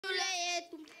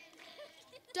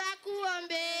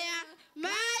twakuombea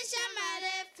maisha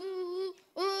marefu,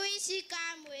 uishi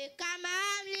kamwe kama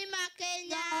mlima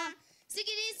Kenya.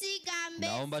 Sigiri Sigambe.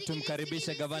 Naomba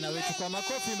tumkaribishe gavana wetu kwa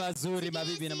makofi mazuri,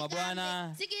 mabibi na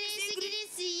mabwana. Sigiri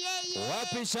yeye.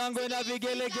 Wapi shangwe na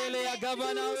vigelegele ya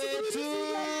gavana wetu?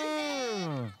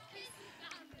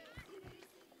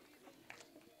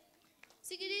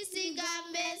 Sigiri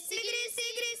Sigambe,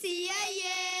 sigiri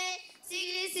yeye.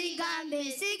 Sigiri Sigambe,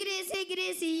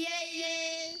 sigiri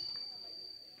yeye.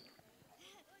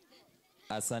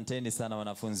 Asanteni sana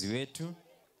wanafunzi wetu.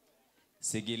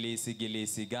 Sigili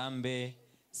Sigambe,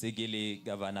 sigili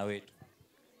gavana wetu.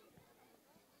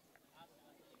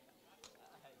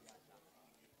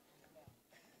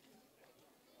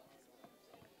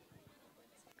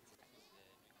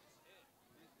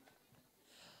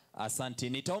 Asante.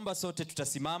 Nitaomba sote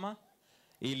tutasimama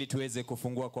ili tuweze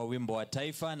kufungua kwa wimbo wa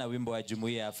taifa na wimbo wa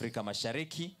Jumuiya ya Afrika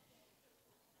Mashariki.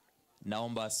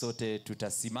 Naomba sote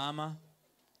tutasimama.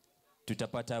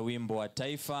 Tutapata wimbo wa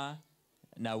taifa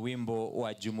na wimbo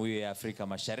wa Jumuiya ya Afrika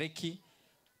Mashariki.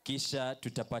 Kisha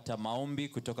tutapata maombi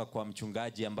kutoka kwa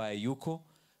mchungaji ambaye yuko,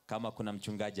 kama kuna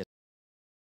mchungaji.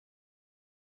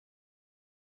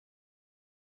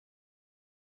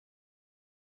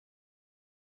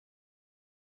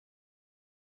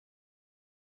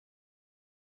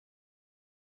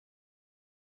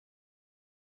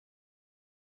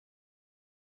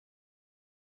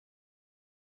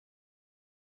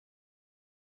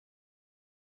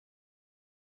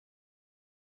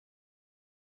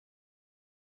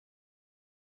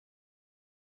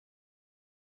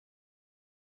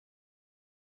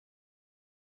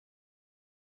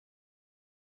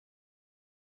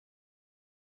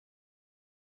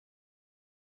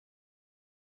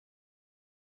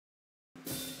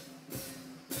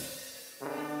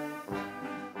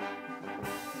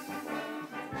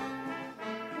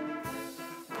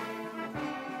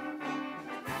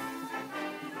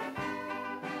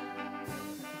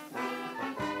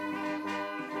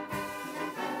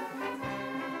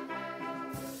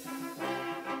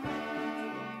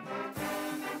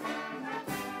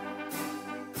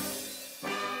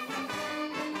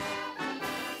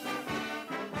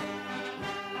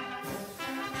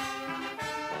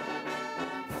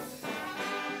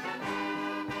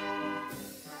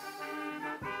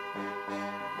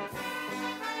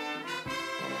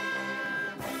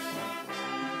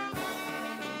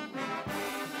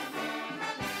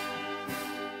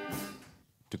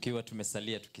 Tukiwa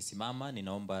tumesalia tukisimama,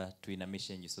 ninaomba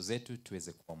tuinamishe nyuso zetu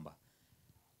tuweze kuomba.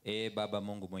 Baba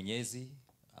Mungu Mwenyezi,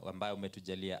 ambaye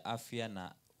umetujalia afya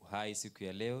na uhai siku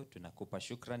ya leo, tunakupa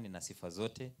shukrani na sifa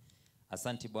zote.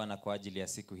 Asante Bwana kwa ajili ya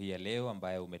siku hii ya leo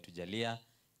ambayo umetujalia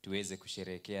tuweze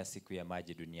kusherehekea siku ya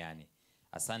maji duniani.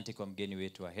 Asante kwa mgeni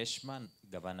wetu wa heshima,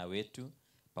 gavana wetu,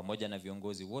 pamoja na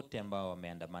viongozi wote ambao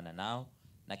wameandamana nao,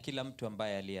 na kila mtu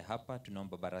ambaye aliye hapa.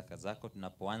 Tunaomba baraka zako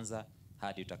tunapoanza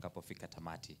hadi utakapofika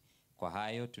tamati. Kwa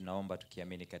hayo tunaomba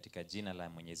tukiamini katika jina la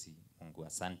Mwenyezi Mungu.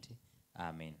 Asante.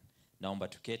 Amen. Naomba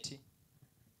tuketi.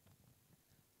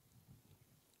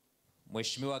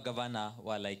 Mheshimiwa Gavana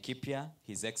wa Laikipia,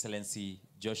 His Excellency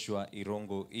Joshua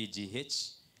Irungu EGH.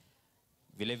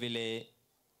 Vile vile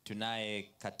tunaye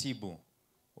katibu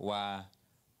wa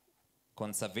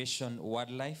Conservation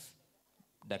Wildlife,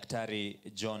 Daktari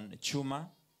John Chuma.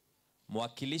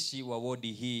 Mwakilishi wa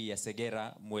wodi hii ya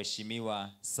Segera,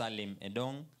 Mheshimiwa Salim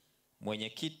Edong.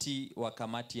 Mwenyekiti wa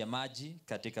kamati ya maji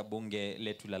katika bunge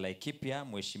letu la Laikipia,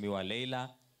 Mheshimiwa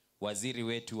Leila. Waziri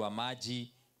wetu wa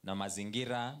maji na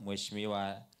mazingira,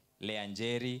 Mheshimiwa Lea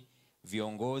Njeri.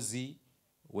 Viongozi,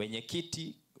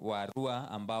 wenyekiti wa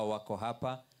Rua ambao wako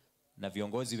hapa na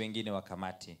viongozi wengine wa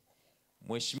kamati.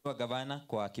 Mheshimiwa Gavana,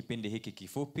 kwa kipindi hiki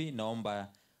kifupi,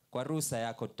 naomba kwa ruhusa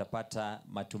yako tutapata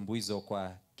matumbuizo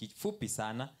kwa kifupi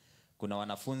sana. Kuna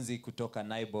wanafunzi kutoka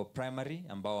Naibo Primary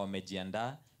ambao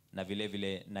wamejiandaa na vile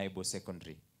vile Naibo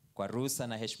Secondary. Kwa ruhusa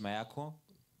na heshima yako,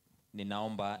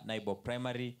 ninaomba Naibo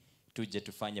Primary tuje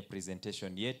tufanye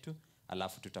presentation yetu,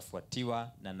 alafu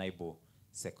tutafuatiwa na Naibo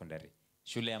Secondary.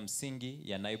 Shule ya msingi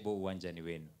ya Naibo, uwanjani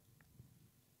wenu.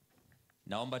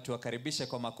 Naomba tuwakaribishe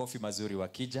kwa makofi mazuri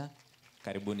wakija.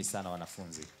 Karibuni sana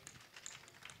wanafunzi.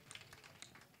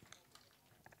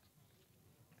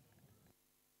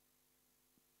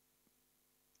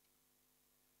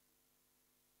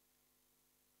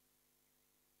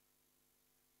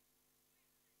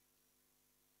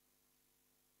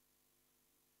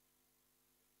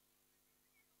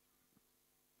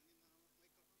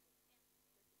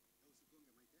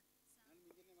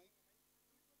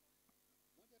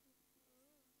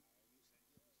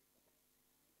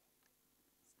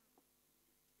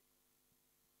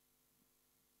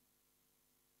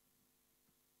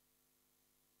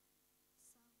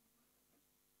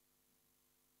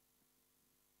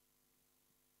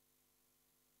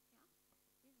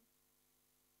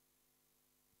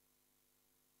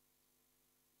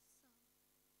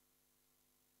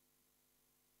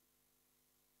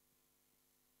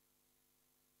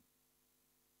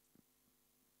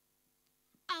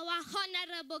 our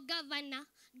honorable governor,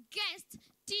 guests,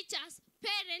 teachers,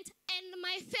 parents, and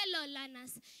my fellow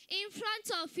learners. In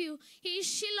front of you is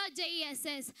Shiloh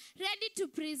JSS, ready to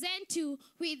present you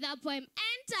with a poem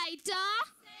entitled,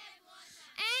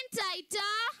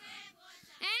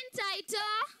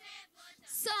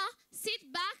 So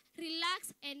sit back,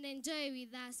 relax, and enjoy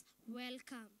with us.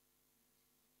 Welcome.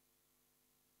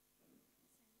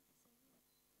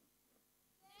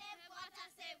 Save water,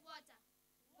 save water.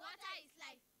 Water is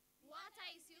life. Water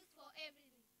is used for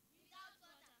everything. Without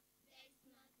water, there is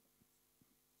nothing.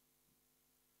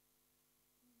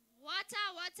 Water,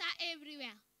 water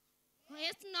everywhere.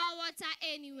 Waste no water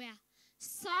anywhere.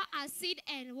 Sow a seed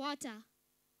and water.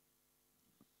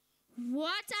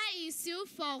 Water is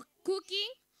used for cooking,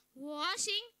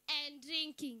 washing, and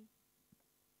drinking.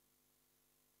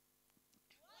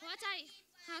 Water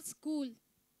has cool.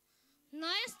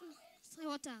 Noise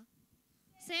water.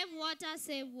 Save water,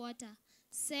 save water.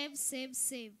 Save, save,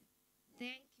 save.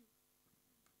 Thank you.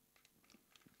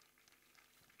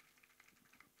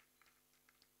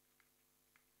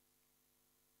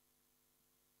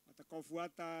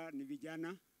 Watakaofuata ni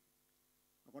vijana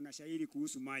wako na shairi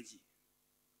kuhusu maji.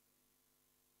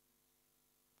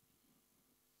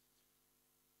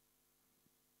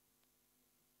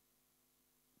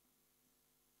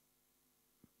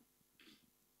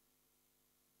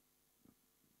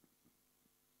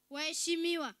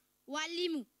 Waheshimiwa,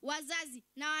 walimu, wazazi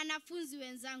na wanafunzi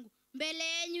wenzangu, mbele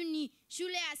yenu ni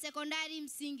shule ya sekondari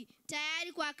msingi,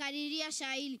 tayari kuwakariria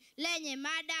shairi lenye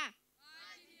mada.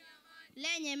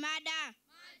 Lenye mada.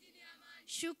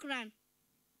 Shukran.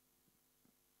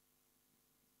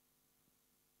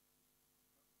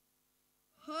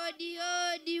 Hodi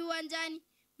hodi uwanjani,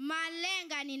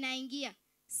 malenga ninaingia.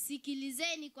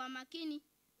 Sikilizeni kwa makini,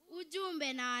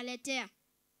 ujumbe nawaletea.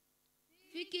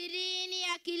 Fikirini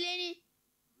akilini,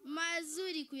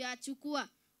 mazuri kuyachukua.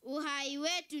 Uhai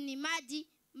wetu ni maji,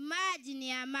 maji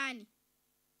ni amani.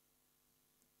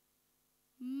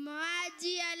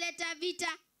 Maji yaleta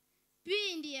vita,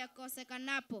 pindi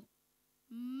yakosekanapo.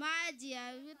 Maji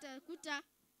yaleta kuta,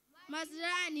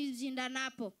 masrani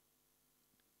zindanapo.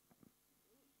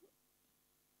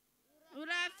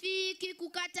 Urafiki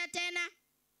kukata tena,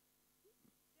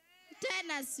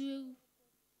 tena si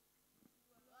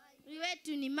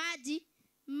wetu ni maji,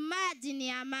 maji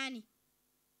ni amani.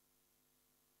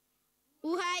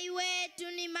 Uhai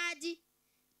wetu ni maji,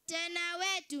 tena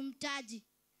wetu mtaji.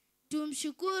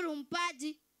 Tumshukuru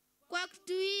mpaji kwa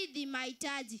kutuidhi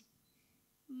mahitaji.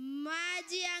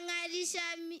 Maji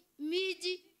yang'arisha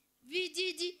miji,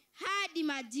 vijiji hadi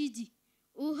majiji.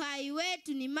 Uhai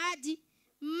wetu ni maji,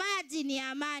 maji ni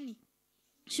amani.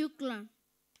 Shukran.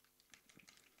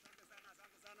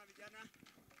 Asante sana vijana.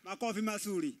 Makofi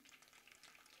mazuri.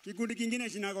 Kikundi kingine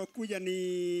kinakokuja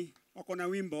ni wako na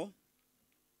wimbo.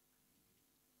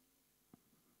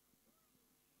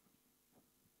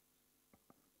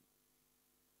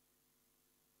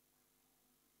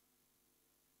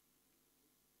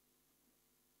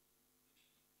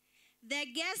 The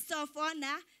guests of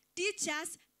honor,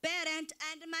 teachers, parents,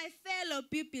 and my fellow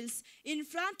pupils, in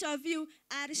front of you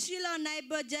are Shiloh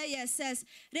Naibo JSS,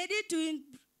 ready to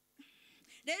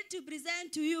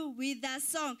present to you with a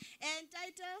song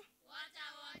entitled,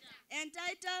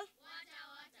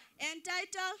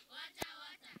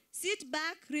 Sit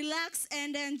back, relax,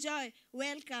 and enjoy.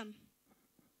 Welcome.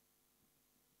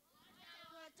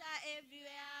 Water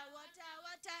everywhere,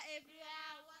 water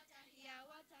everywhere, water here,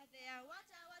 water there,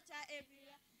 water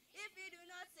everywhere. If we do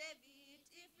not save it,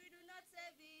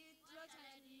 what shall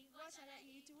I drink, what shall I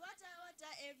eat?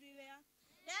 Water everywhere.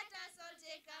 Let us all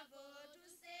take a vote to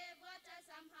save water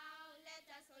somehow. Let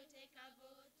us all take a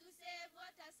vote to save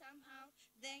water somehow.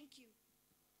 Thank you.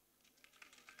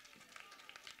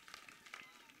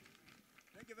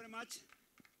 Thank you very much.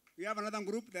 We have another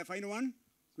group, the final one.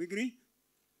 Quickly.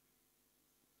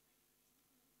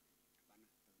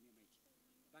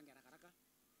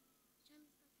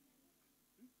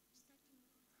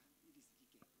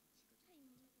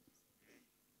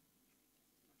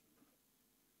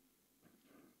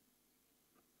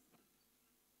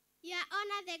 Your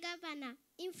Honor the Governor,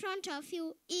 in front of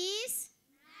you is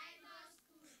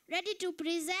ready to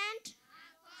present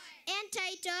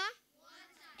entitled,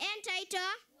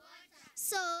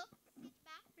 So sit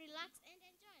back, relax, and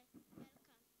enjoy.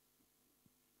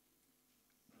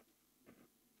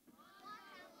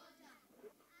 Welcome.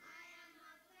 I am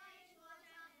a fresh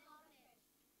water droplet.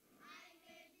 I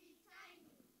may be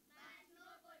tiny, but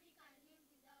nobody can live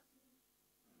without me.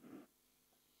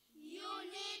 You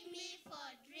need me for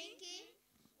drinking,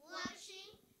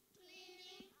 washing,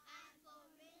 cleaning, and for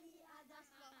many other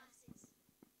purposes.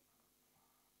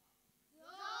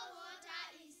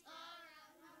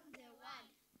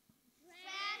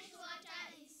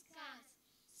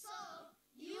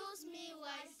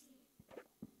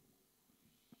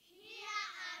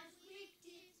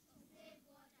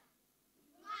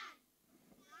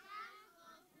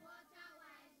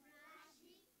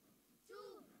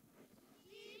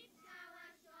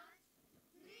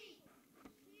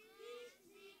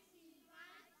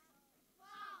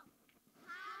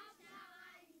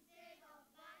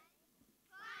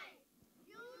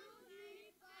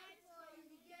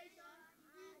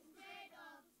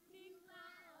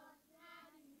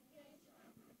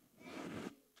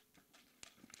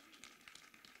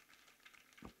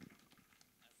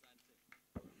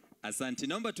 Asante.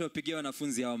 Naomba tuwapigie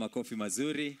wanafunzi hao makofi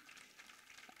mazuri.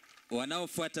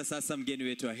 Wanaofuata sasa, mgeni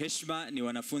wetu wa heshima ni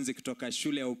wanafunzi kutoka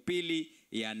shule ya upili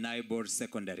ya Naibor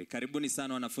Secondary. Karibuni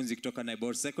sana wanafunzi kutoka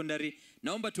Naibor Secondary.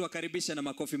 Naomba tuwakaribishe na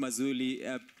makofi mazuri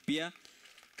pia.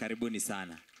 Karibuni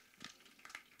sana.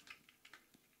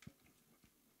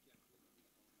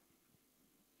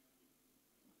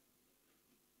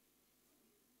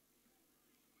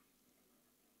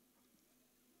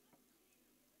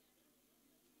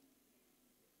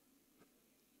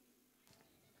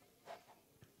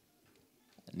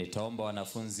 Nitaomba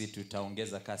wanafunzi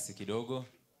tutaongeza kasi kidogo.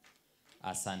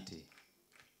 Asante.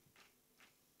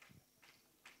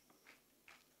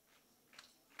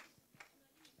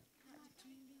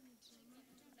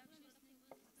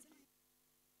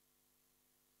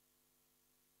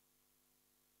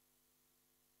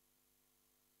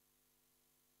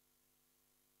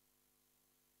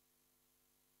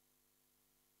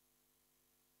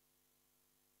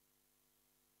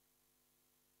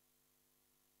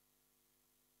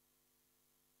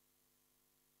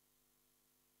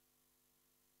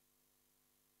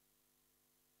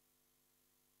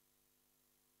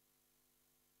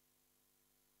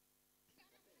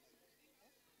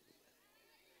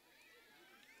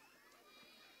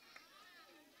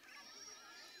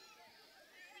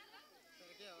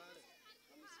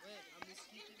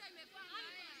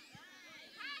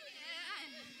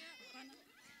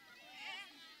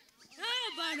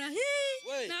 Bana hii.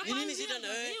 Ni nini shida na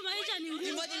wewe? Hii maisha ni ngumu.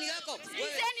 Imagine yako.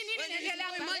 Wewe. Nini inaendelea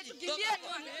hapa? Kimbie.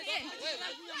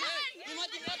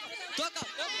 Imagine yako. Toka.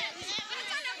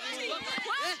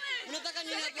 Unataka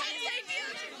nini hapa?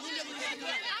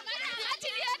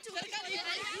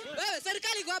 Wewe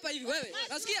serikali iko hapa hivi wewe.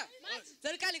 Nasikia?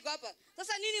 Serikali iko hapa.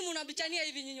 Sasa nini mnabichania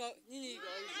hivi nyinyi?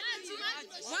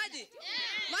 Maji.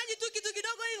 Maji tu kitu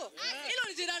kidogo hilo. Hilo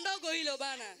ni shida ndogo hilo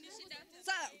bana.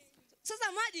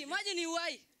 Sasa maji ni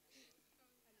uhai.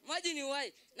 Maji ni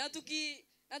uhai. Na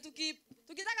tukitaka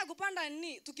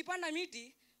tukipanda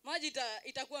miti, maji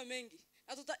itakuwa mengi.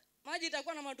 Na maji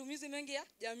itakuwa na matumizi mengi ya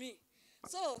jamii.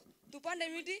 So, tupande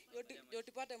miti ndio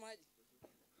tupate maji.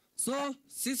 So,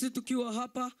 sisi tukiwa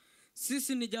hapa,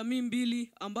 sisi ni jamii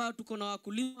mbili ambayo tuko na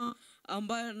wakulima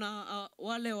ambayo na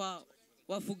wale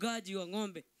wafugaji wa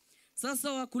ng'ombe.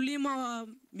 Sasa wakulima wa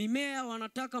mimea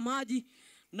wanataka maji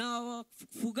na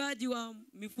wafugaji wa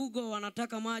mifugo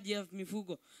wanataka maji ya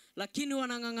mifugo, lakini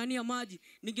wanang'ang'ania maji.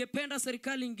 Ningependa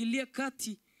serikali ingilie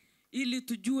kati ili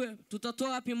tujue tutatoa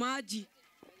wapi maji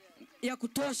ya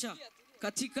kutosha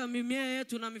katika mimea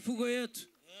yetu na mifugo yetu.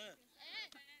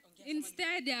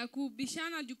 Instead ya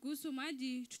kubishana kuhusu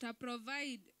maji,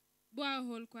 tutaprovide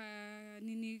borehole kwa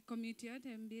community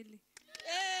yote mbili.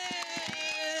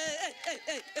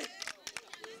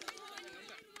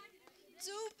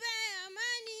 Tupe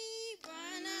amani,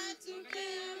 Bwana tupe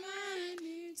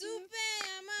amani. Tupe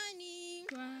amani,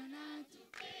 Bwana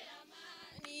tupe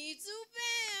amani. Tupe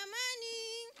amani,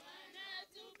 Bwana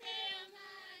tupe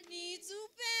amani.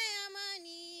 Tupe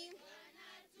amani, Bwana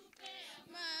tupe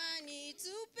amani.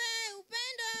 Tupe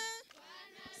upendo,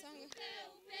 Bwana tupe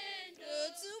upendo.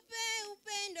 Tupe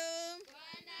upendo,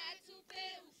 Bwana tupe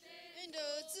upendo.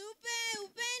 Tupe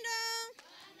upendo,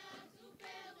 Bwana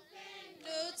tupe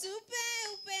upendo. Tupe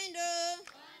upendo,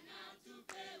 Bwana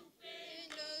tupe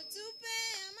upendo. Tupe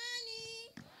amani,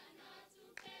 Bwana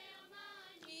tupe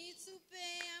amani. Tupe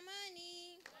amani,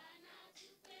 Bwana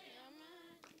tupe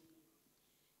amani.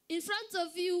 In front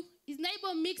of you is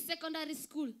Naibor Mixed Secondary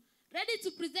School, ready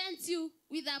to present you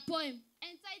with a poem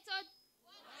entitled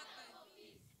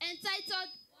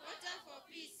Water for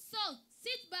Peace. So,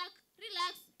 sit back,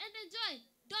 relax, and enjoy.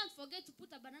 Don't forget to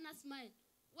put a banana smile.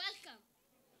 Welcome.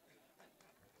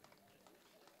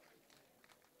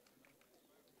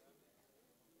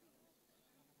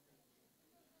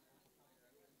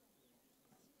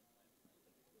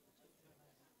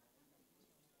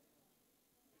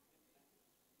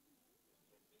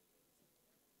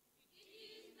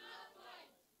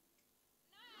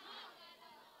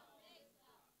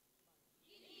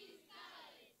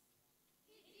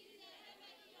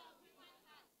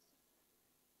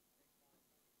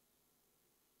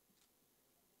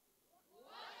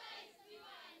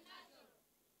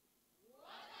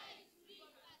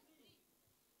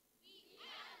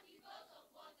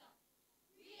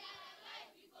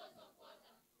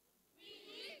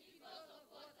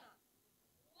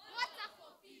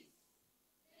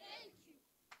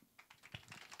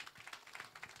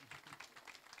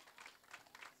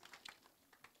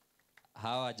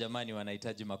 Hawa jamani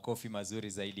wanahitaji makofi mazuri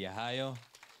zaidi ya hayo.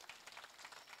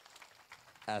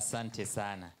 Asante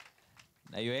sana.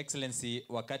 Na Your Excellency,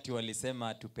 wakati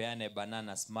walisema tupeane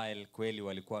banana smile, kweli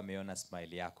walikuwa wameona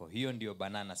smile yako. Hiyo ndio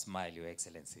banana smile, Your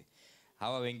Excellency.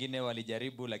 Hawa wengine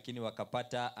walijaribu lakini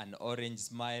wakapata an orange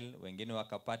smile, wengine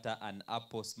wakapata an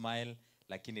apple smile,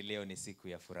 lakini leo ni siku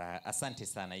ya furaha. Asante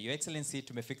sana. Your Excellency,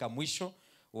 tumefika mwisho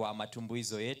wa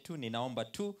matumbuizo yetu. Ninaomba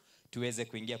tu tuweze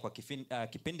kuingia kwa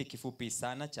kipindi kifupi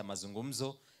sana cha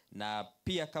mazungumzo, na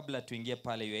pia kabla tuingie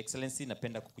pale, Your Excellency,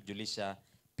 napenda kukujulisha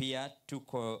pia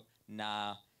tuko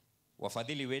na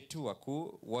wafadhili wetu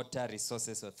wakuu, Water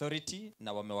Resources Authority,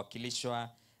 na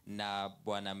wamewakilishwa na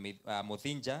Bwana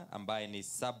Muthinja ambaye ni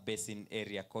Sub Basin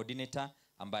Area Coordinator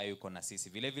ambaye yuko na sisi.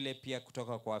 Vile vile pia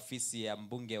kutoka kwa afisi ya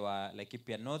mbunge wa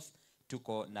Laikipia North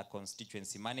tuko na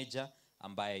Constituency Manager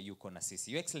ambaye yuko na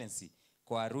sisi. Your Excellency,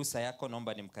 kwa ruhusa yako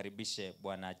naomba nimkaribishe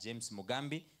Bwana James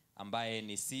Mugambi ambaye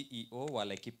ni CEO wa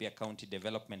Laikipia County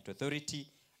Development Authority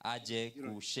aje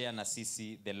kushare na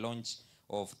sisi the launch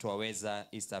of Twaweza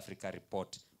East Africa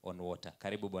Report on Water.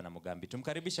 Karibu Bwana Mugambi.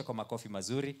 Tumkaribishe kwa makofi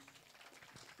mazuri.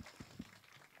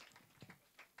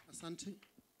 Asante.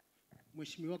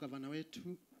 Mheshimiwa Gavana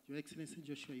wetu, Your Excellency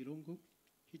Joshua Irungu,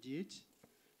 HGH,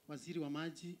 Waziri wa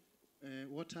Maji,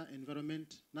 Water,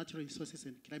 Environment, Natural Resources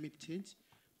and Climate Change,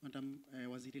 Madam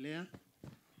Waziri Lea,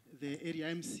 the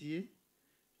area MCA,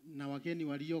 na wageni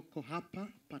walioko hapa,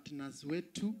 partners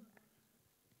wetu,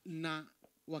 na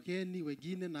wageni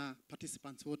wengine na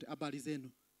participants wote, habari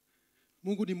zenu.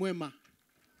 Mungu ni mwema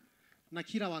na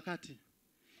kila wakati.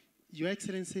 Your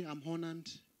Excellency, I'm honored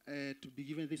to be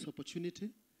given this opportunity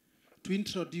to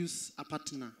introduce a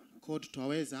partner called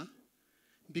Twaweza,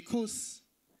 because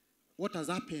what has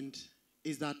happened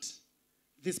is that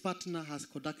this partner has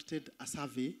conducted a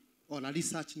survey or a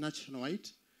research nationwide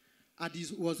and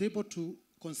was able to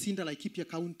consider Laikipia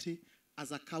County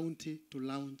as a county to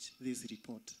launch this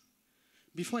report.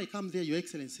 Before I come there, Your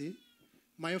Excellency,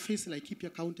 my office, Laikipia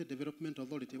County Development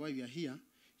Authority, while we are here,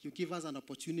 you give us an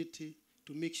opportunity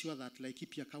to make sure that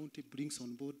Laikipia County brings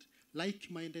on board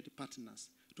like-minded partners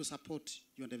to support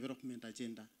your development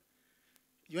agenda.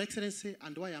 Your Excellency,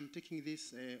 and why I'm taking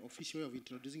this official way of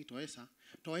introducing Twaweza,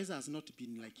 Twaweza has not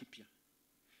been in Laikipia.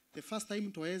 The first time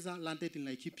Twaweza landed in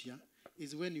Laikipia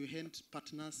is when you held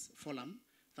partners forum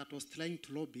that was trying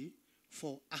to lobby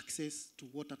for access to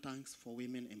water tanks for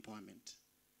women empowerment.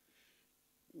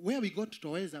 Where we got to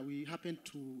Twaweza, we happened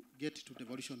to get to the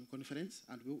Devolution Conference,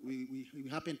 and we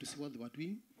happened to see what they were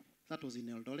doing. That was in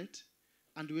Eldoret.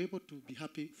 And we were able to be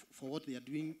happy for what they are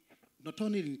doing, not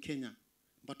only in Kenya,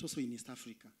 but also in East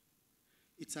Africa.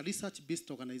 It's a research-based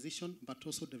organization, but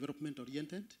also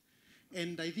development-oriented.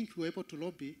 And I think we were able to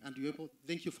lobby, and we were able,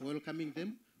 thank you for welcoming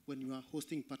them when you are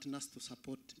hosting partners to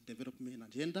support development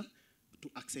agenda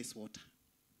to access water.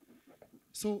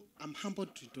 So I'm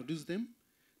humbled to introduce them,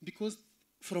 because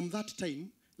from that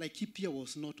time, Laikipia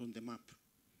was not on the map.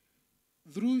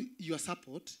 Through your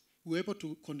support, we were able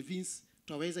to convince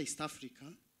Twaweza East Africa,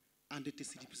 and it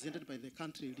is represented by the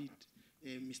country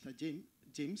lead, Mr.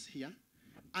 James here.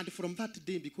 And from that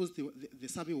day, because the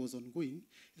survey was ongoing,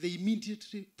 they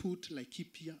immediately put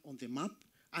Laikipia on the map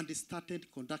and they started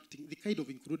conducting, they kind of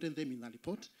included them in the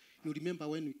report. You remember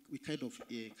when we kind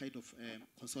of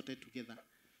consulted together.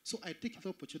 So I take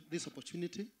this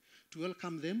opportunity to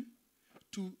welcome them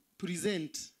to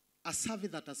present a survey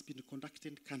that has been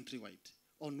conducted countrywide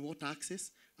on water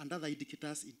access and other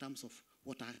indicators in terms of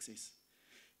water access.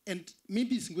 And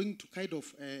maybe it's going to kind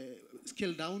of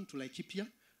scale down to Laikipia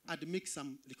and make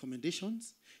some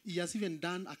recommendations. He has even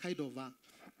done a kind of a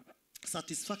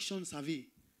satisfaction survey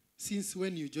since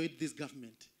when you joined this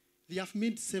government. They have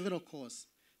made several calls.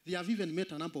 They have even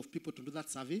met a number of people to do that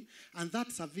survey. And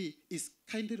that survey is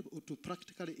kind of to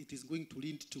practically, it is going to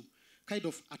lead to kind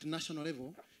of at national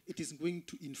level, it is going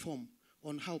to inform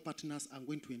on how partners are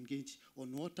going to engage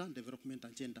on water development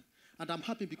agenda. And I'm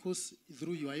happy because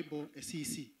through your able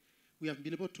CEC, we have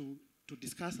been able to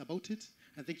discuss about it.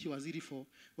 And thank you, Waziri, for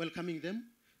welcoming them.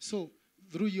 So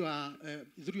through your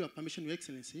permission, Your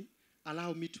Excellency,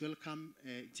 allow me to welcome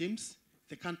James,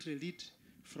 the country lead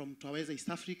from Twaweza East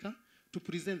Africa, to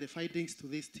present the findings to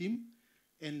this team.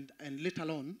 And later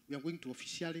on, we are going to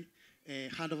officially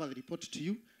hand over the report to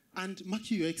you. And mark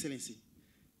you, Your Excellency,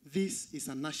 this is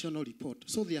a national report.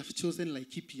 So they have chosen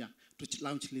Laikipia to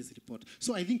launch this report.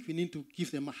 So I think we need to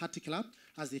give them a hearty clap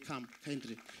as they come,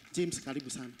 kindly. James, karibu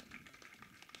sana.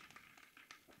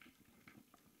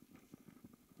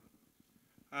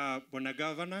 Bwana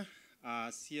Governor,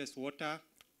 CS Water,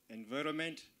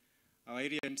 Environment, our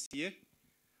area MCA,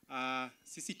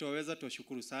 sisi Twaweza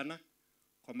tuwashukuru sana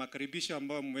kwa makaribisho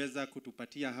ambayo mmeweza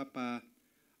kutupatia hapa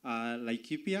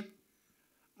Laikipia.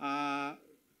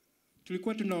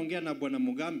 Tulikuwa tunaongea na Bwana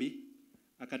Mugambi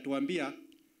akatuambia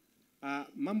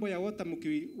mambo ya water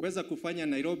mkiweza kufanya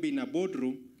Nairobi na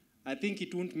boardroom, I think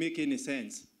it won't make any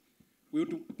sense. We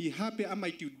would be happy ama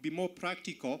it would be more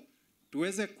practical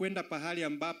tuweze kwenda pahali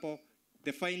ambapo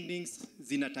the findings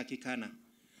zinatakikana.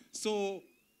 So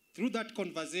through that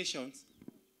conversations,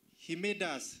 he made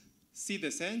us see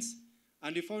the sense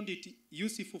and we found it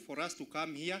useful for us to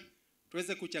come here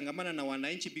tuweze kuchangamana na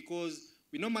wananchi, because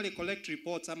we normally collect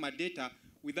reports ama data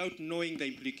without knowing the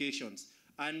implications,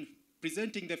 and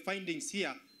presenting the findings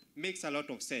here makes a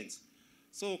lot of sense.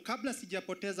 So kabla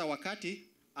sijapoteza wakati,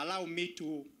 allow me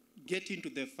to get into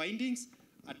the findings,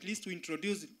 at least to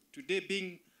introduce today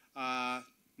being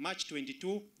March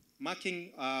 22,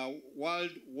 marking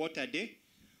World Water Day.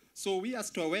 So we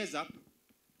as Twaweza,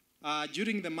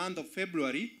 during the month of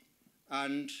February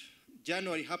and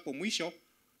January hapo mwisho,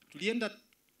 tulienda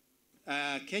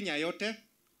Kenya yote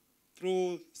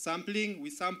through sampling. We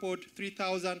sampled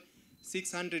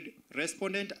 3,600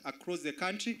 respondents across the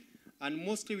country, and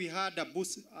mostly we had a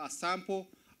boost sample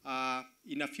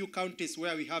in a few counties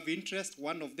where we have interest,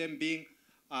 one of them being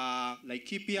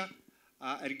Laikipia,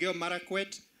 Elgeyo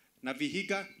Marakwet, na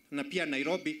Vihiga, na pia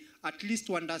Nairobi, at least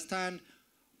to understand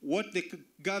what the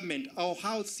government or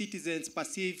how citizens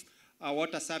perceive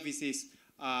water services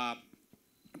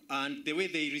and the way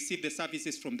they receive the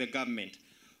services from the government.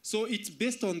 So it's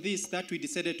based on this that we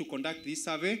decided to conduct this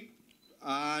survey,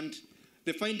 and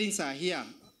the findings are here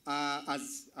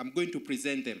as I'm going to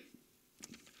present them.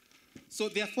 So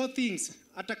there are 4 things,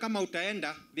 hata kama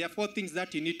utaenda, there are 4 things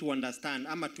that you need to understand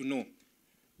ama to know.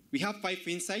 We have 5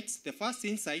 insights. The first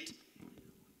insight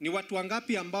ni watu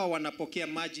wangapi ambao wanapokea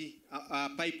maji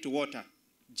pipe to water.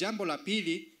 Jambo la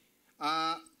pili,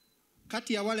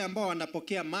 kati ya wale ambao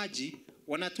wanapokea maji,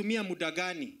 wanatumia muda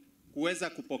gani kuweza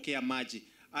kupokea maji.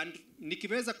 And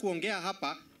nikiweza kuongea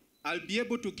hapa, I'll be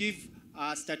able to give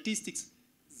statistics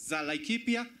za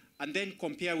Laikipia and then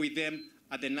compare with them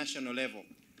at the national level.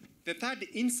 The third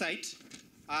insight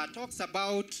talks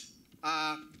about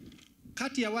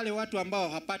kati ya wale watu ambao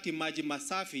hapati maji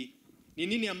masafi, ni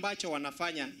nini ambacho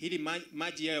wanafanya ili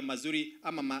maji yayo mazuri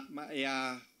ama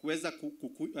ya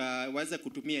kuweza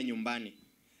kutumia nyumbani.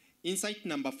 Insight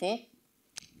number 4,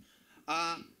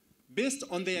 based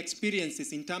on their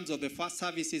experiences in terms of the first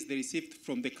services they received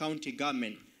from the county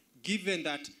government, given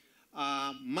that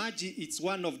maji it's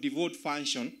one of devolved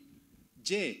function,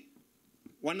 je,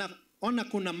 wanaona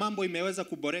kuna mambo imeweza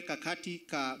kuboreka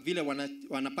katika vile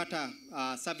wanapata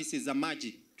services za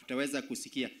maji? Tutaweza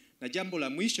kusikia. Na jambo la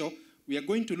mwisho, we are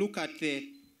going to look at the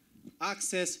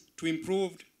access to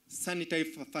improved sanitary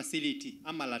facility,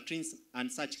 ama latrines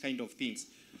and such kind of things.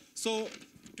 So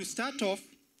to start off,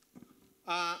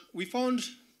 we found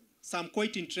some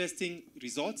quite interesting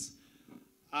results.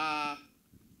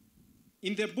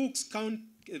 In the books,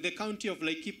 the county of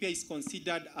Laikipia is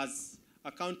considered as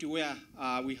a county where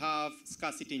we have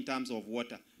scarcity in terms of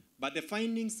water. But the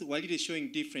findings were really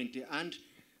showing differently, and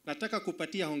nataka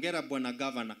kupatia hongera Bwana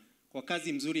Governor kwa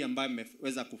kazi mzuri ambayo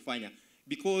mmeweza kufanya,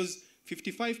 because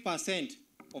 55%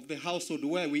 of the household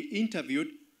where we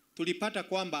interviewed tulipata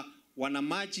kwamba wana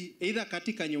maji either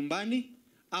katika nyumbani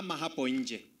ama hapo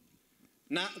nje.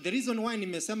 Na the reason why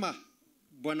nimesema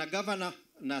Bwana Governor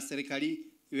na serikali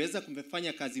iweza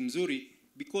kumefanya kazi mzuri,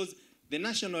 because the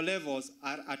national levels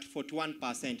are at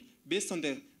 41% based on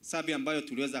the survey ambayo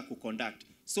tuliweza kuconduct.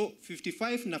 So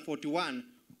 55 na 41,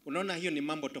 unaona hiyo ni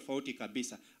mambo tofauti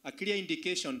kabisa. A clear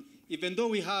indication, even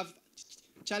though we have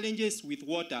challenges with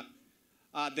water,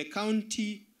 the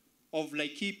county of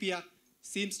Laikipia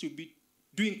seems to be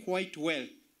doing quite well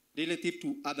relative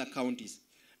to other counties.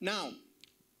 Now,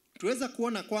 tuweza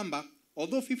kuona kwamba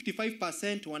although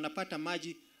 55% wanapata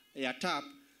maji ya tap,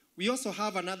 we also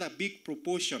have another big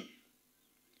proportion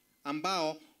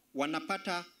ambao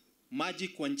wanapata maji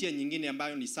kwa njia nyingine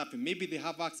ambayo ni safi. Maybe they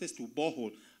have access to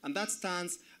borehole, and that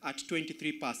stands at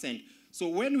 23%. So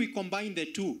when we combine the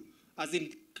two, as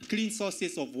in clean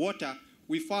sources of water,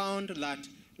 we found that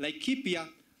Laikipia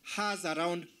has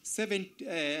around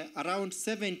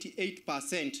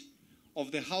 78%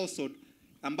 of the household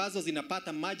ambazo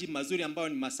zinapata maji mazuri ambayo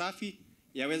ni masafi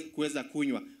ya kuweza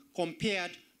kunywa,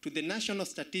 compared to the national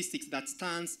statistics that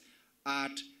stands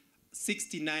at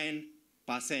 69%.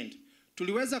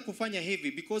 Tuliweza kufanya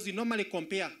hivi because we normally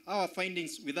compare our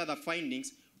findings with other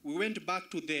findings. We went back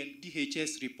to the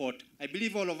DHS report. I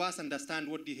believe all of us understand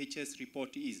what DHS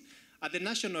report is. At the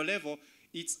national level,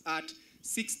 it's at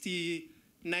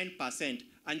 69%.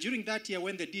 And during that year,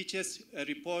 when the DHS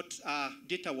report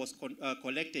data was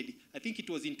collected, I think it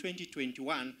was in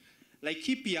 2021,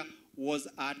 Laikipia was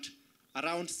at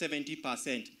around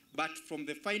 70%. But from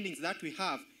the findings that we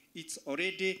have, it's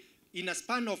already in a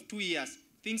span of 2 years,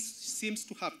 things seems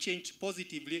to have changed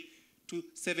positively to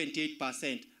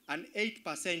 78%, an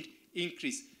 8%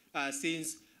 increase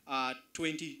since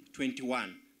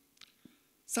 2021.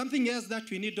 Something else that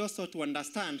we need also to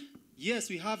understand, yes,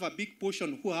 we have a big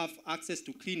portion who have access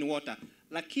to clean water,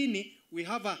 lakini we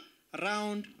have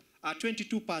around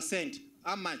 22%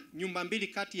 ama nyumba mbili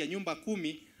kati ya nyumba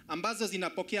 10 ambazo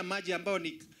zinapokea maji ambayo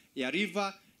ni ya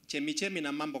river, chemichemi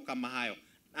na mambo kama hayo.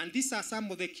 And these are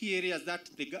some of the key areas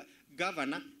that the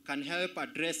governor can help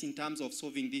address in terms of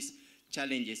solving these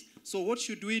challenges. So what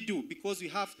should we do? Because we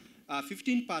have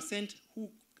 15% who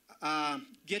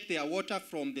get their water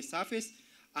from the surface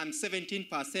and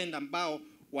 17% ambao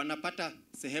wanapata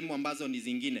sehemu ambazo ni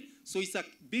zingine. So it's a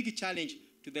big challenge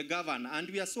to the governor, and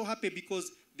we are so happy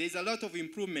because there's a lot of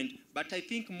improvement, but I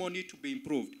think more need to be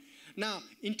improved. Now,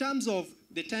 in terms of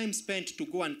the time spent to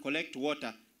go and collect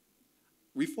water,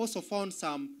 we've also found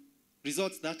some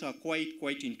results that are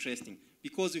quite interesting,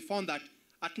 because we found that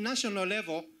at national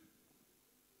level,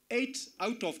 8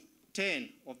 out of 10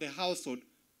 of the household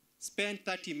spend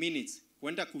 30 minutes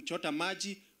kwenda kuchota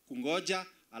maji, kungoja,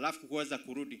 alafu kuweza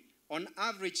kurudi. On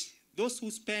average, those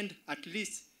who spend at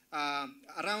least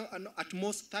around at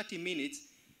most 30 minutes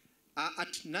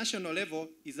at national level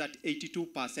is at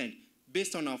 82%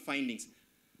 based on our findings.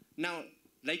 Now,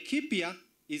 Laikipia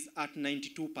is at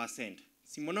 92%.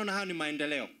 Simonona hao ni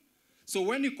maendeleo. So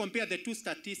when you compare the two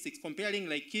statistics, comparing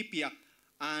Laikipia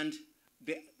and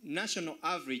the national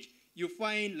average, you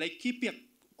find Laikipia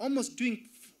almost doing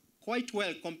quite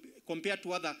well compared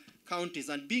to other counties.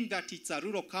 And being that it's a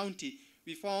rural county,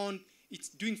 we found it's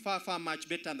doing far much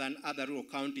better than other rural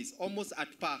counties, almost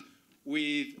at par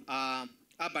with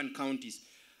urban counties.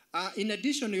 In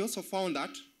addition, we also found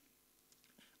that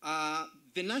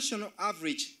the national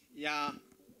average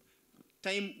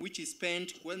time which is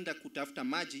spent kwenda kutafuta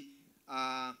maji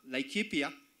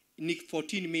Laikipia ni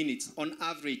 14 minutes on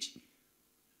average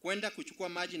kwenda kuchukua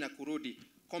maji na kurudi,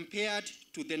 compared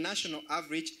to the national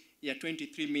average ya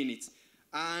 23 minutes.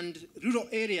 And rural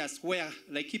areas where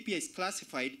Laikipia is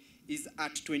classified is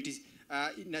at 20,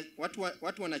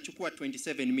 watu wanachukua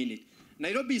 27 minutes.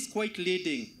 Nairobi is quite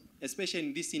leading, especially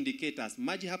in these indicators.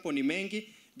 Maji hapo ni mengi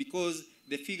because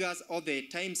the figures of the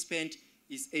time spent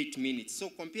is 8 minutes. So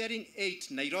comparing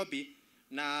 8 Nairobi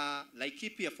na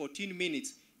Laikipia 14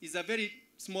 minutes is a very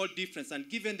small difference. And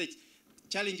given the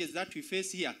challenges that we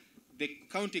face here, the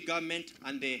county government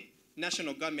and the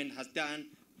national government has done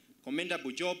a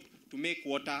commendable job to make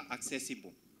water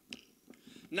accessible.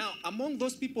 Now, among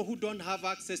those people who don't have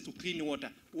access to clean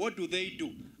water, what do they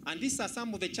do? And these are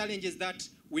some of the challenges that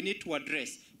we need to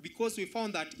address, because we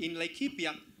found that in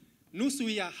Laikipia, nusu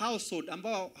ya household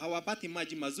ambao hawapati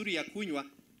maji mazuri ya kunywa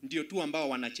ndio tu ambao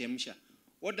wanachemsha.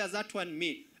 What does that one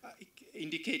mean?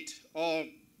 Indicate or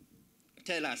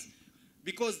tell us?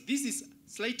 Because this is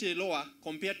slightly lower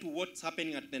compared to what's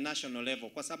happening at the national level.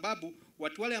 Kwa sababu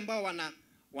watu wale ambao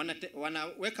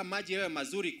wanaweka maji yawe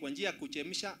mazuri kwa njia ya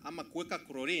kuchemsha ama kuweka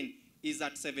chlorine is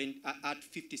at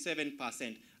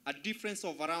 57%, a difference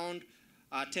of around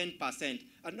 10%,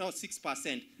 no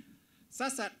 6%.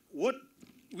 Sasa what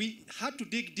we had to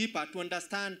dig deeper to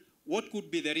understand what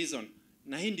could be the reason.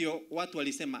 Na hii ndio watu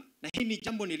walisema, na hii ni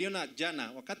jambo niliona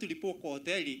jana wakati tulipokuwa kwa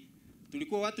hoteli,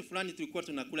 tulikuwa watu fulani tulikuwa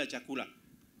tunakula chakula.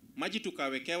 Maji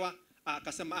tukawekewa,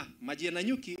 akasema maji ya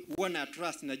nyuki huwa na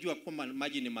trust, najua kwamba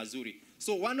maji ni mazuri.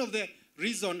 So one of the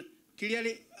reason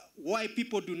clearly why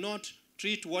people do not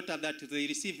treat water that they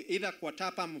receive either kwa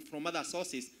tap from other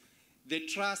sources, they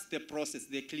trust the process,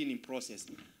 the cleaning process.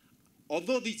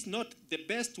 Although it's not the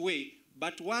best way,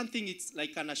 but one thing, it's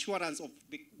like an assurance of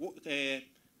the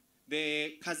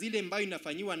kazi ile ambayo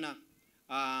inafanywa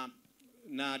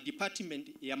na department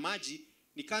ya maji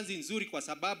ni kazi nzuri, kwa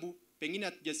sababu pengine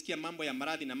hatujasikia mambo ya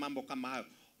maradhi na mambo kama hayo.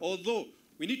 Although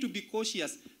we need to be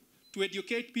cautious to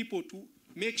educate people to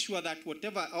make sure that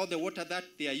whatever all the water that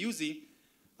they are using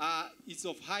is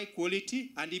of high quality,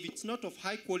 and if it's not of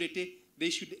high quality, they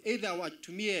should either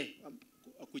watumie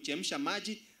kuchemsha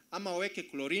maji ama waweke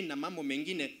chlorine na mambo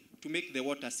mengine to make the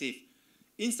water safe.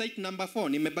 Insight number 4,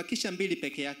 nimebakisha mbili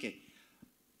peke yake.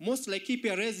 Most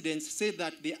Laikipia residents say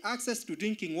that the access to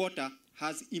drinking water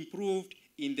has improved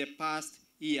in the past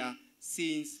year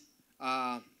since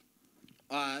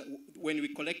when we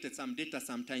collected some data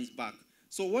some times back.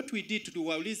 So what we did to do,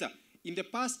 wauliza, in the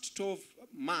past 12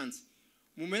 months,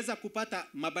 mumeweza kupata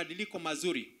mabadiliko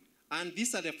mazuri. And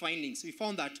these are the findings. We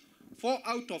found that 4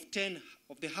 out of 10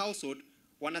 of the household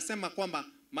wanasema kwamba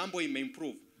mambo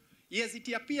imeimprove. Yes,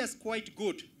 it appears quite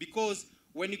good, because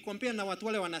when you compare na watu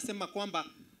wale wanasema kwamba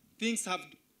things have,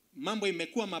 mambo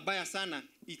imekuwa mabaya sana,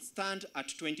 it stands at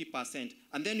 20%.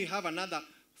 And then you have another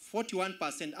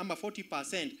 41% ama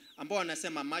 40% ambao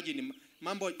wanasema maji ni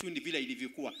mambo tu ni vile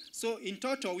ilivyokuwa. So in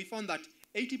total we found that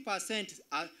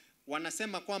 80%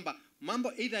 wanasema kwamba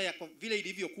mambo either yako vile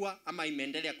ilivyokuwa ama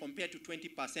imeendelea compared to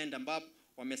 20% ambao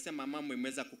wamesema mambo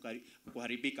imeweza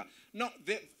kuharibika. Now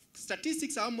the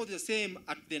statistics are almost the same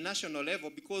at the national level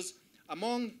because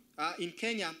among in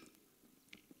Kenya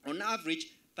on average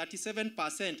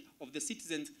 37% of the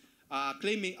citizens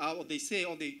claiming or they say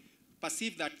or they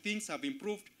perceive that things have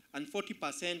improved and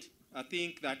 40%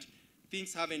 think that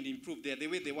things haven't improved the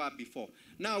way they were before.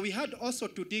 Now, we had also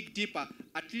to dig deeper,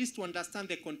 at least to understand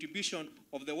the contribution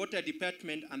of the water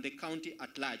department and the county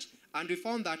at large. And we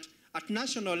found that at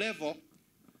national level,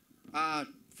 on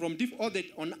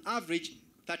average,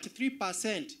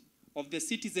 33% of the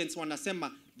citizens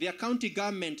wanasema their county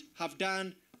government have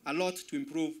done a lot to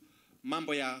improve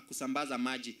mambo ya kusambaza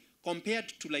maji, compared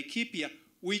to Laikipia,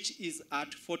 which is at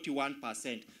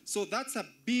 41%. So that's a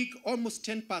big, almost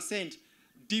 10%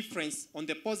 difference on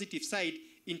the positive side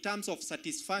in terms of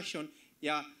satisfaction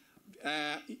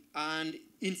and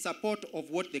in support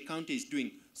of what the county is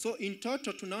doing. So in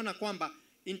total, tunaona kwamba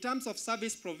in terms of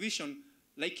service provision,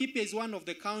 Laikipia is one of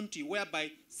the county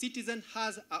whereby citizens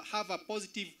have a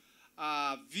positive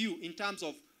view in terms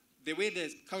of the way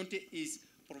the county is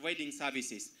providing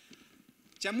services.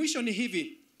 Cha mwisho ni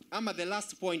hivi, ama the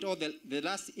last point or the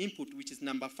last input, which is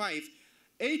number 5,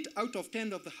 8 out of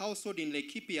 10 of the household in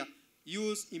Laikipia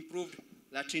use improved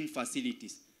latrine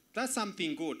facilities. That's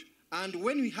something good. And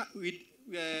when we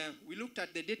looked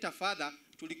at the data further,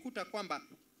 tulikuta kwamba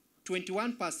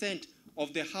 21%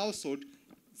 of the household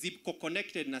ziko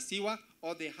connected na siwa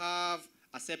or they have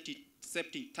a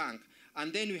septic tank.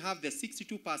 And then we have the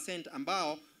 62%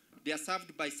 ambao they are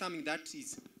served by something that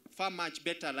is far much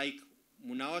better, like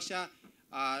munaosha,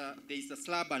 there is a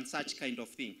slab and such kind of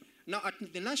thing. Now, at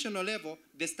the national level,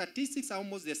 the statistics are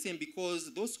almost the same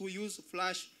because those who use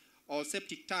flush or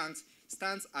septic tanks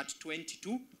stands at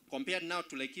 22, compared now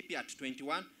to Laikipia at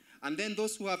 21. And then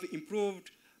those who have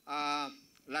improved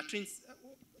latrine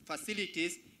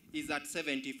facilities is at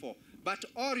 74. But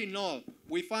all in all,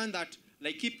 we find that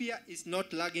Laikipia is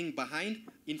not lagging behind.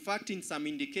 In fact, in some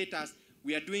indicators,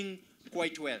 we are doing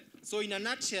quite well. So in a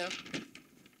nutshell,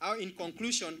 in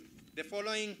conclusion, the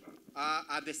following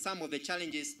are the sum of the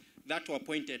challenges that were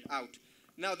pointed out.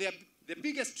 Now, the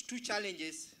biggest two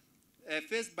challenges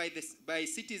faced by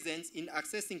citizens in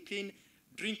accessing clean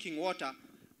drinking water,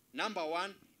 number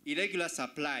one, irregular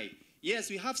supply. Yes,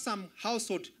 we have some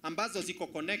household ambazo ziko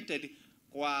connected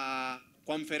kwa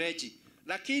mfereji,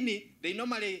 lakini they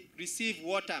normally receive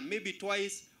water maybe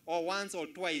twice or once or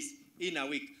twice in a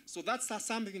week. So that's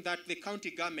something that the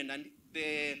county government and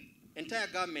the entire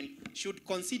government should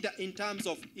consider in terms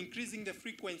of increasing the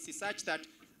frequency such that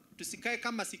tusikae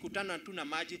kama siku tano hatuna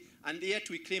maji and yet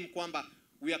we claim kwamba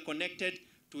we are connected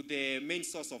to the main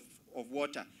source of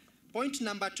water. Point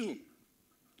number 2,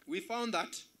 we found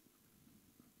that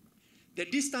the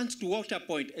distance to water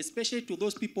point, especially to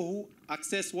those people who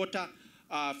access water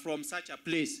from such a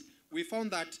place, we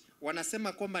found that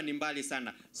wanasema kwamba ni mbali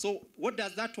sana. So what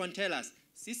does that one tell us?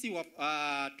 Sisi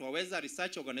Twaweza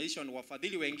Research Organization,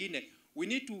 wafadhili wengine, we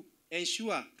need to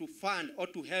ensure to fund or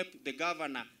to help the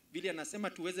governor, vile anasema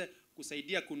tuweze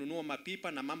kusaidia kununua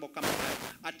mapipa na mambo kama hayo,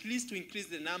 at least to increase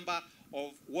the number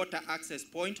of water access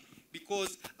point,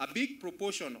 because a big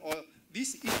proportion, or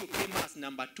this issue came as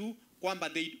number 2, kwamba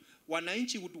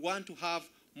wananchi would want to have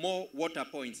more water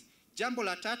points. Jambo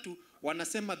la tatu,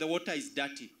 wanasema the water is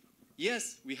dirty.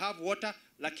 Yes, we have water,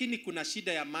 lakini kuna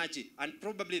shida ya maji, and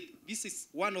probably this is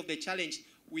one of the challenge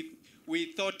we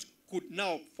thought could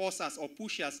now force us or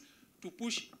push us to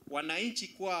push wananchi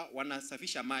kwa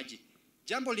wanasafisha maji.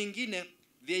 Jambo lingine,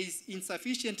 there is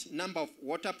insufficient number of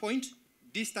water point,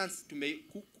 distance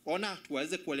tumeona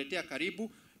tuweze kuwaletea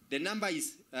karibu, the number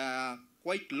is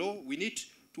quite low. We need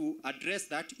to address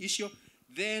that issue.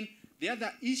 Then the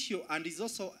other issue, and is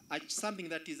also something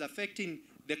that is affecting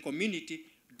the community,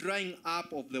 drying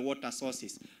up of the water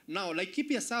sources. Now,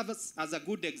 Laikipia serves as a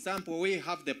good example where you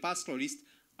have the pastoralists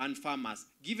and farmers.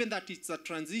 Given that it's a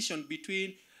transition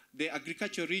between the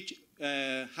agriculture-rich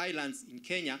highlands in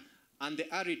Kenya and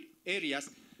the arid areas,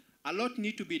 a lot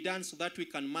need to be done so that we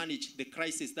can manage the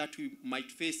crisis that we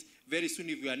might face very soon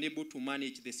if we are unable to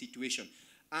manage the situation.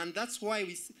 And that's why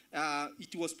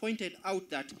it was pointed out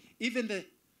that even the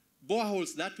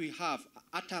boreholes that we have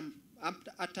at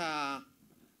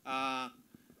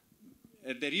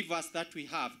the rivers that we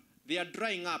have, they are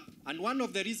drying up. And one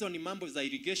of the reasons in mambo is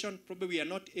irrigation, probably we are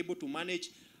not able to manage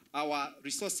our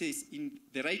resources in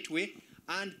the right way.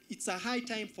 And it's a high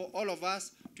time for all of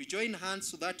us to join hands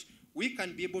so that we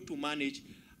can be able to manage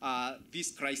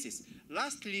this crisis.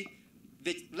 Lastly,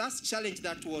 the last challenge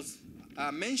that was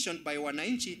mentioned by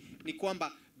wananchi ni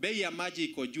kwamba bei ya maji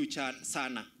iko juu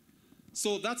sana.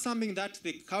 So that's something that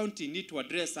the county need to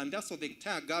address, and that's for the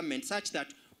entire government, such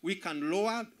that we can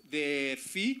lower the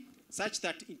fee, such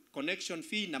that connection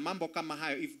fee na mambo kama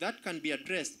hayo. If that can be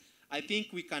addressed, I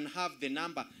think we can have the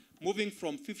number moving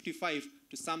from 55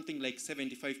 to something like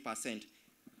 75%.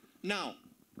 Now,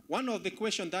 one of the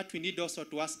questions that we need also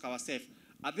to ask ourselves,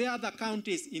 are there other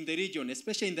counties in the region,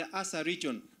 especially in the Asa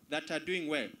region, that are doing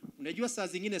well? Unajua saa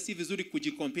zingine si vizuri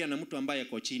kujikompea na mtu ambaye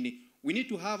ako chini. We need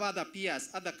to have other peers,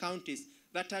 other counties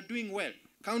that are doing well.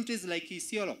 Counties like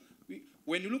Isiolo,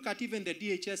 when you look at even the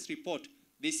DHS report,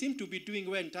 they seem to be doing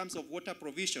well in terms of water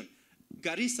provision.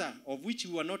 Garissa, of which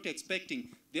we were not expecting,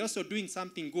 they're also doing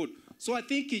something good. So I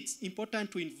think it's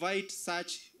important to invite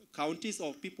such counties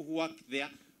or people who work there.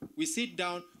 We sit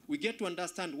down, we get to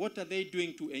understand what are they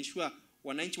doing to ensure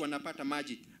wananchi wanapata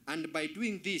maji. And by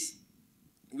doing this,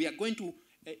 we are going to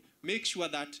make sure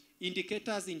that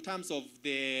indicators in terms of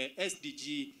the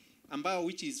SDG,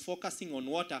 which is focusing on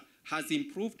water, has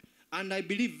improved. And I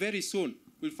believe very soon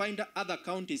we'll find other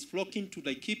counties flocking to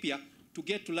Laikipia to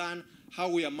get to learn how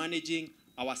we are managing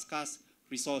our scarce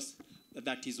resource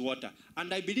that is water.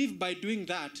 And I believe by doing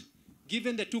that,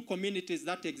 given the two communities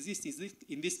that exist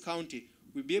in this county,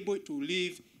 we'll be able to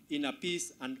live in a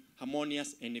peace and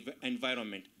harmonious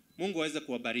environment. Mungu aweze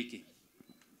kuwabariki.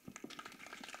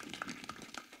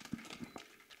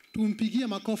 Tumpigie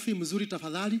makofi mzuri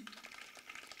tafadhali.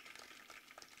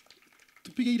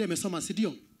 Tupige ile imesoma, si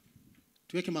ndio?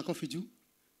 Tuweke makofi juu.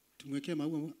 Tumwekee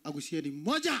maua agusieni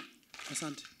moja.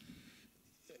 Asante.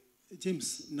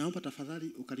 James, naomba tafadhali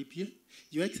ukaripie.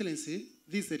 Your Excellency,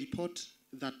 this is a report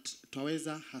that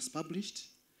Twaweza has published,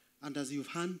 and as you've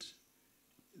heard,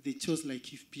 they chose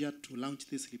Laikipia to launch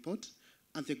this report.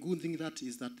 And the good thing that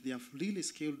is that they have really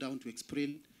scaled down to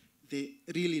explain the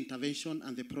real intervention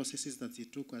and the processes that they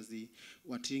took as they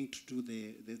were trying to do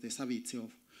the survey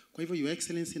itself. Kwa hivyo, Your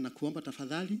Excellency, nakuomba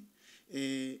tafadhali,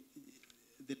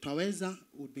 the Twaweza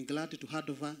would be glad to hand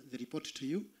over the report to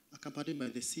you, accompanied by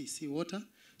the sea water,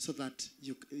 so that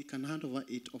you can hand over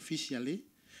it officially.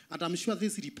 And I'm sure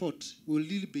this report will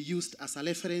really be used as a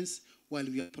reference while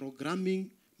we are programming,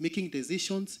 making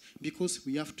decisions, because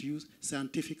we have to use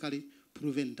scientifically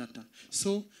proven data.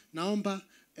 So, naomba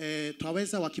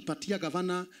Twaweza wakipatia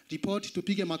gavana report,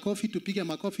 tupige makofi, tupige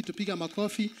makofi, tupige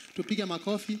makofi, tupige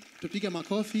makofi, tupige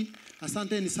makofi.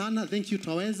 Asanteni sana. Thank you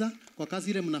Twaweza kwa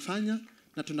kazi ile mnafanya,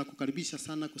 na tunakukaribisha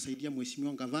sana kusaidia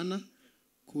mheshimiwa gavana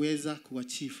kuweza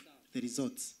kuachieve the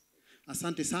results.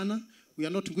 Asante sana. We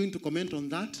are not going to comment on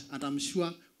that, and I'm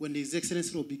sure when His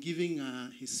Excellency will be giving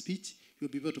his speech,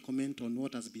 you'll be able to comment on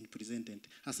what has been presented.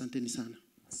 Asanteni sana.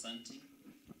 Asante.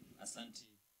 Asante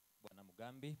Bwana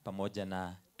Mugambi pamoja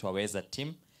na Twaweza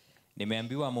team.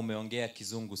 Nimeambiwa mumeongea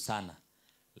kizungu sana,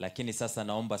 lakini sasa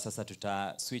naomba sasa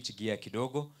tuta switch gear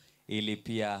kidogo ili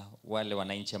pia wale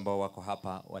wananchi ambao wako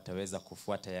hapa wataweza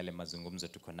kufuata yale mazungumzo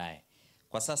tuko naye.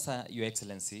 Kwa sasa, Your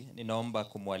Excellency, ninaomba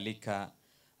kumwalika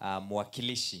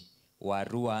mwakilishi wa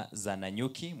Arua za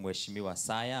Nanyuki, Mheshimiwa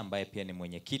Saya, ambaye pia ni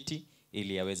mwenyekiti,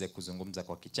 ili aweze kuzungumza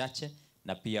kwa kichache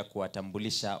na pia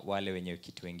kuwatambulisha wale wenye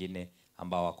kiti wengine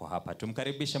ambao wako hapa.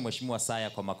 Tumkaribishe Mheshimiwa Saya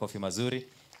kwa makofi mazuri.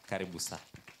 Karibu sana.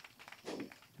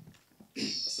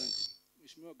 Asante.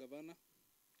 Mheshimiwa Gavana,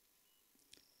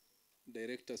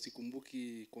 Director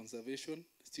sikumbuki conservation,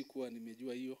 sikuwa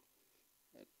nimejua hiyo.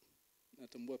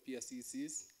 Natambua pia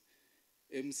CCs,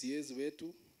 MCAs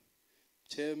wetu,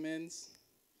 chairmans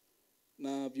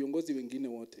na viongozi wengine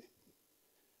wote.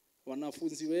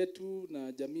 Wanafunzi wetu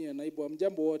na jamii ya naibu,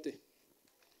 mjambo wote.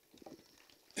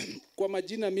 Kwa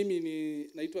majina mimi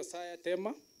naitwa Saya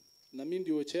Tema, na mimi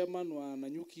ndio chairman wa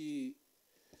Nanyuki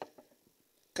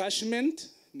Catchment,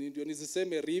 ndio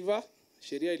nisiseme river.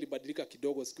 Sheria ilibadilika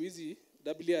kidogo siku hizi,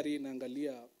 WR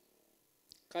inaangalia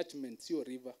catchment sio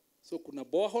river. So kuna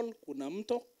borehole, kuna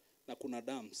mto na kuna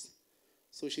dams.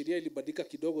 So sheria ilibadilika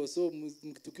kidogo, so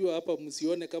tukiwa hapa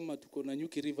msione kama tuko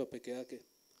Nanyuki river peke yake.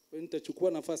 Kwa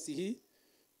nitachukua nafasi hii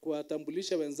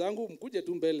kuwatambulisha wenzangu, mkuje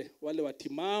tu mbele, wale wa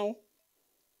Timao,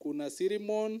 kuna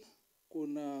Sirimon,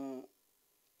 kuna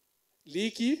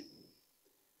Liki,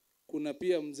 kuna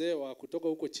pia mzee wa kutoka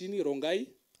huko chini Rongai,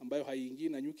 ambayo haiingii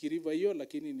Nanyuki river hiyo,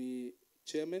 lakini ni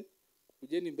chairman.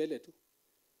 Kujeni mbele tu.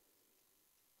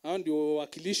 Hao ndio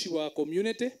wakilishi wa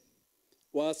community,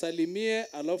 wasalimie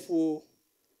alafu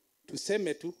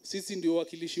tuseme tu sisi ndio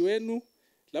wakilishi wenu.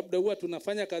 Labda huwa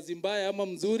tunafanya kazi mbaya ama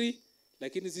mzuri,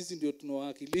 lakini sisi ndio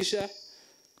tunawakilisha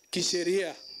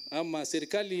kisheria. ama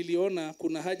serikali iliona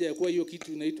kuna haja ya kuwa hiyo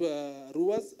kitu inaitwa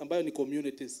RUAs ambayo ni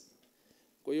communities.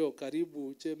 Kwa hiyo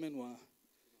karibu chairman wa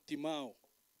Timao.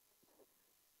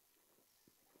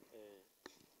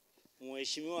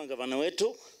 Mheshimiwa gavana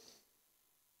wetu,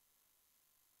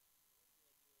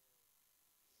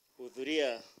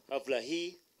 hudhuria hafla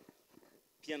hii,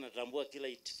 pia natambua kila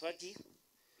itifaki.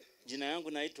 Jina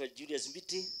yangu naitwa Julius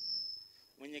Mbiti,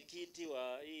 mwenyekiti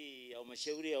wa hii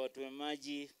halmashauri ya watu wa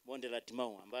maji bonde la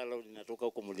Timao ambalo linatoka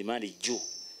huko mlimani juu.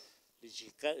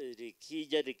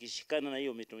 Likija likishikana na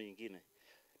hiyo mito mingine.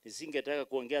 Nisingetaka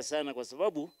kuongea sana kwa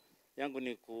sababu yangu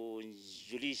ni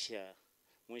kujulisha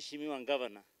Mheshimiwa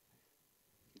gavana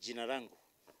jina langu.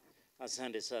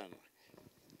 Asante sana.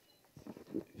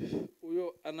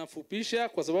 Huyo anafupisha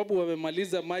kwa sababu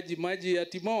wamemaliza maji ya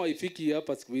Timao haifiki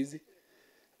hapa siku hizi.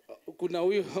 Kuna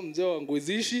huyo mzee wa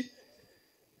Ngozishi.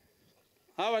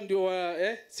 Hawa ndio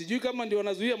sijui kama ndio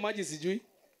wanazuia maji sijui,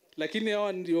 lakini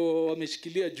hawa ndio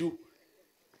wameshikilia juu.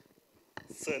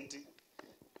 Asante.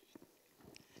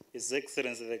 His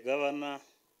Excellency the Governor,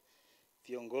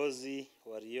 viongozi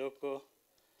walioko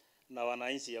na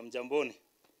wananchi ya Mjamboni.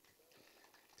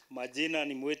 Majina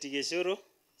ni Mweti Geshoro,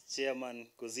 Chairman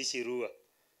Ngozishi Rua.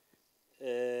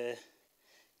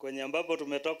 Kwenye ambapo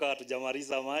tumetoka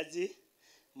hatujamaliza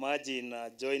maji na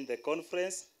join the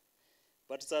conference,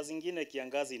 but saa zingine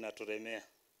kiangazi inaturemea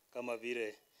kama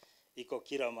vile iko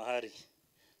kila mahali.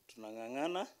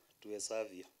 Tunang'ang'ana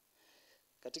tuwezavyo.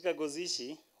 Katika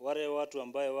Ngozishi, wale watu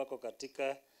ambaye wako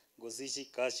katika Ngozishi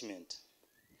catchment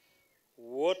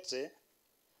wote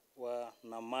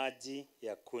wana maji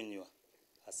ya kunywa.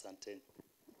 Asanteni.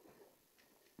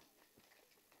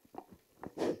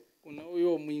 Kuna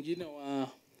huyo mwingine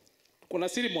kuna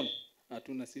Silimon.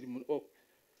 Hatuna Silimon.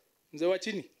 Mzee wa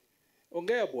chini.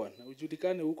 Ongea bwana,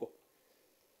 ujulikane huko.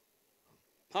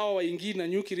 Hawa waingi na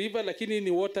Nyuki River, lakini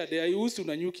ni water they haihusu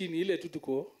na Nyuki, ni ile tu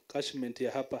tuko catchment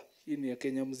ya hapa. Hii ni ya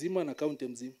Kenya mzima na kaunti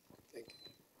mzima. Thank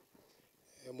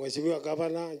you. Mheshimiwa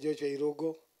Gavana Joshua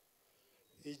Irungu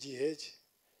EGH,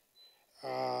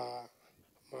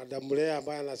 Madam Lea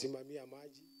ambaye anasimamia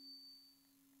maji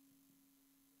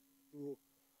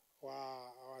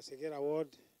wa Segera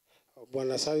Ward,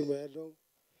 Bwana Salim Edo,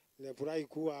 nimefurahi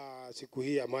kuwa siku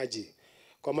hii ya maji.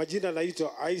 Kwa majina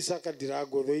naitwa Isaac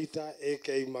Dirago Dheita AK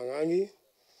Mang'ang'i.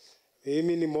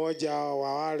 Mimi ni moja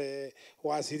wa wale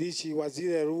wasilishi wa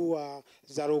zile rua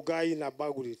za Rogai na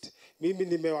Bagurit. Mimi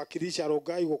nimewakilisha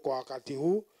Rogai kwa wakati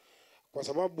huu kwa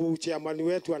sababu chairman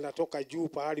wetu anatoka juu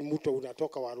pahali mto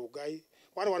unatoka wa Rogai.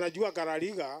 Wale wanajua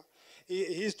Garariga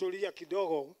historia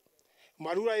kidogo.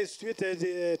 Marura is situated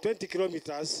 20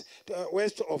 kilometers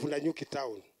west of Nanyuki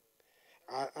town.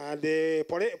 And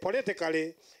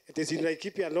politically it is in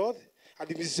Laikipia North,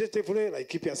 administratively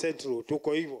Laikipia Central.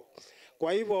 Tuko hivyo.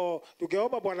 Kwa hivyo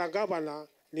tukiomba bwana gavana,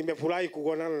 nimefurahi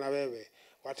kuonana na wewe.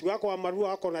 Watu wako wa Marua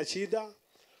wako na shida.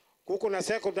 Kuko na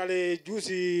secondary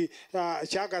juzi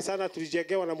chaga sana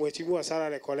tulijengewa na mheshimiwa Sara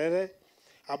Lekolere.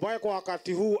 Ambaye kwa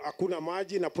wakati huu hakuna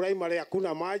maji na primary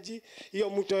hakuna maji. Hiyo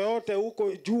mto yote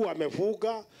huko juu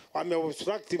wamefuga,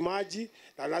 wameobstruct maji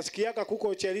na nasikiaka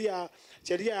kuko sheria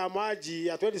ya maji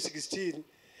ya 2016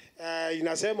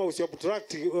 inasema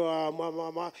usiobstruct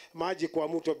maji kwa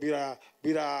mto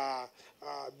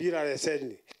bila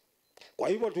leseni. Kwa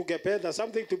hivyo tungependa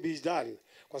something to be done.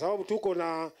 Kwa sababu tuko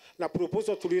na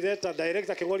proposal tulileta,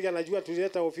 director Kengori anajua,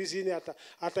 tulileta ofisini,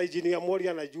 hata engineer Mori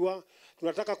anajua.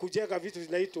 Tunataka kujenga vitu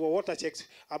zinaitwa water checks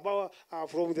about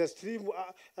from the stream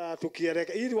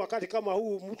tukielekea, ili wakati kama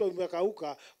huu mto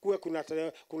umekauka kuwe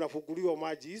kuna funguliwa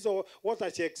maji. Hizo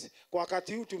water checks kwa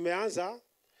wakati huu tumeanza,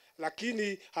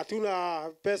 lakini hatuna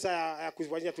pesa ya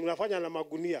kufanyia, tunafanya na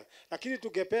magunia. Lakini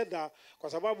tungependa, kwa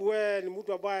sababu wewe ni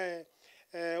mtu ambaye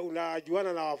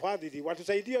unajuana na wafadhili,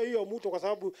 watusaidie hiyo mto kwa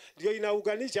sababu ndio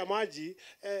inaunganisha maji.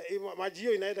 Maji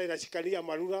hiyo inaenda inashikania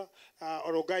Marura,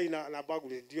 Orogai na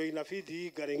Bagulet, ndio inafeed hii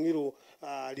Garengiro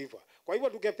river. Kwa hivyo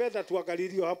tungependa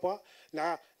tuangalilio hapa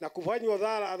na kufanywa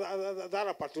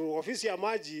dhara patrol. Ofisi ya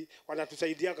maji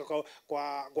wanatusaidia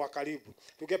kwa karibu.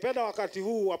 Tungependa wakati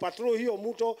huu wa patrol hiyo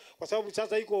mto, kwa sababu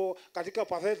sasa iko katika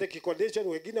pathetic condition.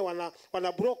 Wengine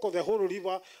wana block the whole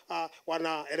river,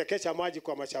 wanaelekesha maji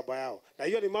kwa mashamba yao. Na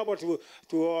hiyo ni mambo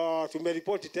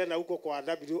tumeripoti tena huko kwa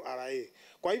WRA.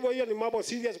 Kwa hivyo hiyo ni mambo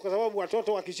serious, kwa sababu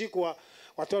watoto wakishikwa,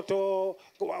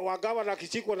 wagawa na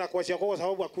kichikwa na kuachia kwa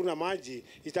sababu hakuna maji,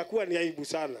 itakuwa ni aibu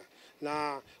sana.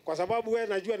 Na kwa sababu wewe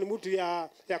najua ni mtu ya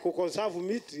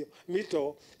kuconserve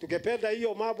mito, tungependa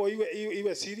hiyo mambo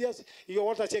iwe serious. Hiyo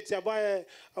water checks ambaye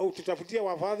tutafutia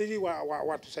wafadhili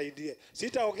watusaidie.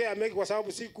 Sitaongea mengi kwa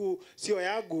sababu siku sio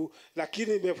yangu,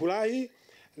 lakini nimefurahi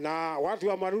na watu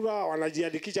wa Marura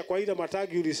wanajiandikisha kwa ile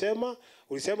matagi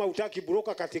ulisema utaki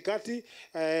broker katikati.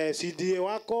 CDA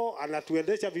wako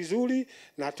anatuendesha vizuri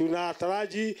na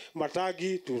tunataraji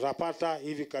matagi tutapata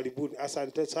hivi karibuni.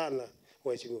 Asante sana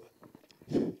mheshimiwa.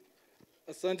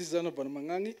 Asante sana bwana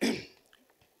Mang'ang'i.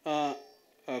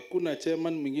 Kuna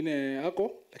chairman mwingine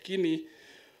hako, lakini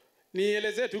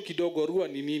nielezee tu kidogo Rua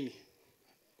ni nini.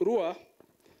 Rua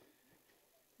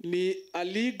ni a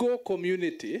legal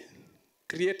community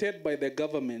created by the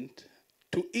government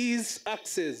to ease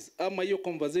access ama hiyo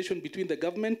conversation between the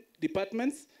government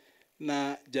departments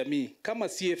na jamii. Kama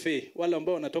CFA, wale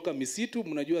ambao wanatoka misitu,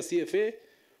 mnajua CFA,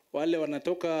 wale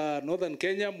wanatoka Northern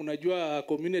Kenya, mnajua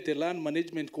Community Land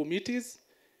Management Committees.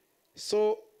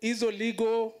 So hizo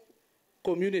legal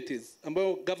communities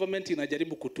ambao government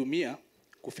inajaribu kutumia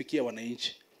kufikia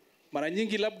wananchi. Mara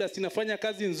nyingi labda sinafanya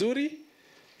kazi nzuri,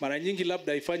 mara nyingi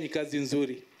labda haifanyi kazi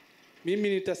nzuri. Mimi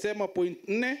nitasema point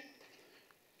 4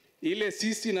 ile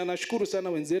sisi, na nashukuru sana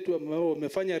wenzetu ambao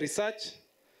wamefanya research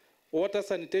water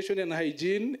sanitation and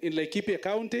hygiene in Laikipia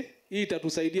County. Hii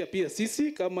itatusaidia pia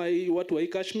sisi kama hii watu wa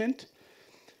catchment,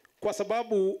 kwa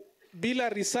sababu bila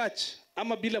research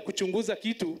ama bila kuchunguza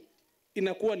kitu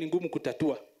inakuwa ni ngumu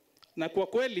kutatua. Na kwa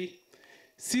kweli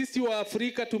sisi wa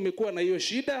Afrika tumekuwa na hiyo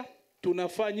shida,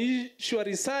 tunafanyishwa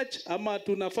research ama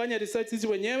tunafanya research sisi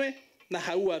wenyewe na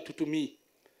haua tutumii.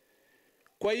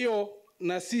 Kwa hiyo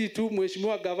na si tu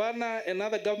mheshimiwa gavana and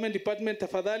other government department,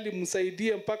 tafadhali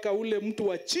msaidie mpaka ule mtu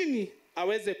wa chini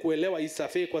aweze kuelewa hii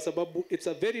survey, kwa sababu it's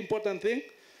a very important thing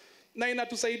na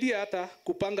inatusaidia hata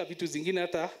kupanga vitu zingine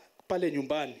hata pale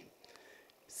nyumbani.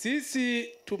 Sisi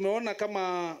tumeona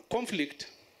kama conflict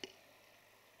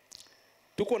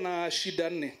tuko na shida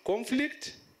 4.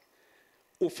 Conflict,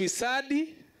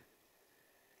 ufisadi,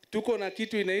 tuko na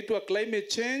kitu inaitwa climate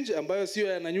change ambayo sio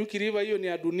ya Nanyuki River, hiyo ni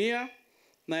ya dunia,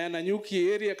 na ya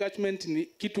Nanyuki area catchment ni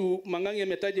kitu Mang'ang'i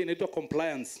ametaja inaitwa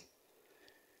compliance.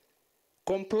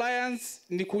 Compliance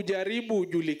ni kujaribu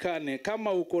ujulikane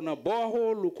kama uko na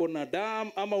borehole, uko na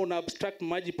dam ama una abstract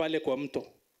maji pale kwa mto.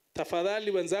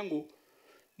 Tafadhali wenzangu,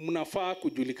 mnafaa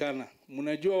kujulikana.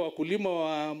 Mnajua wakulima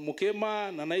wa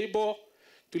Mukema na Naibo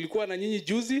tulikuwa na nyinyi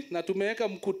juzi na tumeweka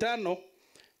mkutano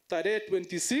tarehe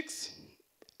 26,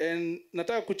 and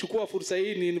nataka kuchukua fursa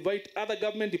hii ni invite other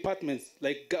government departments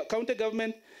like county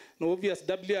government na obvious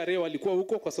WRA walikuwa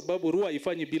huko, kwa sababu Rua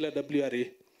haifanyi bila WRA.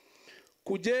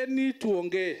 Kujeni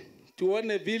tuongee,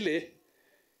 tuone vile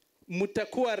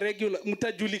mtakuwa regular,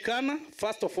 mtajulikana.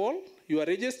 First of all, you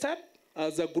are registered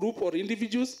as a group or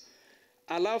individuals.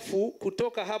 Alafu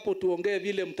kutoka hapo tuongee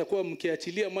vile mtakuwa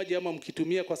mkiachilia maji ama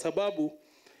mkitumia, kwa sababu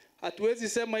hatuwezi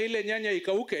sema ile nyanya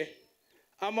ikauke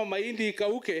ama mahindi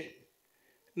ikauke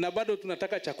na bado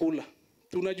tunataka chakula.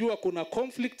 Tunajua kuna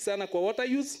conflict sana kwa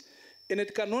water use, and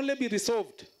it can only be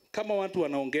resolved kama watu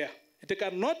wanaongea. It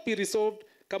cannot be resolved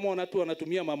kama watu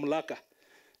wanatumia mamlaka.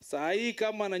 Saa hii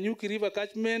kama Nanyuki River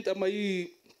catchment ama hii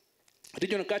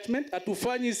regional catchment,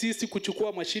 hatufanyi sisi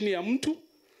kuchukua mashini ya mtu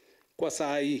kwa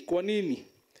saa hii. Kwa nini?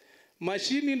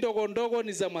 Mashini ndogo ndogo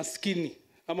ni za maskini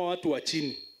ama watu wa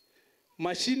chini.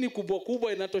 Mashini kubwa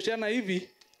kubwa inatoshana hivi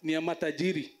ni ya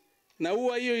matajiri. Na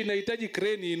huwa hiyo inahitaji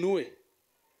crane inue.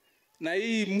 Na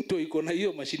hii mto iko na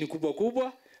hiyo mashini kubwa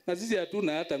kubwa na sisi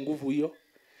hatuna hata nguvu hiyo.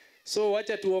 So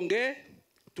wacha tuongee,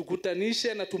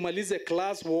 tukutanishe na tumalize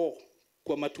class war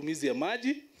kwa matumizi ya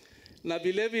maji, na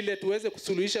vile vile tuweze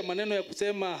kusuluhisha maneno ya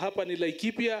kusema hapa ni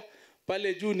Laikipia,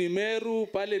 pale juu ni Meru,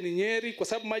 pale ni Nyeri, kwa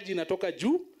sababu maji inatoka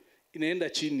juu inaenda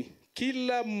chini.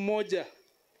 Kila mmoja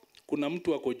kuna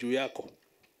mtu wako juu yako.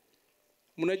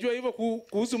 Mnajua hivyo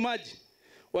kuhusu maji?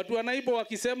 Watu wa Naibo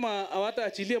wakisema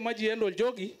hawataachilia maji yaende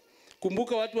Oljogi,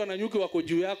 kumbuka watu wa Nanyuki wako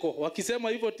juu yako. Wakisema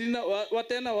hivyo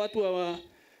tena watu wa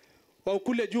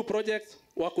ukule juu project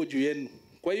wako juu yenu.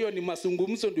 Kwa hiyo ni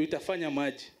mazungumzo ndio itafanya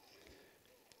maji.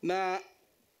 Na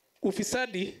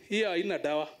ufisadi hiyo haina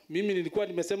dawa. Mimi nilikuwa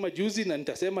nimesema juzi na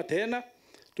nitasema tena,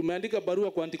 tumeandika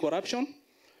barua kwa anti-corruption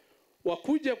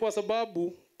wakuja, kwa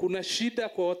sababu kuna shida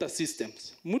kwa water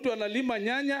systems. Mtu analima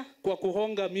nyanya kwa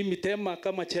kuhonga mimi Tema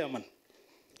kama chairman.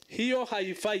 Hiyo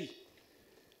haifai.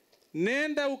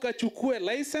 Nenda ukachukue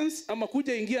license ama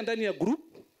kuja ingia ndani ya group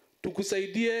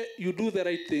tukusaidie you do the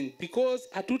right thing, because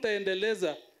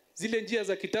hatutaendeleza zile njia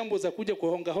za kitambo za kuja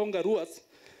kuhonga honga ruas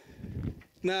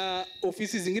na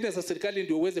ofisi zingine za serikali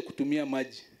ndio uweze kutumia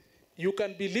maji. You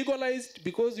can be legalized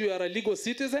because you are a legal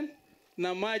citizen,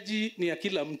 na maji ni ya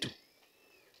kila mtu.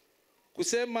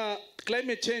 Kusema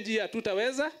climate change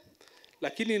hatutaweza,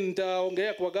 lakini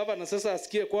nitaongea kwa governor sasa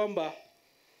asikie kwamba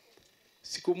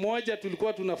siku moja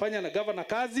tulikuwa tunafanya na governor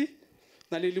kazi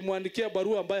na nilimwandikia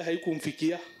barua ambayo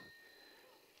haikumfikia.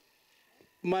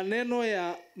 maneno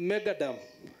ya megadam,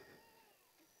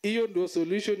 hiyo ndio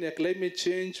solution ya climate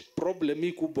change problem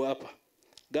hii kubwa hapa.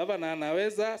 Governor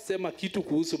anaweza sema kitu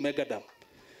kuhusu megadam.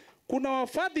 Kuna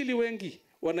wafadhili wengi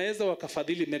wanaweza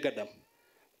wakafadhili megadam.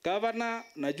 Governor,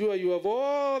 najua you have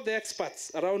all the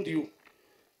experts around you.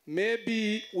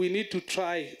 Maybe we need to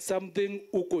try something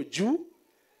uko juu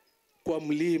kwa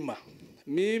mlima.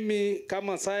 Mimi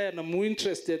kama saya na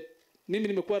interested, mimi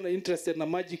nimekuwa na interested na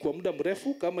maji kwa muda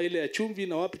mrefu, kama ile ya chumvi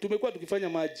na wapi tumekuwa tukifanya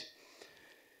maji.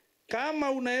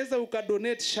 Kama unaweza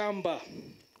ukadonate shamba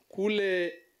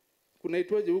kule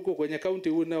kunaitwaje huko kwenye county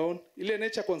unaona ile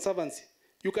Nature Conservancy,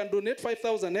 you can donate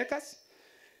 5,000 acres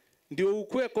ndio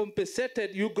ukue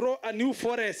compensated, you grow a new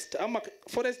forest ama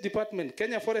forest department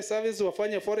Kenya Forest Service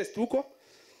wafanye forest huko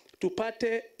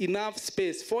tupate enough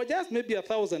space for just maybe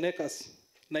 1,000 acres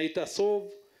na ita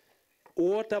solve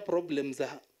water problems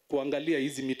za kuangalia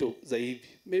hizi mito za hivi.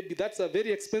 Maybe that's a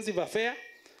very expensive affair.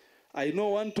 I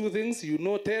know 1-2 things, you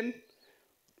know 10.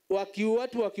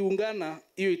 Watu wakiungana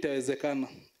hiyo itawezekana.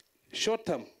 Short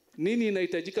term, nini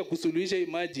inahitajika kusuluhisha hii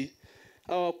maji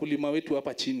au wakulima wetu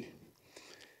hapa chini?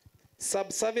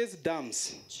 Subsurface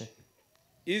dams.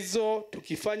 Hizo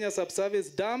tukifanya subsurface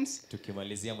dams,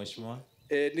 tukimalizia mheshimiwa.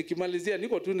 Nikimalizia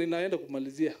niko tu ninaenda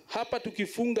kumalizia. Hapa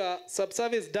tukifunga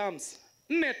subsurface dams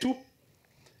 4 tu,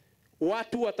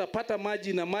 watu watapata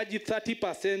maji na maji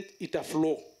 30%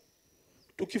 itaflow.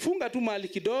 Tukifunga tu mahali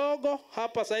kidogo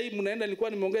hapa sasa hivi mnaenda, nilikuwa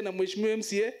nimeongea na mheshimiwa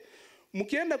MCA,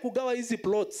 mkienda kugawa hizi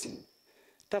plots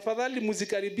tafadhali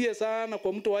msikaribie sana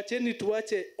kwa mto, wacheni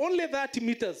tuache only 30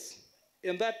 meters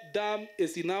and that dam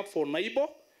is enough for neighbor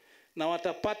na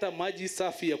watapata maji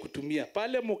safi ya kutumia.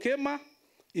 Pale Mokema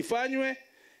ifanywe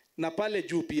na pale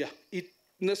juu pia.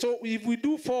 So if we do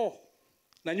 4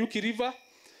 na Nyuki River,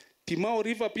 Timao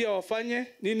River pia wafanye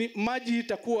nini, maji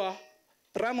itakuwa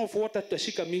run of water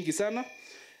tutashika mingi sana,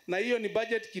 na hiyo ni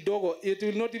budget kidogo. It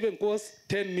will not even cost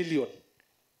 10 million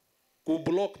ku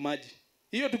block maji.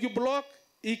 Hiyo tukiblock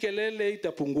hii kelele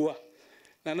itapungua,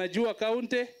 na najua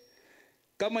county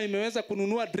kama imeweza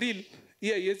kununua drill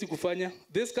hii haiwezi kufanya.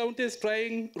 This county is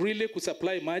trying really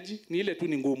kusupply maji, ni ile tu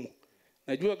ni ngumu.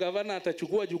 Najua governor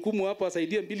atachukua jukumu hapo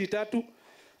asaidie 2-3,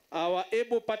 our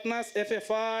able partners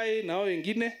FFI na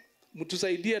wengine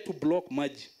mtusaidie tu block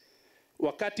maji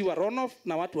wakati wa runoff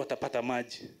na watu watapata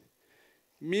maji.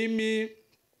 Mimi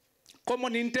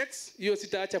common intakes hiyo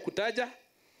sitaacha kutaja.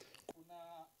 Kuna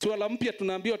swala mpya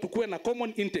tunaambiwa tukue na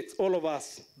common intakes all of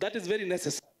us, that is very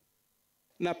necessary.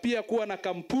 Na pia kuwa na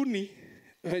kampuni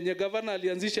wenye governor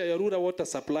alianzisha ya rural water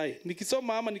supply.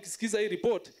 Nikisoma ama nikisikiza hii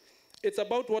report, it's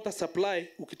about water supply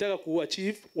ukitaka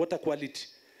kuachieve water quality.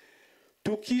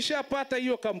 Tukishapata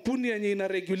hiyo kampuni yenye ina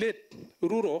regulate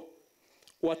rural,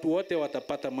 watu wote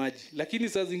watapata maji. Lakini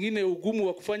saa zingine ugumu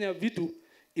wa kufanya vitu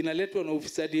inaletwa na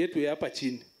ufisadi yetu ya hapa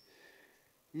chini.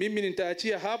 Mimi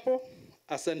nitaachia hapo.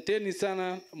 Asanteni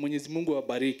sana, Mwenyezi Mungu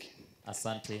awabariki.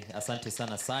 Asante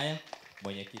sana Saya,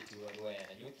 mwenyekiti wa Rua ya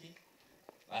Nanyuki.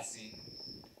 Basi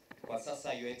kwa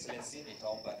sasa Your Excellency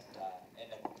nitaomba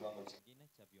tutaenda kwa kiwango kingine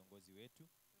cha viongozi wetu,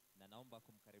 na naomba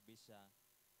kumkaribisha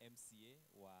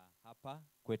MCA wa hapa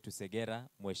kwetu Segera,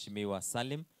 Mheshimiwa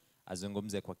Salim,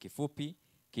 azungumze kwa kifupi,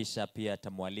 kisha pia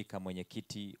tamwalika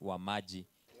mwenyekiti wa maji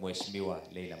Mheshimiwa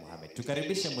Leila Mohamed.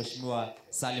 Tukaribishe Mheshimiwa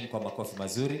Salim kwa makofi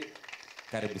mazuri.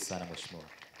 Karibu sana Mheshimiwa.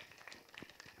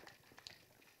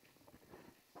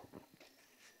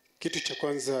 Kitu cha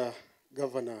kwanza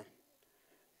Governor,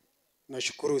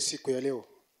 nashukuru siku ya leo.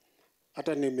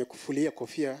 Hata nimekufulia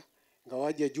kofia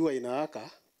ngawaje jua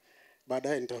inawaka,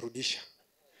 baadaye nitarudisha.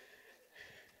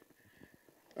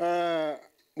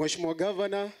 Mheshimiwa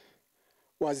Governor,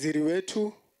 waziri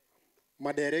wetu,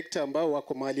 madirector ambao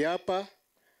wako mahali hapa,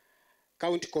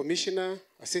 County Commissioner,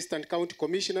 Assistant County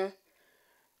Commissioner,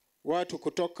 watu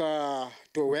kutoka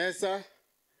Tuweza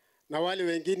na wale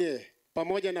wengine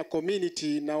pamoja na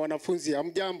community na wanafunzi,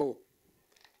 hamjambo?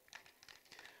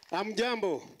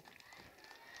 Hamjambo?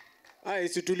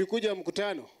 Si tulikuja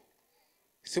mkutano.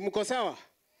 Si mko sawa?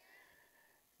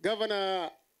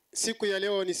 Governor, siku ya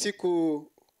leo ni siku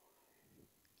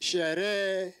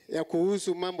sherehe ya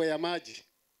kuhusu mambo ya maji.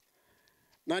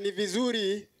 Na ni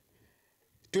vizuri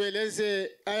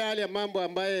tueleze yale mambo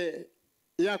ambaye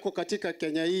yako katika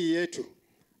Kenya hii yetu.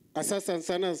 Asasa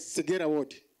sana Segera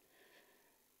Ward.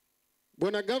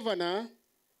 Bwana Governor,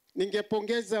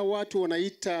 ningepongeza watu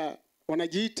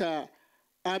wanajiita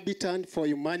Habitat for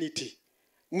Humanity.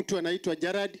 Mtu anaitwa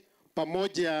Gerard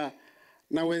pamoja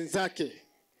na wenzake.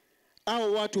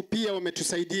 Hao watu pia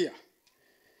wametusaidia.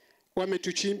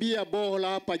 Wametuchimbia bohola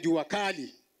hapa Jua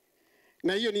Kali.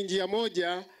 Na hiyo ni njia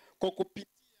moja kwa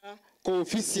kupitia kwa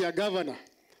ofisi ya governor.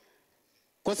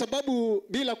 kwa sababu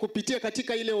bila kupitia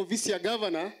katika ile ofisi ya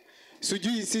governor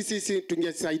sijui sisi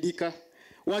tungesaidika.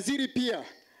 Waziri pia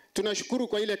tunashukuru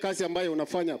kwa ile kazi ambayo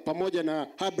unafanya pamoja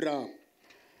na Abraham.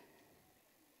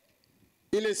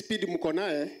 Ile speed mko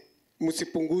naye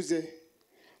msipunguze,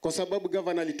 kwa sababu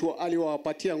governor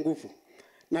aliwapatia nguvu.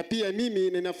 Na pia mimi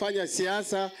ninafanya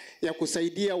siasa ya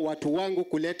kusaidia watu wangu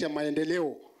kuleta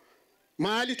maendeleo.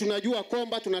 Mahali tunajua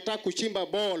kwamba tunataka kuchimba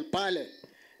ball pale,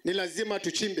 ni lazima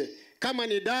tuchimbe. Kama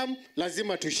ni dam,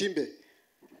 lazima tuchimbe.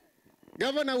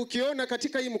 Governor, ukiona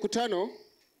katika hii mkutano,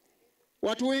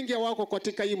 watu wengi wako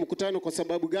katika hii mkutano kwa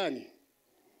sababu gani?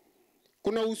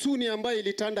 Kuna huzuni ambayo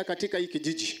ilitanda katika hii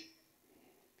kijiji.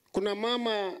 Kuna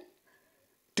mama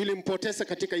tulimpoteza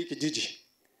katika hii kijiji.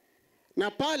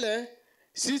 Na pale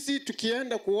sisi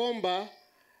tukienda kuomba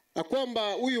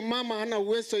kwamba huyu mama hana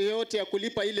uwezo yote ya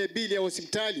kulipa ile bili ya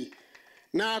hospitali,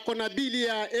 na akona bili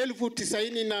ya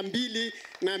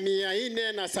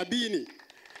 92,470.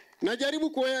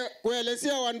 Najaribu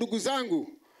kuelezea wa ndugu zangu,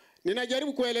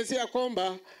 ninajaribu kuelezea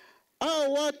kwamba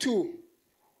hao watu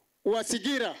wa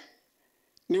Sigira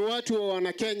ni watu wa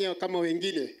Wanakenya kama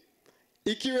wengine.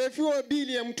 Ikiwefiwa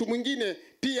bili ya mtu mwingine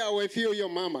pia awefiwe hiyo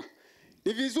mama.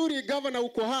 Ni vizuri governor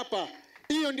uko hapa.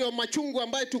 Hiyo ndio machungu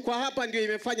ambayo tuko hapa ndio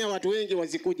imefanya watu wengi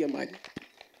wasikuje maji.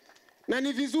 Na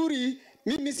ni vizuri,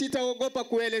 mimi sitaogopa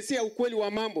kuelezea ukweli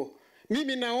wa mambo.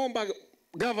 Mimi naomba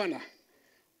governor,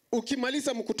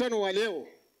 ukimaliza mkutano wa leo,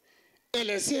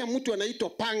 elezea mtu anaitwa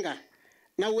Panga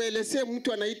na uelezea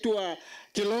mtu anaitwa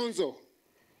Kilonzo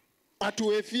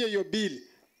atuwefie hiyo bili,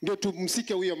 ndio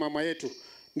tumsike huyo mama yetu,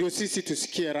 ndio sisi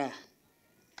tusikie raha.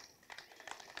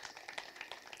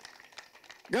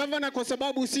 Governor, kwa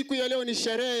sababu siku ya leo ni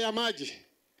sherehe ya maji,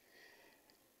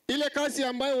 ile kazi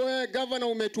ambayo wewe governor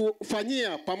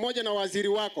umetufanyia pamoja na waziri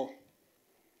wako,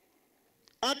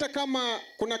 hata kama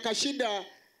kuna kashida,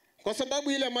 kwa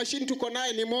sababu ile mashini tuko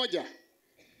naye ni moja,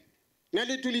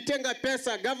 na tulitenga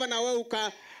pesa, governor wewe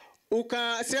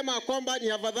ukasema kwamba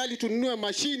ni afadhali tununue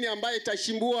mashini ambayo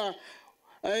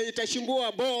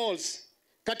itashimbua balls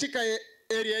katika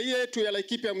area yetu ya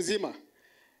Laikipia mzima.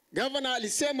 Governor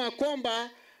alisema kwamba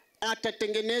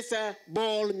atatengeneza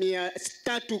ball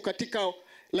 300 katika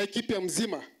Laikipia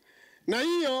mzima. Na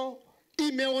hiyo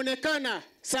imeonekana.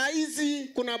 Saa hizi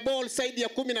kuna ball zaidi ya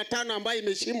 15 ambayo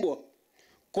imeshimbwa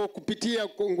kwa kupitia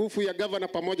nguvu ya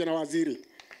governor pamoja na waziri.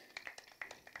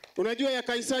 Unajua ya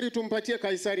Kaisari tumpatie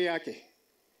Kaisari yake,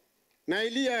 na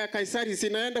ilia ya Kaisari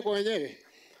zinaenda kwa wenyewe.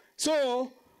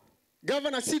 So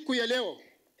governor, siku ya leo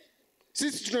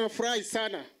sisi tunafurahi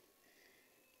sana,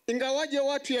 ingawaje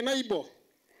watu ya Naibo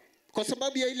kwa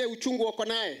sababu ya ile uchungu wako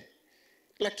naye,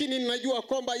 lakini ninajua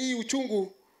kwamba hii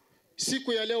uchungu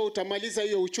siku ya leo utamaliza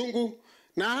hiyo uchungu,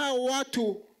 na hao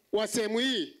watu wa sehemu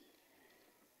hii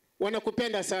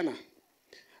wanakupenda sana.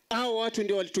 Hao watu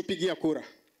ndio walitupigia kura,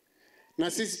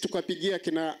 na sisi tukapigia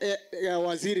kina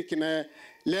waziri kina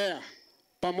Lea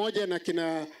pamoja na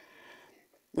kina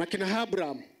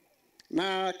Abraham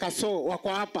na Kaso wako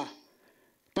hapa,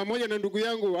 pamoja na ndugu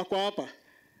yangu wako hapa.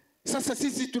 Sasa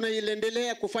sisi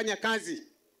tunaiendelea kufanya kazi.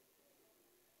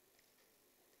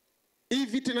 Hii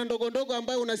vitina ndogo ndogo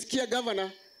ambayo unasikia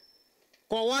governor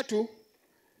kwa watu,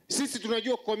 sisi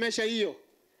tunajua kukomesha hiyo.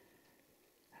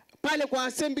 Pale kwa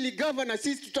assembly governor,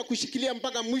 sisi tutakushikilia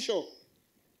mpaka mwisho.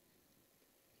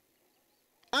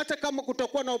 Hata kama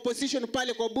kutakuwa na opposition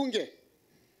pale kwa bunge,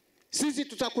 sisi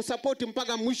tutakusupport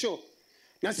mpaka mwisho.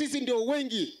 Na sisi ndio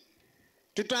wengi,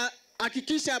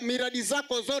 tutahakikisha miradi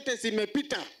zako zote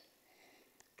zimepita,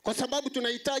 kwa sababu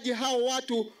tunahitaji hao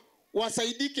watu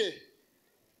wasaidike.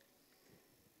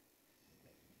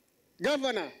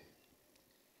 Governor,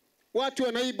 watu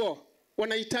wa Naibo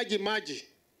wanahitaji maji,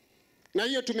 na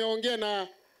hiyo tumeongea na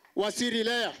waziri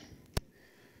Lea,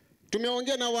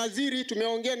 tumeongea na waziri,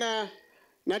 tumeongea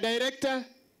na director.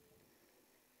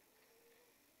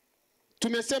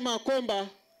 Tumesema kwamba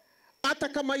hata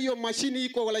kama hiyo mashini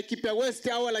iko Laikipia West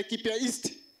au Laikipia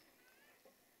East,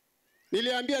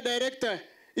 niliambia director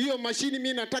hiyo mashini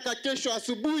mimi nataka kesho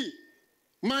asubuhi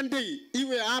Monday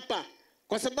iwe hapa,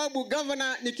 kwa sababu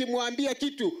governor nikimwambia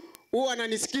kitu huwa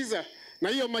ananisikiza, na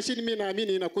hiyo mashini mimi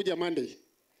naamini inakuja Monday.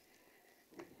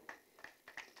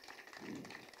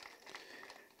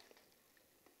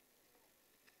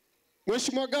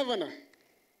 Mheshimiwa Governor,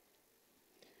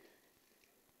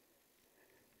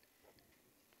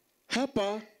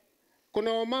 hapa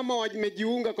kuna wamama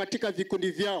wamejiunga katika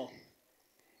vikundi vyao,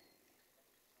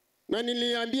 na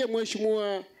niliambia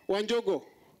Mheshimiwa Wanjogo,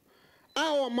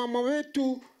 hao mama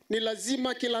wetu ni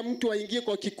lazima kila mtu aingie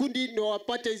kwa kikundi ndio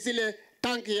wapate zile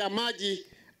tanki ya maji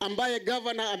ambaye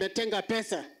governor ametenga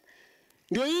pesa.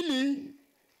 Ndio ili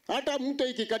Hata mto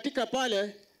ikikatika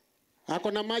pale,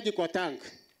 hako na maji kwa tank.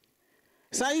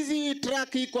 Saizi hii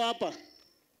truck iko hapa.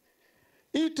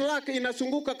 Hii truck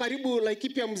inasunguka karibu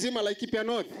Laikipia mzima, Laikipia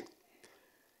North.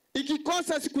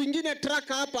 Ikikosa siku ingine truck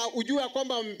hapa, ujue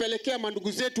kwamba wamepelekea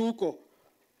mandugu zetu huko.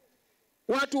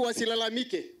 Watu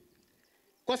wasilalamike.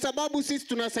 Kwa sababu sisi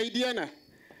tunasaidiana.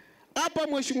 Hapa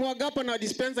Mheshimiwa Gapa na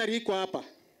dispensary iko hapa.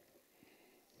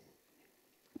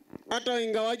 Hata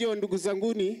ingawaje wa ndugu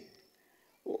zanguni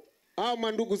au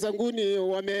mandugu zanguni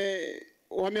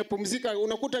wamepumzika,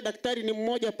 unakuta daktari ni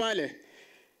mmoja pale.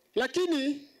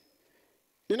 Lakini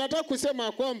ninataka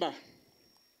kusema kwamba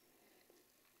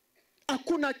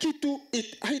hakuna kitu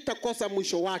haitakosa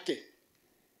mwisho wake.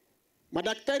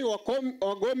 Madaktari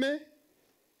wagome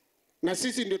na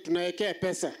sisi ndio tunawekea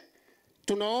pesa.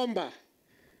 Tunaomba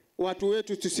watu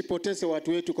wetu tusipoteze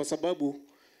watu wetu kwa sababu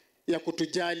ya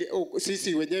kutujali.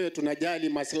 Sisi wenyewe tunajali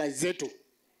maslahi zetu.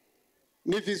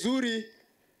 Ni vizuri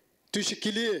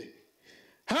tushikilie.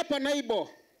 Hapa Naibo,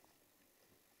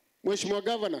 Mheshimiwa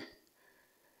Governor,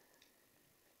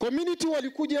 community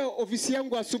walikuja ofisi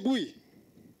yangu asubuhi.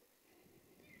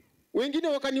 Wengine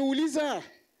wakaniuliza,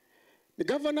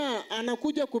 Governor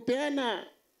anakuja kupeana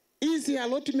hizi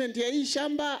allotment ya hii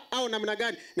shamba au namna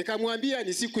gani? Nikamwambia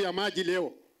ni siku ya maji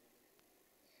leo.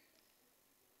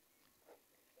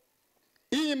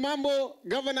 Hii mambo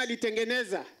Governor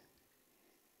alitengeneza.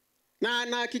 Na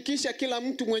anahakikisha kila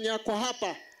mtu mwenye ako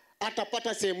hapa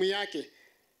atapata sehemu yake.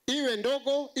 Iwe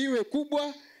ndogo, iwe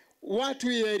kubwa,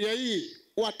 watu ya area hii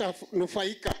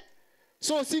watanufaika.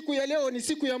 So siku ya leo ni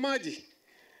siku ya maji.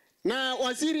 Na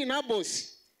waziri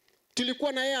Nabos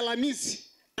tulikuwa na yeye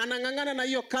Alhamisi, anang'ang'ana na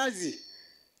hiyo kazi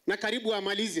na karibu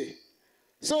amalize.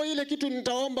 So ile kitu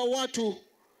nitaomba watu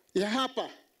ya hapa.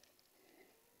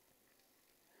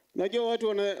 Najua watu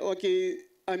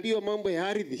wakiambiwa mambo ya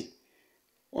ardhi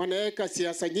wanaweka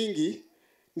siasa nyingi,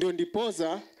 ndio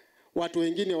ndipoza watu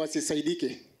wengine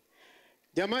wasisaidike.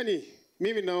 Jamani,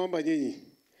 mimi naomba nyinyi,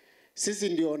 sisi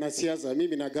ndio na siasa,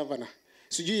 mimi na governor.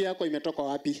 Sijui yako imetoka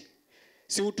wapi.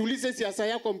 Si utulize siasa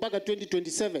yako mpaka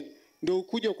 2027 ndio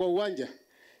ukuje kwa uwanja.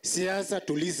 Siasa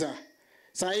tuliza.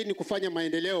 Saa hii ni kufanya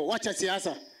maendeleo, wacha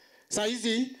siasa. Saa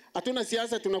hizi hatuna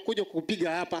siasa, tunakuja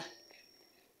kupiga hapa.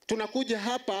 Tunakuja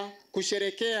hapa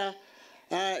kusherekea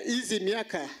hizi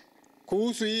miaka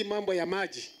kuhusu hii mambo ya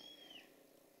maji.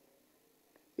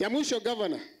 Ya mwisho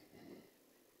Governor,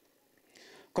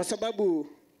 kwa sababu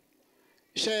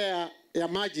share ya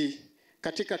maji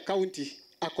katika county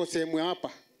ako sehemu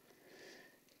hapa.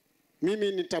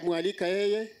 Mimi nitamwalika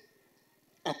yeye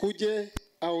akuje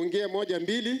aongee moja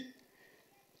mbili.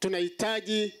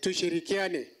 Tunahitaji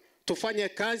tushirikiane, tufanye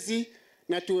kazi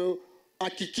na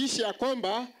tuhakikishe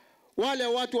kwamba wale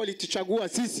watu walituchagua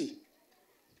sisi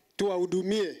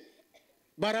tuwahudumie.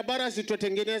 Barabara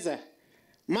zitatengeneza,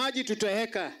 maji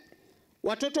tutaweka.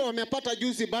 Watoto wamepata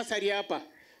juzi basari hapa.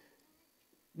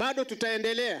 Bado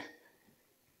tutaendelea.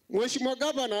 Mheshimiwa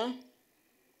Governor,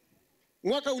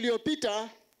 mwaka uliopita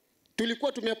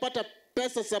tulikuwa tumepata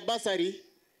pesa za basari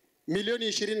milioni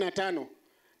 25.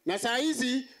 Na saa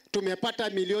hizi tumepata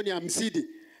milioni 50.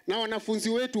 Na wanafunzi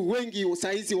wetu wengi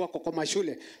saa hizi wako kwa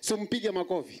mashule. So mpige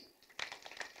makofi.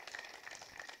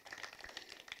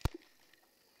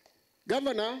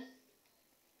 Governor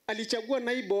alichagua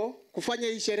Naibo kufanya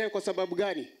hii sherehe kwa sababu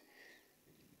gani?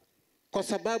 Kwa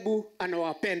sababu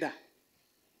anawapenda.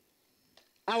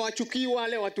 Hawachukii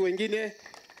wale watu wengine.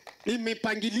 Ni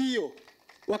mipangilio.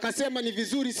 Wakasema ni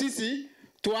vizuri sisi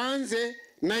tuanze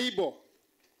Naibo,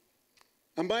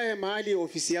 ambaye mahali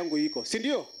ofisi yangu iko, si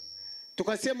ndio?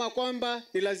 Tukasema kwamba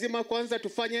ni lazima kwanza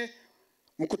tufanye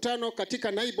mkutano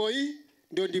katika Naibo hii,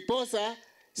 ndio ndiposa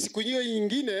siku hiyo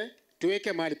nyingine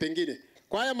tuweke mahali pengine.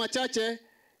 Kwa haya machache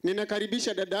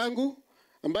ninakaribisha dadangu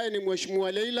ambaye ni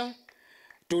Mheshimiwa Leila.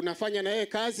 Tunafanya na yeye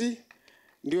kazi,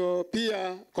 ndio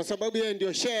pia kwa sababu yeye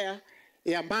ndio share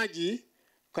ya maji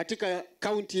katika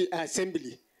county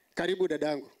assembly. Karibu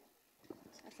dadangu.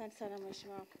 Asante sana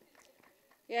Mheshimiwa.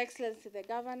 Your Excellency the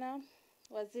Governor,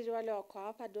 waziri wale wako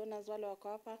hapa, donors wale wako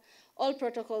hapa, all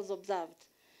protocols observed.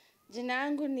 Jina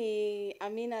yangu ni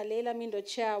Amina Leila, mimi ndo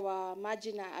chair wa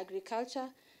maji na agriculture.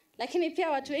 Lakini pia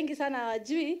watu wengi sana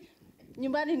hawajui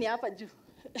nyumbani ni hapa juu.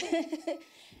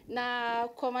 Na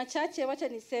kwa machache wacha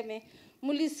niseme,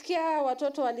 mlisikia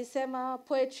watoto walisema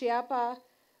poetry hapa,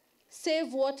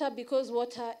 save water because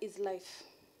water is life.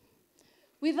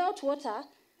 Without water,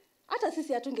 hata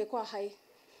sisi hatungekuwa hai.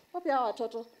 Wapi hao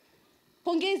watoto?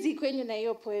 Pongezi kwenyu na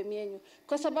hiyo poem yenu.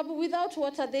 Kwa sababu without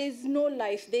water there is no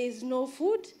life, there is no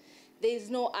food, there is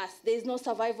no us, there is no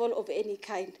survival of any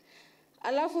kind.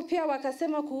 Alafu pia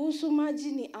wakasema kuhusu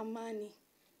maji ni amani.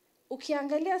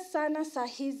 Ukiangalia sana saa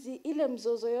hizi ile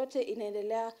mzozo yote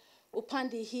inaendelea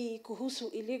upande hii kuhusu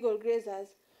illegal grazers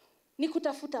ni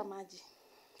kutafuta maji.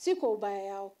 Si kwa ubaya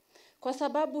yao. Kwa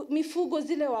sababu mifugo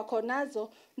zile wako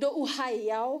nazo ndo uhai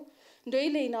yao, ndo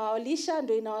ile inawalisha,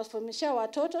 ndo inawafundisha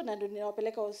watoto na ndo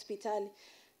inawapeleka hospitali.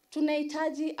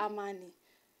 Tunahitaji amani.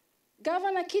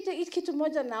 Governor, kitu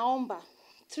moja naomba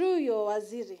through your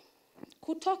waziri,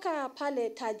 kutoka pale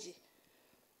Taji,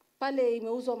 pale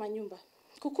imeuzwa manyumba,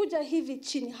 kukuja hivi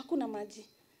chini hakuna maji,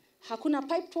 hakuna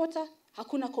piped water,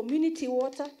 hakuna community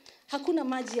water, hakuna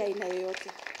maji ya aina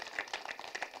yoyote.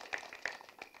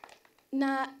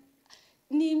 Na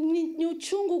ni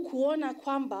uchungu kuona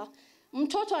kwamba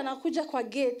mtoto anakuja kwa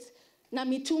gate na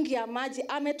mitungi ya maji,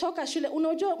 ametoka shule.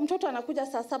 Unajua mtoto anakuja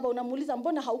saa 7, unamuuliza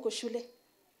mbona hauko shule?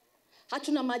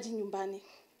 Hatuna maji nyumbani.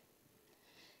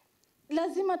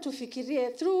 Lazima tufikirie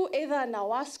through either na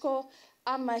Wasco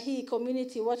ama hii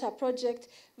community water project,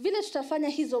 vile tutafanya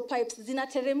hizo pipes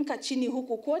zinateremka chini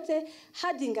huku kote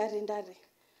hadi Ngarindare.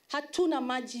 Hatuna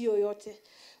maji yoyote.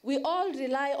 We all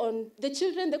rely on the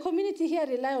children, the community here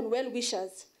rely on well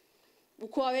wishers.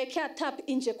 Kuwawekea tap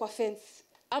nje kwa fence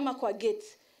ama kwa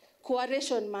gate, kuwa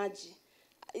ration maji.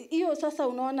 Hiyo sasa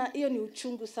unaona, hiyo ni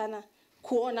uchungu sana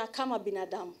kuona kama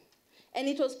binadamu. And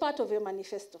it was part of your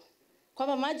manifesto.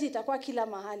 Kwamba maji itakuwa kila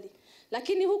mahali.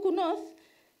 Lakini huku north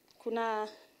kuna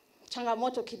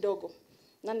changamoto kidogo.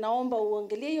 Na naomba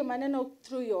uongelie hiyo maneno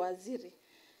through your waziri.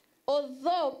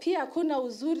 Although pia kuna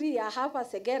uzuri ya hapa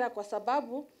Segera kwa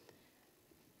sababu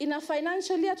ina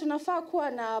financial year tunafaa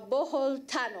kuwa na borehole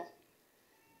 5.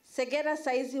 Segera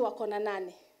saizi wako na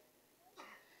 8.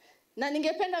 Na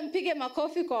ningependa mpige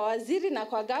makofi kwa waziri na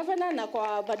kwa governor na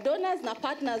kwa donors na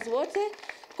partners wote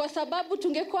kwa sababu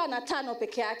tungekuwa na 5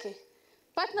 peke yake.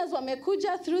 Partners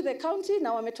wamekuja through the county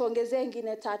na wametuongezea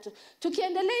ingine 3.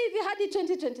 Tukiendelea hivi hadi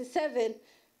 2027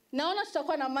 naona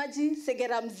tutakuwa na maji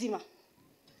Segera mzima.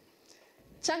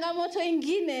 Changamoto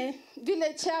ingine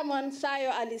vile Chairman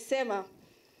Sayo alisema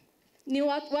ni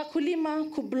wakulima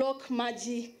kublock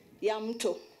maji ya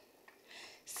mto.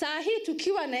 Saa hii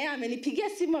tukiwa na yeye amenipigia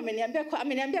simu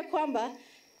ameniambia kwamba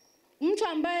mtu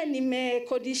ambaye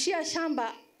nimekodishia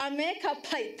shamba ameweka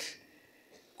pipe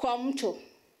kwa mto.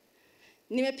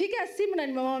 Nimepiga simu na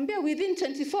nimemwambia within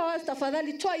 24 hours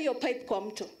tafadhali toa hiyo pipe kwa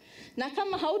mto. Na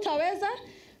kama hautaweza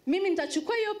mimi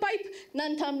nitachukua hiyo pipe na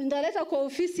nitaleta kwa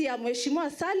ofisi ya Mheshimiwa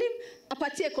Salim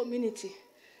apatie community.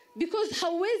 Because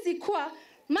hauwezi kuwa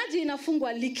maji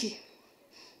inafungwa liki.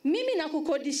 Mimi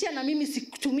nakukodishia na mimi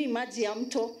situmii maji ya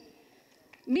mto.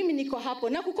 Mimi niko hapo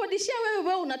na kukodishia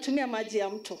wewe unatumia maji ya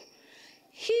mto.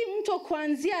 Hii mto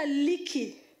kuanzia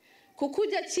liki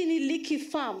kukuja chini Liki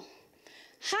Farm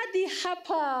hadi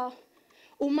hapa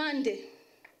Umande.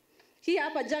 Hii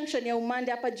hapa junction ya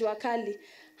Umande hapa Juakali.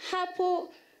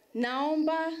 Hapo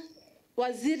naomba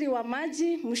waziri wa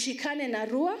maji mshikane na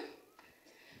RUA.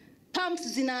 Pumps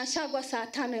zinaashagwa saa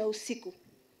 5 ya usiku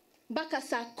mpaka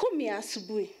saa 10 ya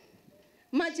asubuhi.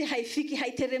 Maji haifiki,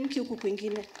 haiteremki huku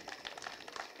kwingine.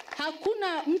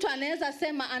 Hakuna mtu anaweza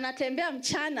sema anatembea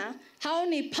mchana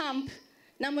haoni pump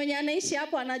na mwenye anaishi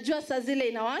hapo anajua saa zile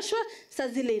inawashwa, saa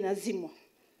zile inazimwa.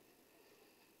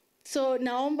 So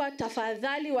naomba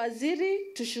tafadhali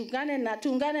waziri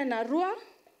tuungane na RUA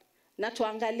na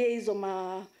tuangalie hizo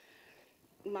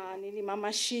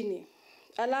mashini.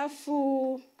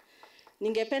 Alafu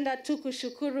ningependa tu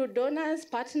kushukuru donors,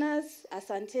 partners,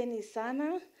 asanteni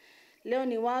sana. Leo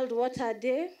ni World Water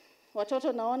Day.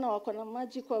 Watoto naona wako na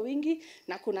maji kwa wingi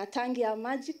na kuna tangi ya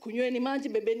maji, kunyweni maji,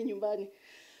 bebeni nyumbani.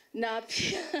 Na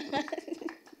pia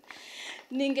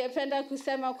ningependa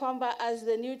kusema kwamba as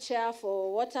the new chair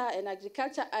for water and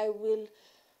agriculture, I will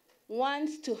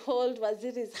want to hold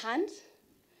waziri's hand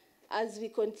as we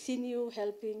continue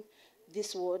helping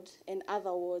this ward and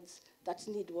other wards that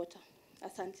need water.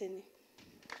 Asanteni.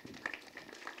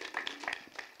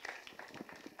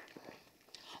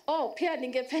 Pia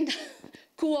ningependa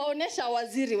kuwaonesha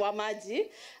waziri wa maji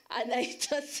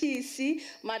anaitwa CC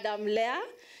Madam Lea,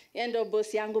 ndo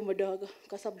bosi yangu mdogo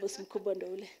kwa sababu bosi mkubwa ndo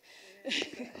ule.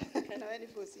 Na wewe ni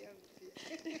bosi yangu pia.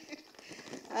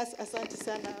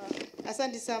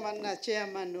 Asante sana na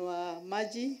chairman wa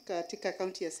maji katika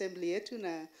county assembly yetu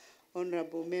na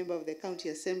honorable member of the county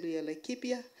assembly ya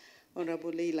Laikipia,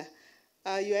 Honorable Leila.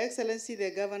 Your Excellency,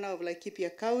 the Governor of Laikipia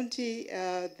County,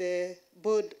 the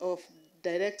Board of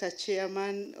Director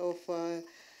Chairman of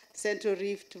Central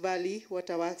Rift Valley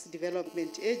Waterworks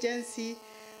Development Agency.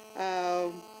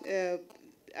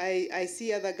 I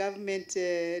see other government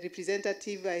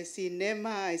representative. I see NEMA,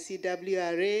 I see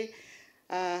WRA,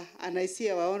 and I see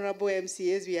our honorable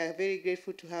MCAs. We are very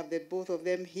grateful to have both of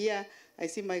them here. I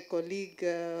see my colleague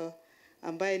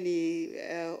ambaye ni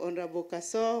Honorable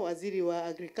Kaso, waziri wa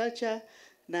agriculture,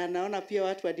 na naona pia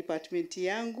watu wa department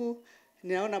yangu,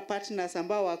 naona partners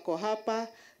ambao wako hapa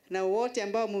na wote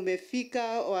ambao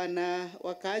mumefika,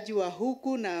 wakaaji wa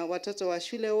huku na watoto wa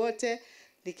shule wote,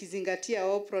 nikizingatia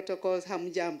all protocols.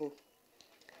 Hamjambo.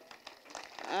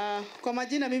 Kwa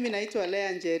majina mimi naitwa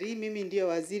Lea Njeri, mimi ndio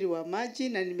waziri wa maji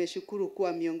na nimeshukuru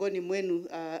kuwa miongoni mwenu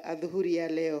adhuhuri ya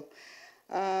leo.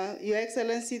 Your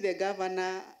Excellency the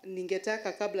Governor,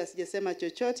 ningetaka kabla sijasema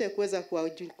chochote kuweza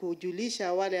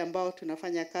kujulisha wale ambao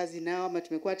tunafanya kazi nao ama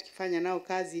tumekuwa tukifanya nao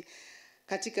kazi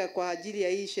katika kwa ajili ya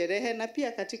hii sherehe na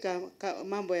pia katika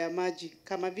mambo ya maji.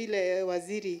 Kama vile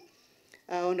waziri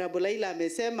Honorable Laila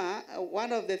amesema,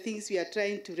 one of the things we are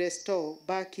trying to restore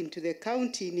back into the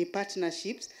county ni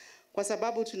partnerships, kwa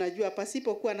sababu tunajua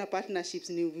pasipokuwa na partnerships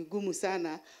ni vigumu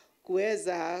sana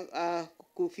kuweza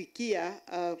kufikia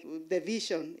the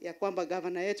vision ya kwamba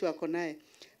governor yetu ako naye.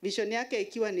 Vision yake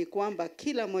ikiwa ni kwamba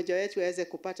kila mmoja wetu aweze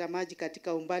kupata maji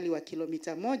katika umbali wa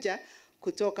kilomita 1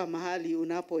 kutoka mahali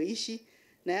unapoishi,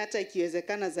 na hata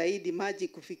ikiwezekana zaidi maji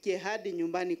kufikie hadi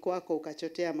nyumbani kwako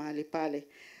ukachotea mahali pale.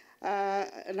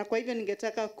 Na kwa hivyo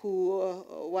ningetaka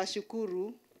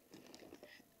kuwashukuru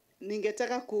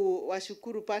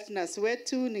partners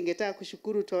wetu, ningetaka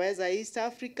kushukuru Twaweza East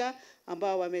Africa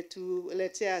ambao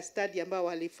wametuletea study ambao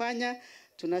walifanya.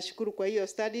 Tunashukuru kwa hiyo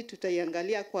study,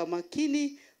 tutaiangalia kwa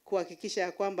makini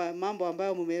kuhakikisha kwamba mambo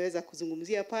ambayo mmeweza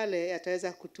kuzungumzia pale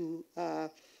yataweza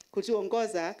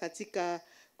kutuongoza katika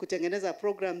kutengeneza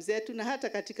program zetu na hata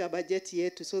katika bajeti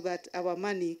yetu, so that our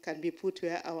money can be put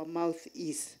where our mouth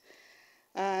is.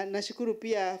 Nashukuru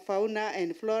pia Fauna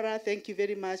and Flora. Thank you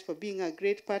very much for being a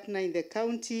great partner in the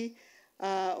county.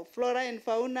 Flora and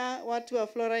Fauna, watu wa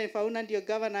Flora and Fauna ndio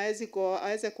governor aweze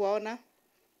kuwaona.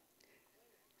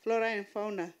 Flora and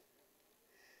Fauna.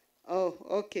 Oh,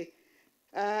 okay.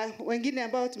 Wengine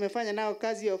ambao tumefanya nao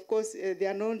kazi, of course, they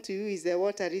are known to you is the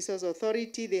Water Resource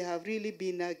Authority. They have really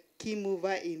been a key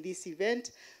mover in this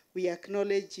event. We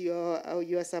acknowledge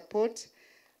your support.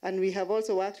 And we have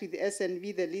also worked with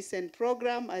SNV, the Listen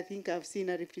program. I think I've seen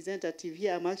a representative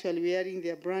here. I'm actually wearing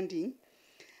their branding.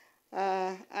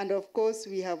 And of course,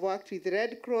 we have worked with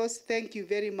Red Cross. Thank you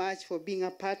very much for being a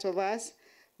part of us.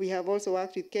 We have also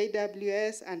worked with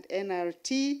KWS and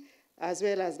NRT, as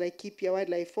well as Laikipia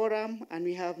Wildlife Forum. And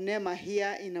we have NEMA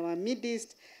here in our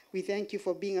midst. We thank you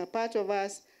for being a part of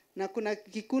us. Na kuna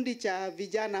kikundi cha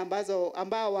vijana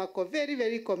ambao wako very,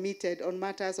 very committed on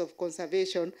matters of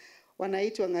conservation.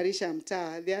 Wanaitwa Ngarisha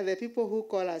Mtaa. They are the people who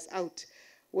call us out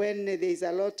when there is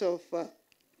a lot of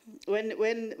when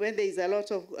there is a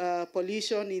lot of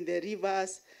pollution in the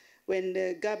rivers, when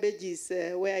the garbage is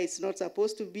where it's not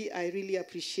supposed to be. I really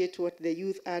appreciate what the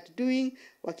youth are doing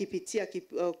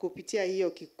kupitia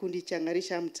hiyo kikundi cha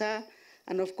Ngarisha Mtaa,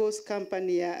 and of course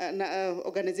company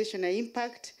organization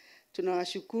Impact.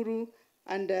 Tunawashukuru,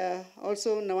 and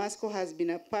also Nawasco has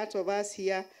been a part of us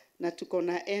here. Na tuko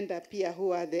na ENDA pia,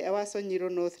 who are the Ewaso Nyiro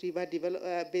North River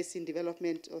Basin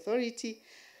Development Authority.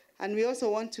 And we also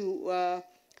want to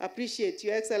appreciate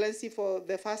Your Excellency, for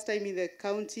the first time in the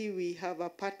county we have a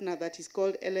partner that is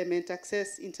called Element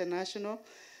Access International,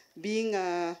 being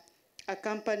a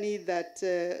company that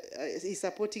is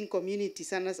supporting communities.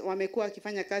 Sana wamekuwa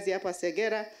wakifanya kazi hapa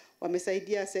Segera,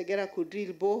 wamesaidia Segera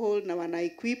kudrill borehole na wana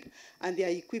equip, and they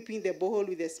are equipping the borehole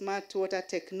with a smart water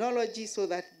technology so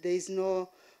that there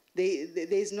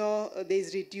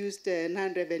is reduced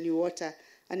non-revenue water,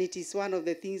 and it is one of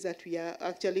the things that we are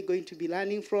actually going to be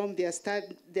learning from. Their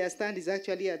stand is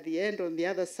actually at the end on the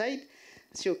other side,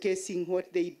 showcasing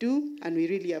what they do, and we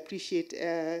really appreciate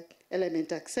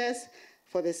Element Access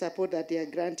for the support that they are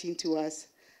granting to us.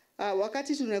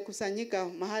 Wakati tunakusanyika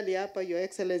mahali hapa, Your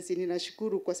Excellency,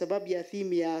 ninashukuru kwa sababu ya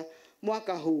theme ya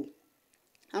mwaka huu,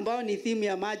 ambao ni theme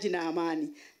ya maji na amani.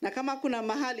 Na kama kuna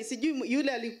mahali, sijui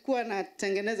yule alikuwa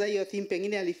anatengeneza hiyo theme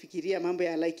pengine alifikiria mambo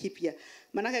ya Laikipia.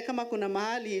 Manake kama kuna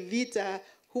mahali vita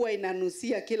huwa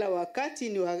inanusia kila wakati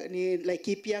ni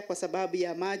Laikipia kwa sababu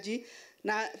ya maji.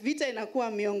 Na vita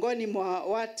inakuwa miongoni mwa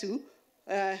watu,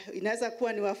 inaweza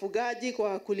kuwa ni wafugaji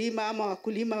kwa wakulima, ama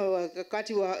wakulima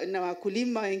wakati na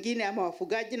wakulima wengine, ama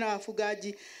wafugaji na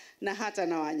wafugaji, na hata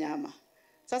na wanyama.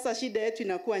 Sasa shida yetu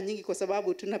inakuwa nyingi kwa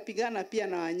sababu tunapigana pia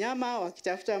na wanyama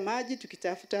wakitafuta maji,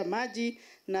 tukitafuta maji,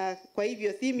 na kwa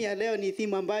hivyo theme ya leo ni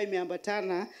theme ambayo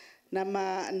imeambatana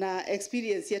na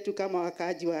experience yetu kama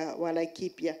wakaaji wa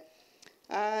Laikipia.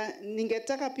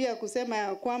 Ningetaka pia kusema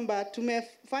ya kwamba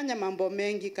tumefanya mambo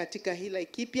mengi katika hii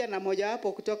Laikipia, na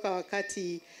mojawapo kutoka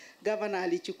wakati governor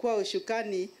alichukua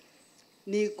ushukani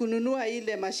ni kununua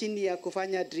ile mashini ya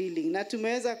kufanya drilling, na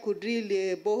tumeweza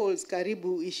kudrill boreholes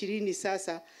karibu 20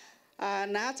 sasa,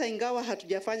 na hata ingawa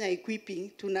hatujafanya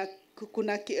equipping,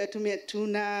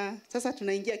 sasa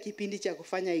tunaingia kipindi cha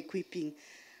kufanya equipping.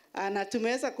 Na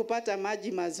tumeweza kupata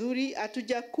maji mazuri.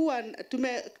 Hatujakuwa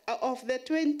of the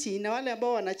 20, na wale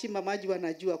ambao wanachimba maji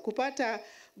wanajua kupata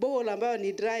bowl ambayo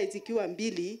ni dry zikiwa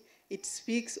mbili, it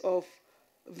speaks of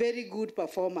very good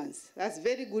performance. That's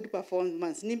very good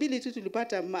performance. Ni mbili tu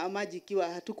tulipata maji ikiwa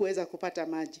hatukuweza kupata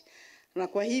maji. Na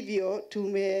kwa hivyo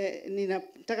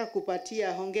ninataka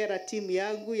kupatia hongera timu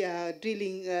yangu ya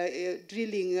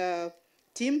drilling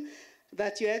team,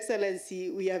 that Your Excellency,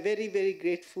 we are very, very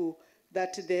grateful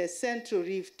that the Central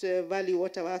Rift Valley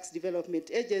Waterworks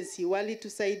Development Agency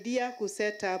walitusaidia ku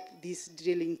set up this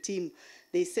drilling team.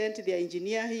 They sent their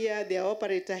engineer here, their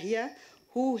operator here,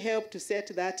 who helped to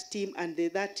set that team, and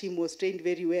that team was trained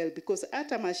very well, because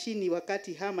hata mashini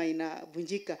wakati hama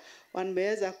inavunjika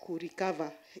wameweza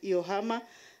kurecover hiyo hama,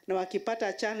 na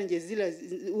wakipata challenges zile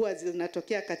huwa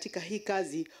zinatokea katika hii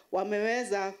kazi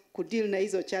wameweza kudeal na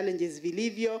hizo challenges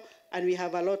vilivyo, and we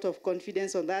have a lot of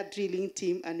confidence on that drilling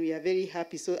team, and we are very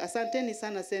happy. So asanteni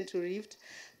sana Central Rift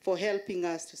for helping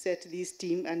us to set this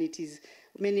team, and it is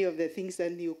many of the things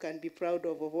that you can be proud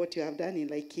of what you have done in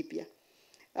Laikipia.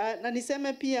 Na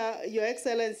niseme pia Your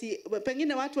Excellency,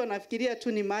 pengine watu wanafikiria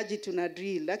tu ni maji tuna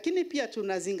drill, lakini pia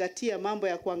tunazingatia mambo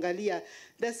ya kuangalia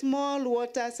the small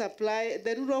water supply,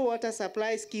 the rural water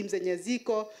supply schemes zenye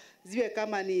ziko, ziwe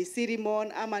kama ni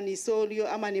Sirimon ama ni Solio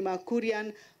ama ni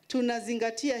Makurian.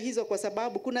 Tunazingatia hizo kwa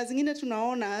sababu kuna zingine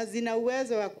tunaona zina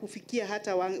uwezo wa kufikia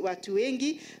hata watu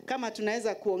wengi, kama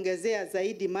tunaweza kuongezea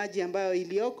zaidi maji ambayo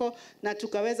ilioko na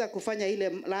tukaweza kufanya ile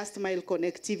last mile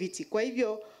connectivity. Kwa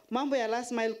hivyo mambo ya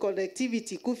last mile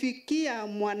connectivity kufikia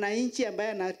mwananchi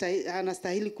ambaye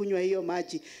anastahili kunywa hiyo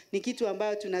maji ni kitu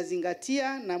ambayo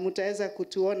tunazingatia, na mtaweza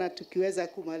kutuona tukiweza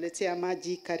kumaletea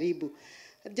maji karibu.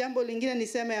 Jambo lingine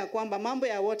niseme ya kwamba mambo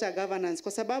ya water governance,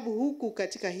 kwa sababu huku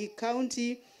katika hii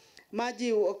county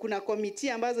maji kuna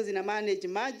committee ambazo zina manage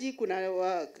maji,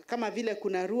 kuna kama vile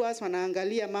kuna RUAS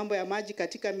wanaangalia mambo ya maji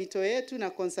katika mito yetu na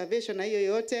conservation na hiyo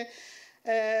yote.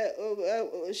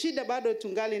 Shida bado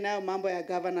tungali nayo mambo ya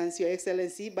governance, Your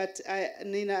Excellency, but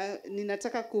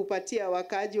ninataka kupatia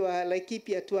wakaji wa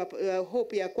Laikipia tu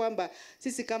hope ya kwamba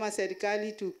sisi kama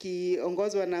serikali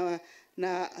tukiongozwa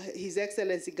na His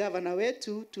Excellency Governor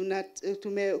wetu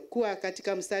tumekuwa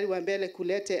katika mstari wa mbele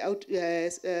kulete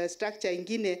structure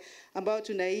ingine ambayo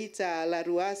tunaita la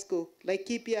RUASCO,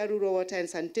 Laikipia Rural Water and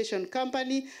Sanitation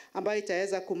Company, ambayo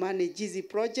itaweza kumanage hizi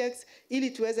projects ili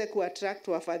tuweze kuattract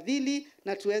wafadhili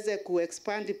na tuweze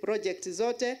kuexpand project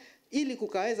zote, ili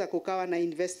kukawa na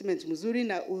investment mzuri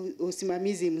na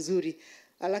usimamizi mzuri.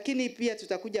 Lakini pia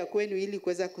tutakuja kwenu ili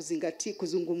kuweza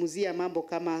kuzungumzia mambo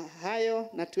kama hayo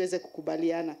na tuweze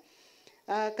kukubaliana.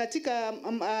 Katika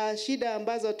shida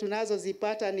ambazo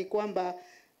tunazozipata ni kwamba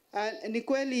ni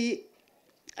kweli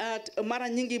mara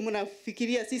nyingi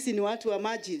mnafikiria sisi ni watu wa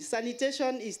maji.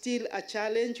 Sanitation is still a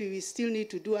challenge. We will still need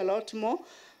to do a lot more,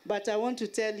 but I want to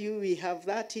tell you we have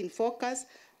that in focus,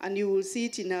 and you will see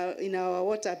it in our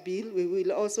water bill. We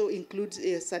will also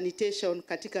include sanitation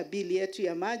katika bill yetu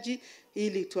ya maji,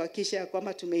 ili tuhakikishe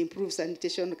kwamba tumeimprove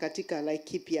sanitation katika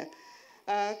Laikipia.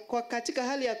 Kwa katika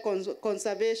hali ya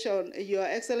conservation,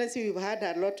 Your Excellency, we've had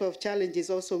a lot of challenges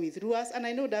also with RUAS, and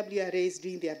I know WRA is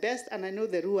doing their best, and I know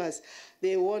the RUAS,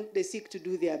 they seek to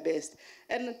do their best.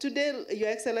 And today, Your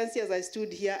Excellency, as I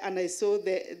stood here and I saw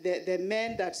the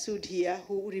men that stood here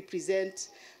who represent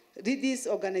these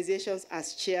organizations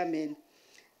as chairmen,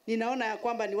 ninaona ya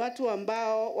kwamba ni watu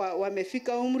ambao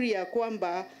wamefika umri ya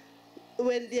kwamba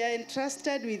when they are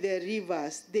entrusted with the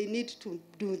rivers, they need to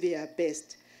do their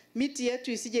best. Miti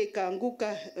yetu isije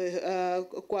ikaanguka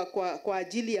kwa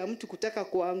ajili ya mtu kutaka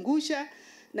kuangusha,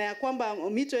 na ya kwamba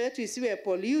mito yetu isiwe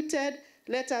polluted.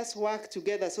 Let us work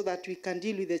together so that we can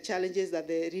deal with the challenges that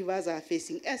the rivers are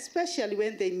facing, especially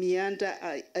when they meander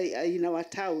in our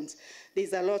towns.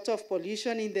 There's a lot of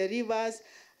pollution in the rivers.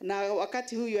 Na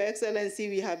wakati huu, Your Excellency,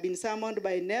 we have been summoned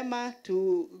by NEMA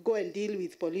to go and deal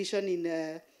with pollution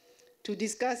to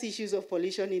discuss issues of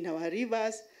pollution in our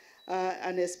rivers,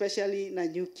 and especially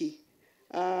Nanyuki.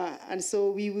 And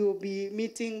so we will be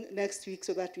meeting next week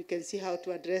so that we can see how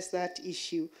to address that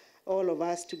issue, all of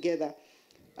us together.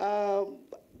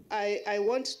 I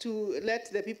want to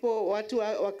let the people, watu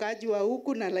wakaji wa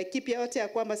huku na Laikipia yote, ya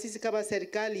kwamba sisi kama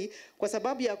serikali, kwa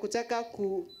sababu ya kutaka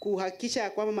kuhakikisha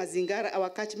kwamba mazingira,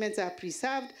 our catchments are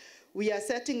preserved, we are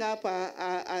setting up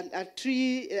a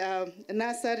tree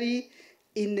nursery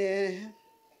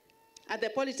at the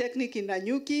Polytechnic in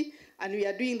Nanyuki, and we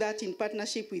are doing that in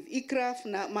partnership with ICRAF.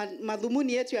 Na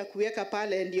madhumuni yetu ya kuweka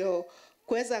pale ndio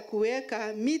kuweza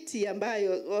kuweka miti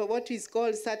ambayo what is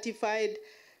called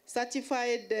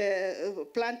certified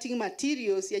planting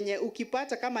materials yenye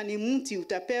ukipata kama ni mti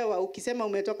utapewa, ukisema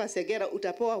umetoka Segera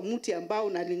utapewa mti ambao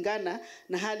unalingana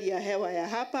na hali ya hewa ya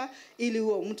hapa, ili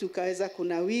huo mti ukaweza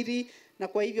kunawiri. Na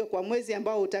kwa hivyo kwa mwezi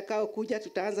ambao utakao kuja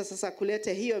tutaanza sasa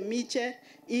kuleta hiyo miche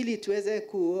ili tuweze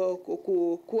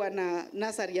kuwa na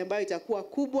nasari ambayo itakuwa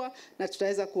kubwa na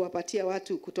tutaweza kuwapatia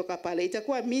watu kutoka pale.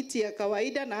 Itakuwa miti ya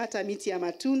kawaida na hata miti ya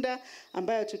matunda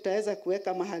ambayo tutaweza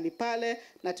kuweka mahali pale,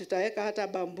 na tutaweka hata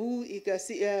bamboo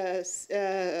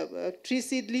tree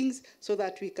seedlings so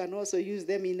that we can also use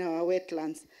them in our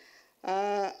wetlands.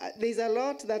 There's a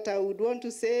lot that I would want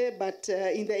to say, but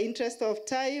in the interest of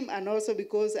time and also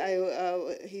because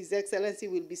His Excellency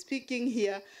will be speaking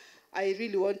here, I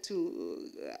really want to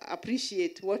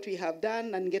appreciate what we have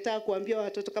done. Na ningetaka kuambia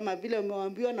watoto kama vile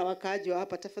umewaambiwa na wakaaji wa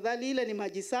hapa, tafadhali ile ni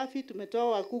maji safi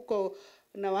tumetoa wakuko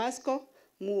na wasko,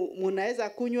 munaweza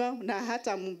kunywa na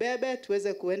hata mbebe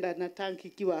tuweze kuenda na tanki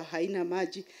ikiwa haina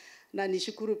maji. Na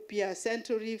nishukuru pia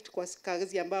Central Rift kwa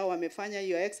kazi ambao wamefanya.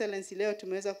 Your Excellency, leo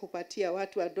tumeweza kupatia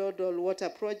watu wa Dodol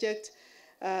Water Project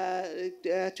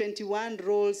 21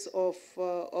 rolls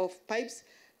of pipes,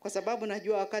 kwa sababu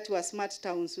najua wakati wa smart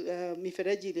towns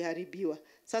mifereji iliharibiwa.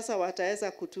 Sasa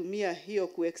wataweza kutumia hiyo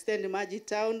kuextend maji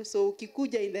town, so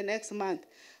ukikuja in the next month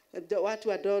watu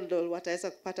wa Dodol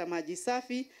wataweza kupata maji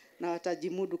safi na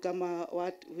watajimudu kama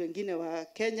watu wengine wa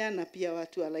Kenya na pia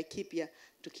watu wa Laikipia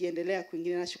tukiendelea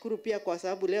kwingine. Nashukuru pia kwa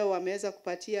sababu leo wameweza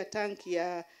kupatia tanki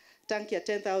ya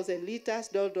 10,000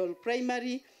 liters Dodol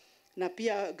Primary, na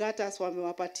pia gutters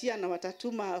wamewapatia na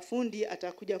watatuma fundi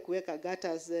atakuja kuweka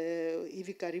gutters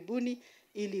hivi karibuni,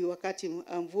 ili wakati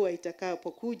mvua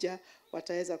itakapokuja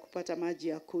wataweza kupata maji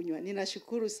ya kunywa.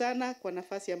 Ninashukuru sana kwa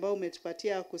nafasi ambayo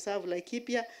umetupatia kuserve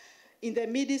Laikipia. In the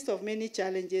midst of many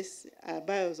challenges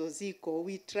ambazo ziko,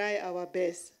 we try our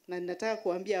best. Na ninataka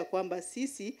kuambia kwamba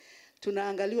sisi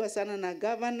tunaangaliwa sana na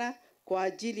governor kwa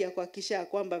ajili ya kuhakikisha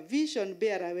kwamba vision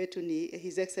bearer wetu ni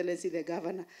His Excellency the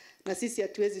Governor. Na sisi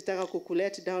hatuwezi taka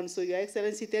kukulet down. So Your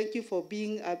Excellency, thank you for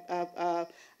being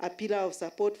a pillar of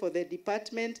support for the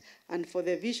department and for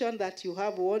the vision that you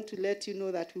have. We want to let you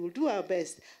know that we will do our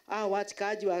best.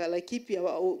 Watakaji wa Laikipia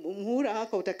muhula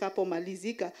wako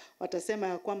utakapomalizika watasema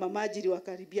ya kwamba maji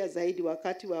wakaribia zaidi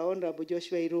wakati wa Honorable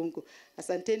Joshua Irungu.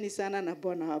 Asanteni sana na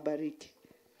Bwana wabariki.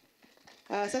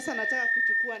 Sasa nataka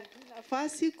kuchukua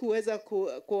nafasi kuweza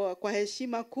kwa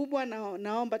heshima kubwa na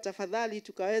naomba tafadhali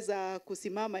tukaweza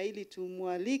kusimama ili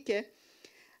tumwalike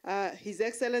His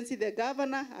Excellency the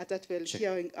Governor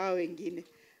atatuelekea hao wengine.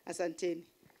 Asanteni.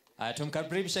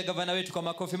 Tumkaribishe gavana wetu kwa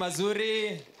makofi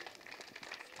mazuri.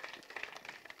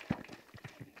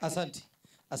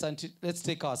 Asante. Let's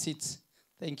take our seats.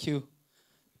 Thank you.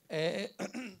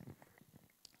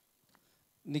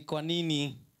 Ni kwa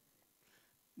nini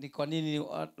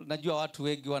najua watu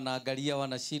wengi wanaangalia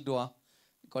wanashindwa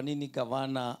kwa nini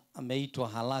gavana ameitwa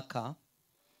haraka,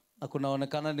 na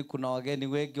kunaonekana kuna wageni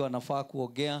wengi wanafaa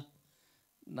kuongea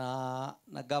na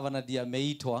gavana ndiye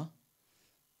ameitwa,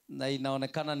 na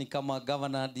inaonekana ni kama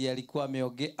gavana ndiye alikuwa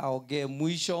aongee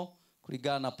mwisho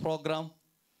kulingana na program.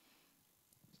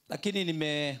 Lakini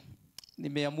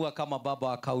nimeamua kama baba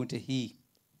wa kaunti hii,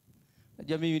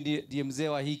 najua mimi ndiye mzee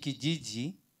wa hii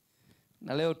kijiji,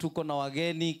 na leo tuko na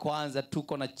wageni. Kwanza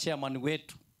tuko na chairman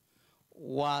wetu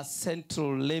wa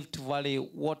Central Rift Valley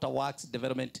Water Works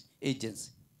Development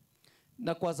Agency,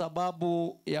 na kwa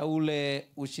sababu ya ule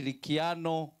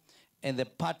ushirikiano and the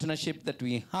partnership that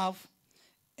we have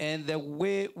and the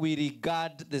way we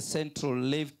regard the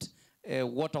Central Rift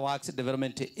Water Works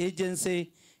Development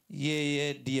Agency,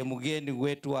 yeye ndiye mgeni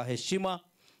wetu wa heshima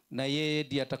na yeye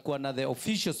ndiye atakuwa na the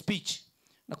official speech.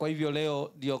 Na kwa hivyo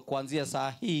leo ndio kuanzia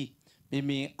saa hii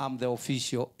mimi am the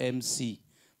official MC.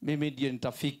 Mimi ndio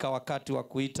nitafika wakati wa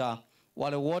kuita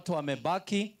wale wote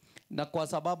wamebaki, na kwa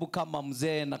sababu kama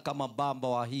mzee na kama baba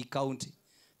wa hii county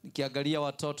nikiangalia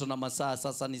watoto na masaa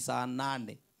sasa ni saa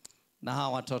 8 na hawa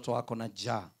watoto wako na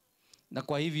njaa, na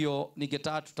kwa hivyo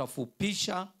ningetaka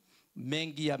tutafupisha.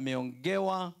 Mengi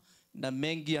yameongewa na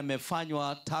mengi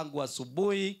yamefanywa tangu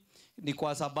asubuhi. Ni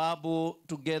kwa sababu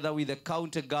together with the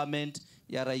county government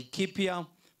ya Laikipia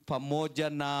pamoja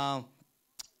na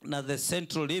the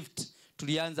Central Rift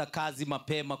tulianza kazi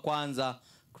mapema. Kwanza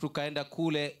tukaenda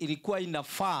kule, ilikuwa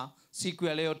inafaa siku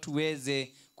ya leo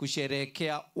tuweze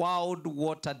kusherehekea World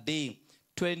Water Day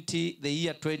the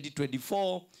year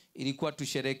 2024. Ilikuwa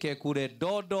tusherehekee kule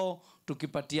Dodo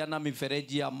tukipatiana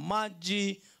mifereji ya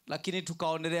maji, lakini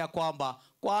tukaonelea kwamba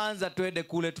kwanza twende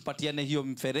kule tupatiane hiyo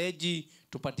mfereji,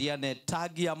 tupatiane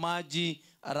tagi ya maji,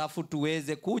 alafu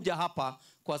tuweze kuja hapa,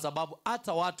 kwa sababu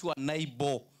hata watu wa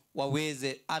Naibo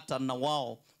waweze hata na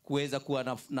wao kuweza kuwa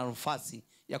na nafasi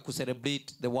ya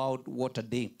kucelebrate the World Water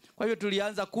Day. Kwa hivyo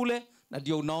tulianza kule, na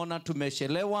ndio unaona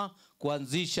tumeshelewa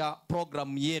kuanzisha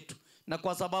programu yetu, na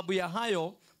kwa sababu ya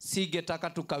hayo singetaka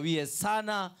tukawie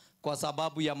sana kwa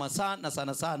sababu ya masaa, na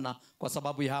sana sana kwa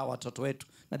sababu ya hawa watoto wetu,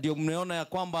 na ndio mmeona ya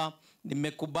kwamba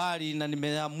nimekubali na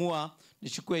nimeamua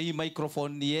nichukue hii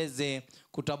microphone niweze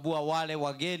kutabua wale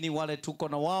wageni wale tuko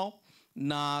na wao,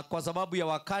 na kwa sababu ya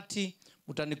wakati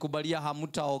mtanikubalia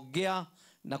hamtaongea,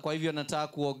 na kwa hivyo nataka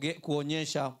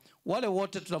kuonyesha wale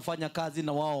wote tunafanya kazi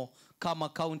na wao kama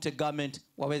county government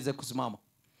waweze kusimama.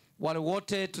 Wale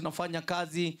wote tunafanya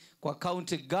kazi kwa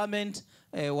county government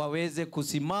waweze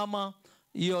kusimama.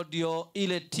 Hiyo ndio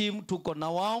ile team tuko na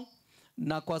wao,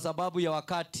 na kwa sababu ya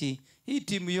wakati hii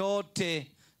timu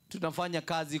yote tunafanya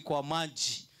kazi kwa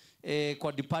maji,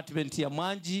 kwa department ya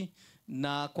maji,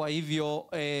 na kwa hivyo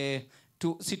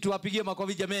situwapigie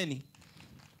makofi jameni.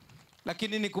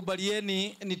 Lakini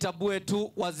nikubalieni nitabue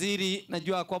tu waziri,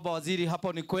 najua kwamba waziri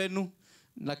hapo ni kwenu,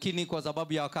 lakini kwa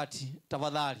sababu ya wakati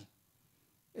tafadhali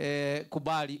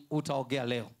kubali utaongea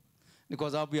leo, ni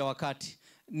kwa sababu ya wakati.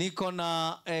 Niko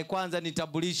na kwanza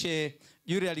nitambulishe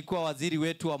yule alikuwa waziri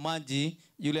wetu wa maji,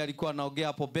 yule alikuwa anaongea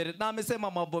hapo mbele na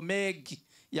amesema mambo mengi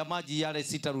ya maji yale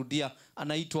sitarudia.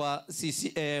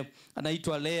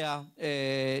 Anaitwa Lea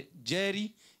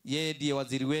Jerry, yeye ndiye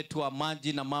waziri wetu wa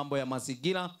maji na mambo ya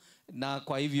mazingira, na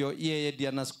kwa hivyo yeye ndiye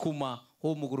anasukuma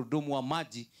huu mgurudumu wa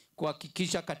maji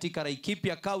kuhakikisha katika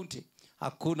Laikipia County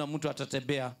hakuna mtu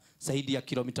atatembea zaidi ya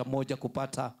kilomita 1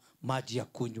 kupata maji ya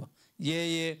kunywa.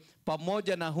 Yeye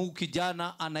pamoja na huu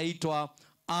kijana anaitwa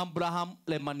Abraham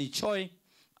Lemanichoi.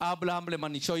 Abraham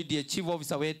Lemanichoi ndiye chief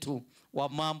officer wetu wa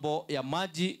mambo ya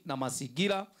maji na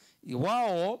mazingira.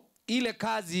 Wao ile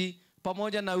kazi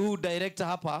pamoja na huu director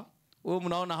hapa, wewe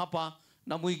mnaona hapa,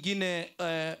 na mwingine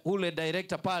ule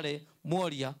director pale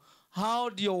Moria, hao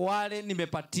ndio wale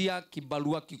nimepatia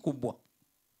kibarua kikubwa.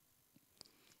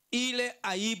 Ile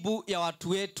aibu ya watu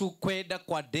wetu kwenda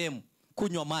kwa demu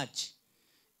kunywa maji,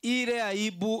 ile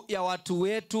aibu ya watu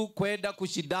wetu kwenda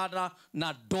kushindana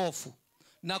na dofu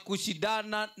na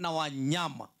kushindana na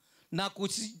wanyama na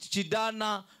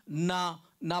kushindana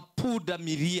na puda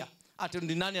miria, ati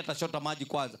ndi nani atashota maji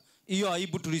kwanza. Hiyo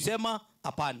aibu tulisema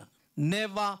hapana,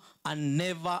 never and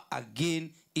never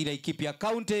again in Laikipia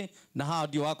County, na hao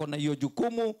ndio wako na hiyo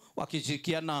jukumu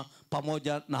wakishirikiana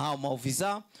pamoja na hao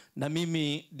maofisa, na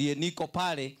mimi ndiye niko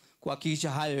pale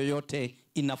kuhakikisha hayo yote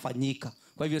inafanyika.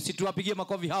 Kwa hivyo situwapigie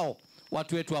makofi hao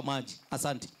watu wetu wa maji.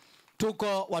 Asante.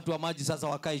 Tuko watu wa maji sasa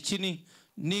wakae chini.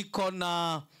 Niko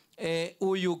na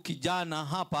huyu kijana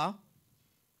hapa.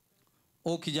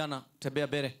 Kijana tembea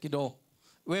bere kidogo.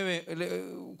 Wewe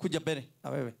kuja bere na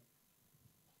wewe.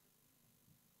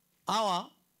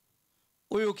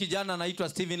 Huyu kijana anaitwa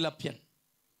Steven Lapian.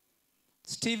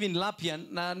 Steven Lapian,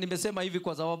 na nimesema hivi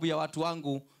kwa sababu ya watu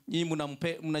wangu, nyinyi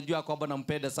mnajua kwamba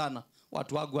nampenda sana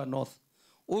watu wangu wa North.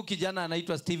 Huyu kijana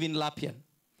anaitwa Steven Lapian.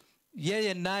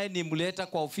 Yeye naye nimleta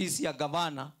kwa ofisi ya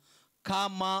gavana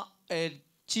kama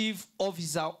chief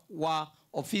officer wa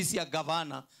ofisi ya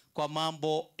gavana kwa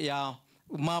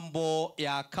mambo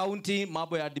ya county,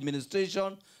 mambo ya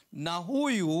administration, na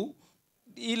huyu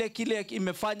kile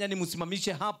imefanya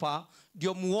nimsimamishe hapa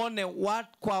ndio muone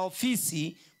kwa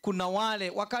ofisi kuna wale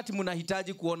wakati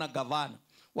mnahitaji kuona gavana,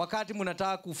 wakati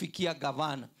mnataka kufikia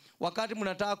gavana, wakati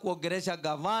mnataka kuongelesha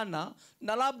gavana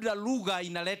na labda lugha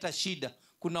inaleta shida,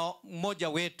 kuna mmoja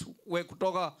wetu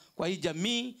kutoka kwa hii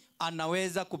jamii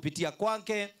anaweza kupitia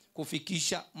kwake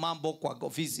kufikisha mambo kwa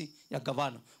ofisi ya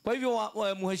gavana. Kwa hivyo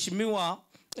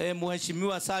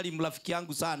mheshimiwa Salim, rafiki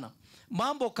yangu sana,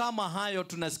 mambo kama hayo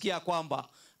tunasikia kwamba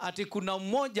ati kuna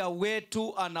mmoja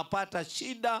wetu anapata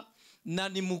shida na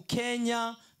ni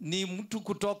Mkenya, ni mtu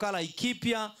kutoka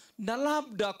Laikipia, na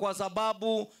labda kwa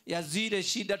sababu ya zile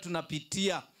shida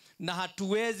tunapitia na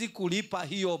hatuwezi kulipa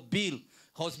hiyo bill.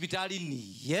 Hospitali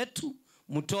ni yetu,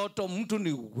 mtu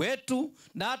ni wetu,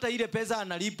 na hata ile pesa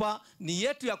analipa ni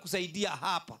yetu ya kusaidia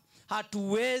hapa.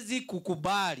 Hatuwezi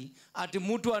kukubali ati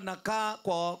mtu anakaa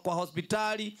kwa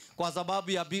hospitali kwa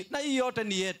sababu ya bill, na hii yote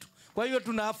ni yetu. Kwa hivyo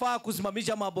tunafaa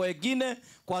kusimamisha mambo mengine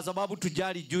kwa sababu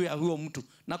tujali juu ya huyo mtu.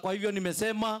 Na kwa hivyo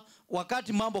nimesema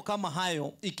wakati mambo kama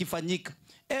hayo ikifanyika,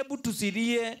 hebu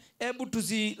tusilie, hebu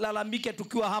tusilalamike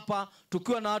tukiwa hapa,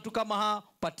 tukiwa na watu kama hawa,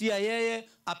 patia yeye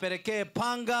apelekee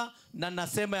panga, na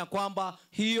nasema ya kwamba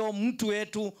hiyo mtu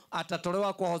wetu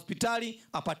atatolewa kwa hospitali,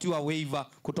 apatiwa waiver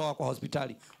kutoka kwa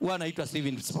hospitali. Huwa anaitwa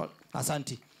Steven.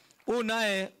 Asante.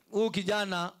 Huyu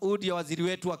kijana huyu ndiye waziri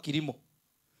wetu wa kilimo.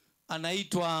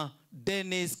 Anaitwa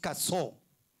Dennis Kaso.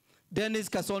 Dennis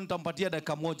Kaso nitampatia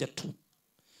dakika moja tu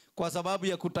kwa sababu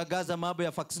ya kutangaza mambo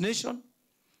ya vaccination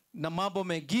na mambo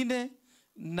mengine.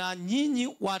 Na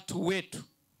nyinyi watu wetu,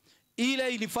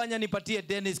 ile ilifanya nipatie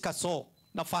Dennis Kaso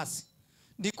nafasi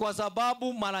ni kwa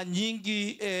sababu mara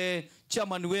nyingi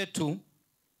chairman wetu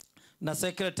na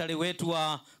secretary wetu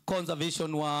wa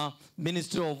conservation wa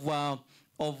Ministry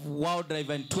of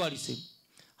Wildlife and Tourism,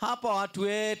 hapa watu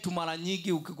wetu mara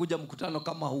nyingi ukikuja mkutano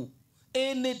kama huu,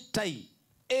 anytime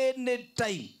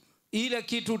ile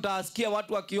kitu utasikia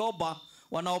watu wakiomba,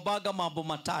 wanaobaga mambo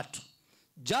matatu.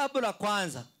 Jambo la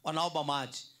kwanza wanaomba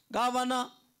maji.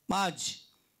 Governor, maji.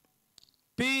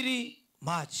 Pili,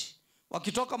 maji.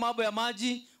 Wakitoka mambo ya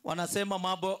maji wanasema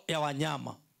mambo ya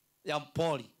wanyama ya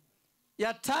pori.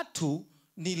 Ya tatu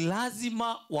ni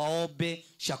lazima waombe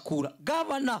chakula.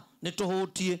 Governor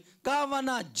nituhutie,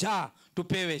 governor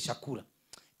tupewe chakula.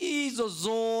 Hizo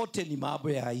zote ni mambo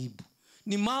ya aibu,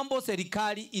 ni mambo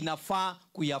serikali inafaa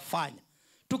kuyafanya.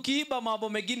 Tukiiba mambo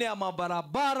mengine ya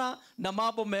mabarabara na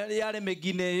mambo yale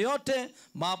mengine yote,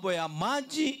 mambo ya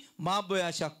maji, mambo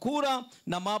ya chakula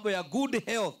na mambo ya good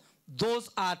health,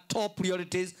 those are top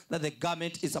priorities that the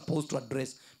government is supposed to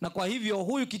address. Na kwa hivyo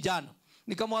huyu kijana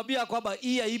nikamwambia kwamba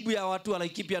hii aibu ya watu wa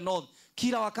Laikipia North,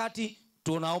 kila wakati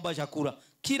tunaomba chakula,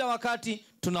 kila wakati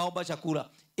tunaomba chakula.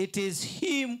 It is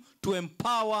him to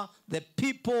empower the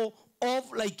people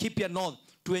of Laikipia North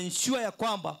to ensure ya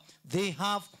kwamba they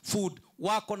have food,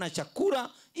 wako na chakula.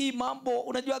 Hii mambo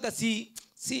unajuaga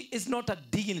it's not a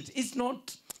dignity, it's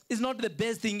not the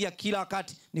best thing ya kila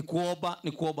wakati ni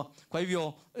kuomba. Kwa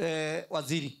hivyo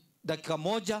waziri, dakika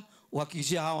moja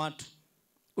uhakikishia hawa watu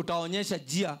utaonyesha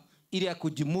njia ili ya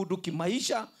kujimudu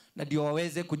kimaisha na ndio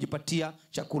waweze kujipatia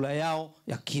chakula yao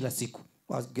ya kila siku.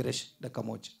 Wageresha dakika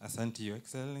moja. Asante your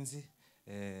excellency.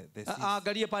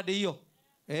 Angalia pande hiyo.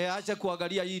 Acha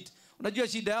kuangalia hii. Unajua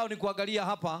shida yao ni kuangalia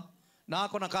hapa na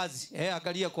hako na kazi.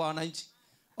 Angalia kwa wananchi.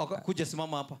 Kuja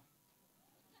simama hapa.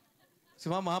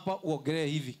 Simama hapa uogelee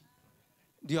hivi.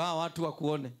 Ndio hawa watu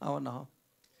wakuone. Hawa na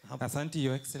hapa. Asante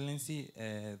your excellency,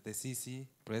 the CC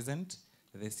present,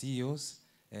 the CEOs,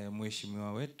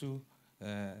 mheshimiwa wetu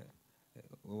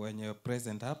wenye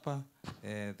present hapa,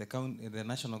 the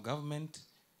national government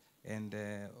and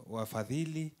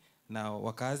wafadhili na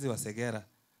wakazi wa Segera.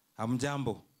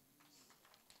 Hamjambo.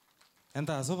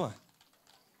 Enta asoba.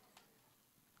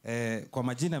 Kwa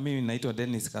majina mimi naitwa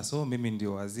Dennis Kaso, mimi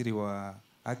ndio waziri wa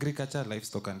Agriculture,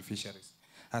 Livestock and Fisheries.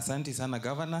 Asante sana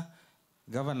governor.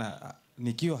 Governor,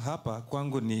 nikiwa hapa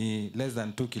kwangu ni less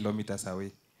than 2 kilometers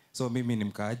away. So mimi ni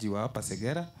mkaaji wa hapa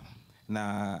Segera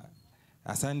na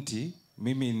asanti,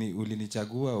 mimi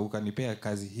ulinichagua ukanipea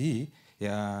kazi hii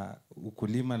ya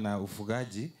ukulima na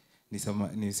ufugaji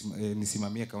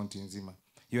nisimamie kaunti nzima.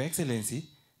 Your Excellency,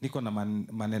 niko na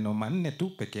maneno manne tu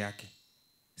peke yake.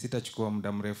 Sitachukua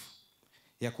muda mrefu.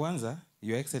 Ya kwanza,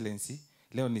 Your Excellency,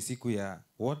 leo ni siku ya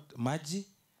maji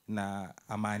na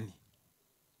amani.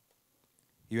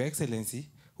 Your Excellency,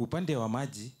 upande wa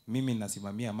maji, mimi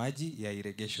nasimamia maji ya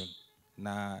irrigation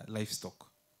na livestock.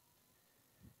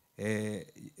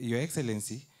 Your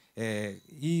Excellency,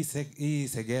 hii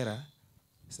Segera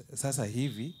sasa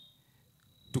hivi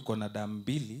tuko na damu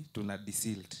mbili tuna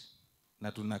desealed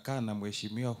na tunakaa na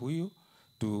mheshimiwa huyu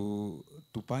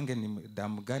tupange ni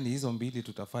damu gani hizo mbili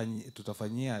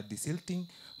tutafanyia desilting,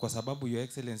 kwa sababu Your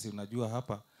Excellency, unajua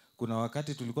hapa kuna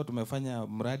wakati tulikuwa tumefanya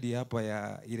mradi hapa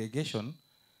ya irrigation,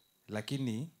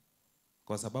 lakini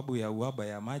kwa sababu ya uhaba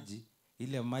ya maji,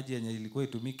 ile maji yenye ilikuwa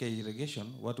itumike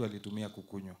irrigation watu walitumia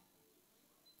kukunywa.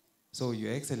 So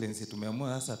Your Excellency,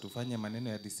 tumeamua sasa tufanye maneno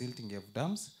ya desilting of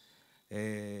dams.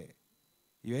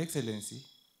 Your Excellency,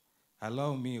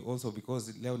 allow me also,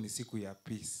 because leo ni siku ya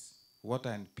peace,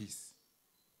 water and peace.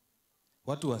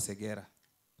 Watu wa Segera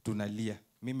tunalia,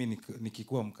 mimi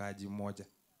nikikuwa mkaaji mmoja,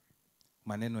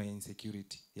 maneno ya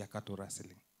insecurity ya cattle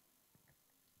rustling.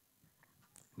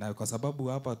 Na kwa sababu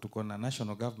hapa tuko na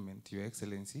national government, Your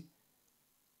Excellency,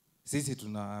 sisi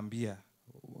tunawaambia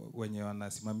wenye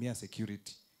wanasimamia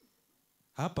security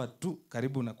hapa tu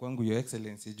karibu na kwangu, Your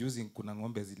Excellency, juzi kuna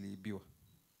ng'ombe ziliibiwa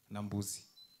na mbuzi.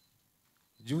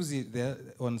 Juzi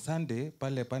on Sunday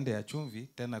pale pande ya Chumvi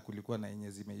tena kulikuwa na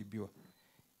yenye zimeibiwa.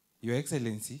 Your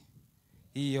Excellency,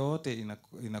 hii yote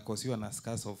inakosiwa na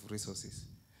scarce of resources.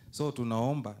 So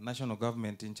tunaomba national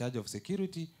government in charge of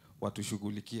security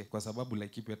watushughulikie, kwa sababu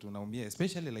Laikipia tunaumia,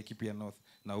 especially Laikipia North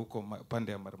na huko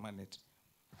pande ya Marmanet.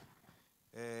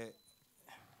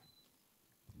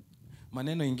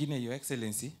 Maneno ingine, Your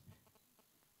Excellency,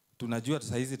 tunajua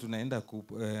saa hizi tunaenda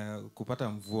kupata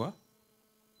mvua.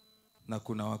 na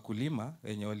kuna wakulima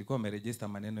wenye walikuwa wameregister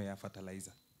maneno ya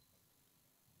fertilizer.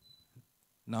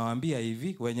 Nawaambia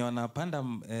hivi, wenye wanapanda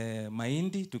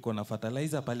mahindi tuko na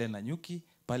fertilizer pale Nanyuki,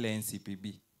 pale NCPB.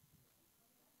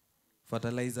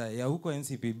 Fertilizer ya huko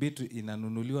NCPB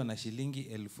inanunuliwa na shilingi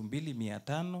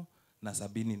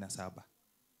 2,577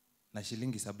 na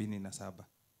shilingi 77.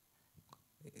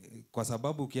 Kwa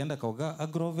sababu ukienda kwa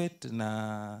Agrovet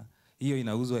na hiyo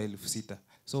inauzwa 6,000.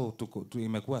 So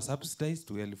imekuwa subsidized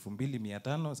to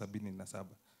 2,577.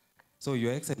 So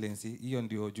your excellency, hiyo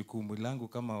ndio jukumu langu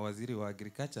kama waziri wa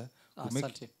agriculture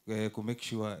ku make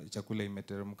sure chakula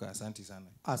imeteremka. Asante sana.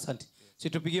 Asante.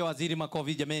 Situpigie waziri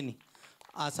makofi jameni.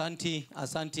 Asante.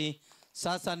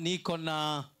 Sasa niko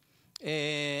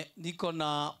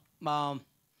na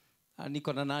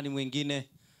nani mwingine?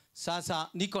 Sasa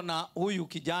niko na huyu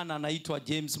kijana anaitwa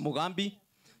James Mugambi.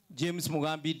 James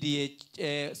Mugambi ndiye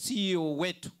CEO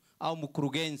wetu au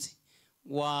mkurugenzi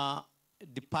wa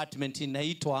department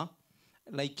inaitwa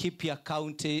Laikipia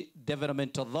County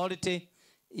Development Authority.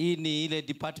 Hii ni ile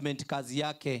department, kazi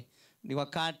yake ni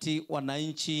wakati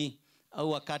wananchi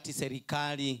au wakati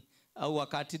serikali au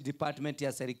wakati department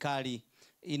ya serikali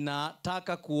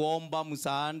inataka kuomba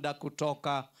msaada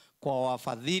kutoka kwa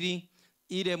wafadhili,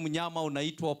 ile mnyama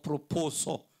unaitwa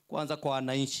proposal kwanza kwa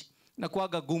wananchi. Na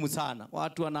kuaga gumu sana.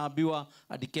 Watu wanaambiwa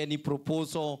andikeni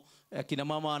proposal, kina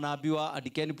mama wanaambiwa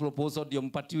andikeni proposal ndio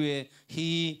mpatiwe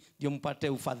hii, ndio mpate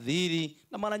ufadhili,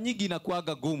 na mara nyingi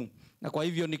inakuaga gumu. Na kwa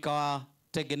hivyo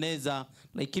nikawatengeneza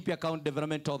Laikipia County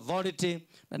Development Authority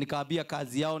na nikawaambia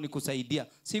kazi yao ni kusaidia.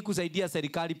 Si kusaidia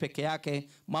serikali peke yake,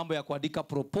 mambo ya kuandika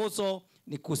proposal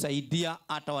ni kusaidia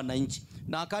hata wananchi.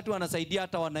 Na wakati wanasaidia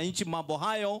hata wananchi mambo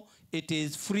hayo, it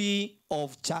is free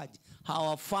of charge.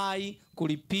 Hawafai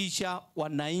kulipisha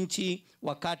wananchi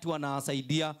wakati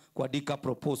wanawasaidia kuandika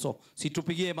proposal.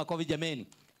 Situpigie makofi jameni.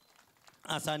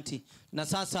 Asante. Na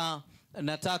sasa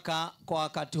nataka kwa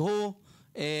wakati huu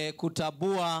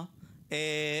kutabua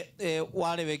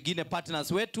wale wengine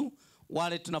partners wetu,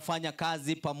 wale tunafanya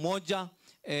kazi pamoja.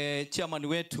 Chairman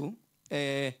wetu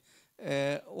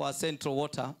wa Central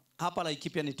Water hapa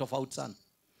Laikipia ni tofauti sana.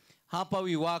 Hapa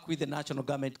we work with the national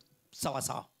government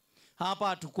sawa. Hapa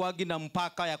hatukuagi na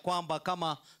mpaka ya kwamba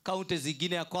kama county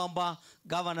zingine ya kwamba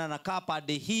governor anakaa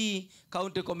pande hii,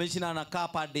 county commissioner anakaa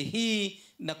pande hii,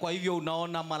 na kwa hivyo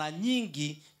unaona mara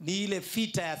nyingi ni ile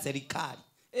vita ya serikali.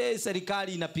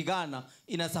 Serikali inapigana,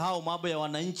 inasahau mambo ya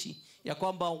wananchi, ya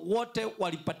kwamba wote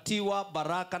walipatiwa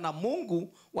baraka na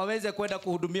Mungu waweze kwenda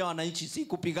kuhudumia wananchi, si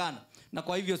kupigana. Na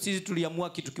kwa hivyo sisi tuliamua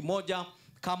kitu kimoja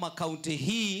kama county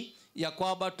hii ya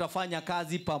kwamba tutafanya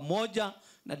kazi pamoja.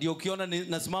 Na ndio ukiona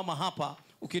nasimama hapa,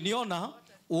 ukiniona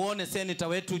uone senator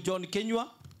wetu John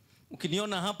Kenywa,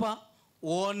 ukiniona hapa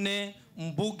uone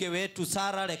mbunge wetu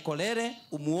Sara Lekolere,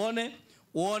 umuone,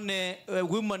 uone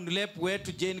women rep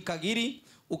wetu Jane Kagiri,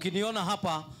 ukiniona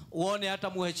hapa uone hata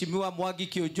mheshimiwa Mwagi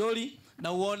Kiojoli,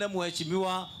 na uone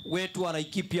mheshimiwa wetu wa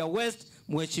Laikipia West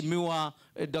mheshimiwa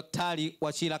Daktari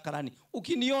Wachira Karani.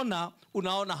 Ukiniona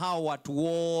unaona hao watu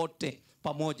wote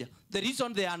pamoja. The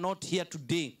reason they are not here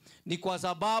today ni kwa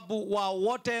sababu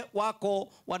wote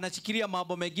wako wanashikilia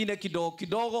mambo mengine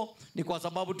kidogo. Ni kwa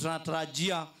sababu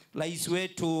tunatarajia rais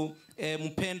wetu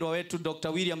mpendwa wetu Dr.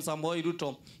 William Samoei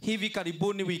Ruto hivi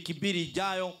karibuni, wiki mbili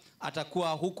ijayo,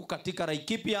 atakuwa huku katika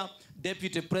Laikipia.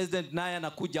 Deputy President naye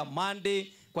anakuja Monday.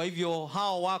 Kwa hivyo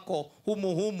hao wako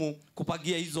humu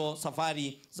kupagia hizo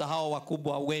safari za hao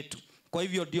wakubwa wetu. Kwa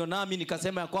hivyo ndio nami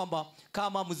nikasema ya kwamba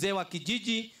kama mzee wa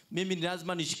kijiji mimi ni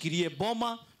lazima nishikilie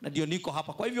boma, na ndio niko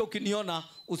hapa. Kwa hivyo ukiniona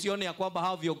usione ya kwamba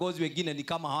hao viongozi wengine ni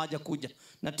kama hawaja kuja.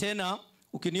 Na tena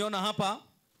ukiniona hapa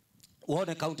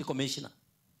uone county commissioner.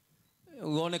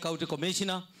 Uone county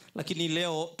commissioner, lakini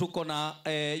leo tuko na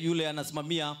yule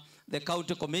anasimamia the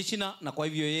county commissioner, na kwa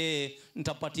hivyo yeye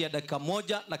nitapatia dakika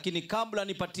moja. Lakini kabla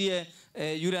nipatie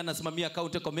yule anasimamia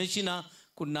county commissioner,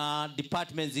 kuna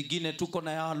departments zingine tuko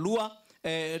na ya Lua,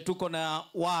 tuko na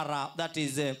WARA, that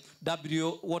is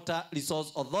Water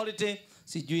Resource Authority.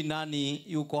 Sijui nani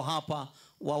yuko hapa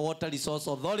wa Water Resource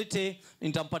Authority.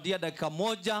 Nitampatia dakika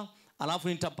moja, alafu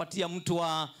nitapatia mtu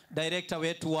wa director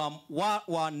wetu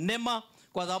wa NEMA,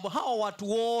 kwa sababu hao watu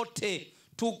wote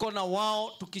tuko na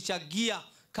wao tukishagia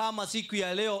kama siku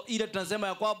ya leo ile tunasema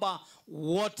ya kwamba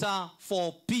water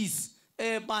for peace,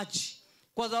 maji.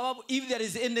 Kwa sababu if there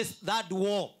is any third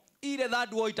war, ile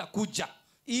third war itakuja,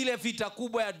 ile vita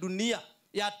kubwa ya dunia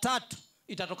ya tatu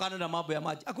itatokana na mambo ya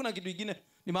maji. Hakuna kitu kingine,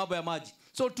 ni mambo ya maji.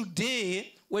 So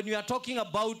today when we are talking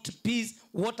about peace,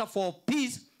 water for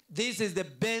peace, this is the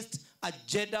best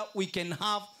agenda we can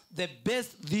have the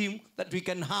best theme that we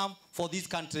can have for this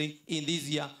country in this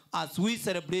year as we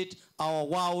celebrate our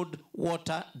World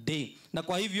Water Day. Na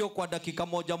kwa hivyo kwa dakika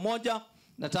moja moja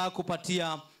nataka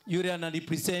kupatia yule ana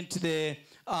represent the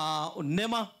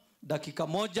NEMA dakika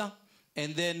moja,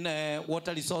 and then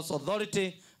Water Resource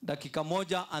Authority dakika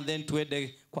moja, and then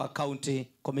tuende kwa County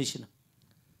Commissioner.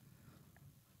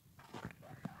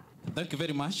 Thank you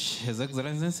very much, His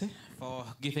Excellency, for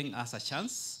giving us a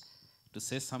chance to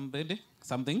say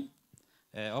something.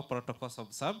 All protocols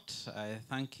observed. I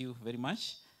thank you very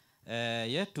much.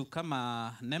 Yetu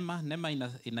kama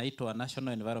NEMA inaitwa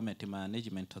National Environment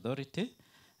Management Authority,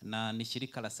 na ni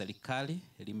shirika la serikali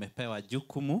limepewa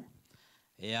jukumu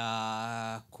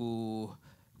ya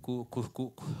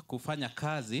kufanya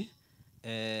kazi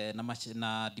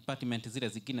na department zile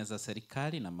zingine za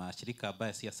serikali na mashirika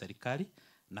ambayo si ya serikali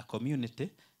na community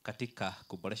katika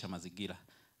kuboresha mazingira.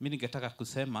 Mimi ningetaka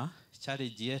kusema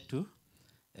challenge yetu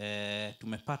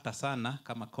tumepata sana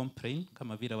kama complaint,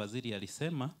 kama vile waziri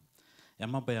alisema, ya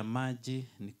mambo ya maji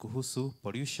ni kuhusu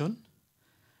pollution,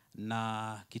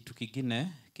 na kitu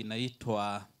kingine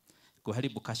kinaitwa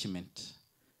kuharibu catchment.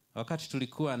 Wakati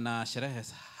tulikuwa na sherehe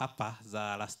hapa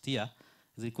za last year,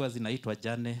 zilikuwa zinaitwa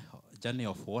Journey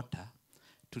of Water,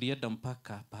 tulienda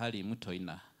mpaka pahali mto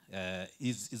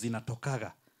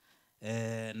zinatokaga.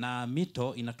 Na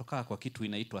mito inatoka kwa kitu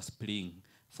inaitwa spring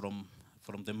from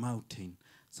the mountain.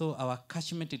 So our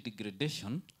catchment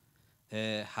degradation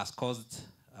has caused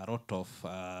a lot of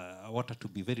water to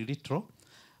be very little.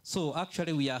 So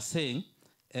actually we are saying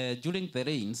during the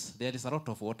rains there is a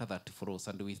lot of water that flows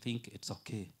and we think it's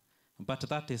okay. But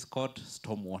that is called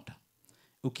storm water.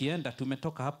 Ukienda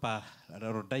tumetoka hapa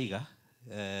Rodaiga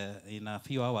in a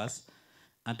few hours,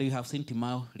 and you have seen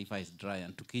Timau river is dry,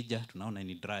 and tukija tunaona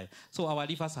ni dry. So our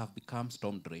rivers have become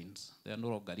storm drains. They are no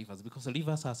longer rivers because the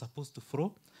rivers are supposed to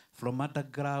flow from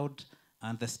underground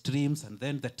and the streams, and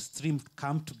then the streams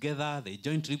come together, they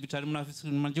join tributary.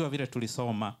 Mnajua vile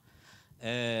tulisoma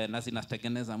na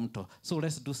zinatengeneza mto. So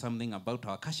let's do something about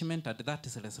our catchment, and that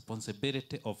is a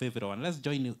responsibility of everyone. Let's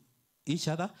join each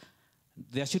other.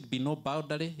 There should be no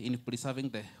boundary in preserving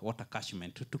the water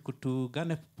catchment.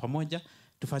 Tugane pamoja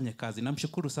tufanye kazi.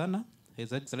 Namshukuru sana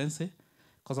His Excellency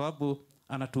kwa sababu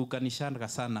anatuunganisha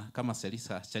sana kama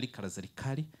shirika la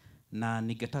serikali, na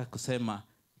ningetaka kusema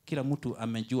kila mtu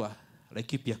amejua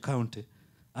Laikipia County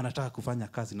anataka kufanya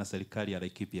kazi na serikali ya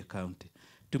Laikipia County.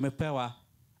 Tumepewa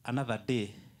another day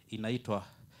inaitwa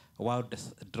World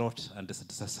Drought and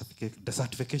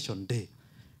Desertification Day.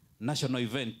 National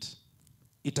event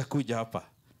itakuja hapa,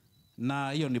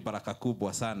 na hiyo ni baraka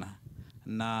kubwa sana,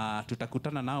 na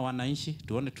tutakutana nao wananchi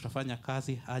tuone tutafanya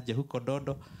kazi aje huko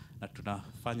Dodo, na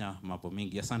tunafanya mambo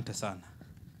mingi. Asante sana.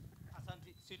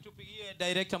 Asante. Situpigie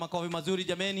director makofi mazuri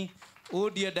jameni.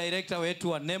 Ndiye director wetu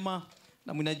wa NEMA,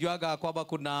 na mnajuaga kwamba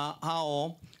kuna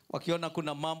hao wakiona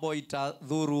kuna mambo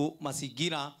itadhuru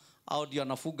mazingira au ndio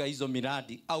anafuga hizo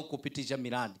miradi au kupitisha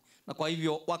miradi. Na kwa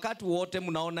hivyo wakati wote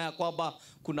mnaona ya kwamba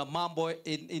kuna mambo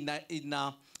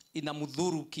ina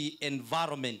mudhuru ki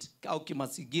environment au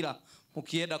kimazingira,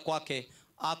 mkienda kwake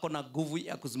ako na nguvu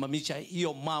ya kusimamisha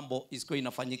hiyo mambo isiko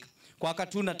inafanyika. Kwa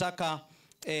wakati huu nataka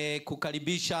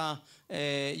kukaribisha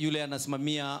yule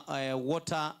anasimamia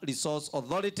Water Resource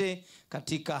Authority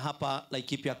katika hapa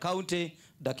Laikipia County,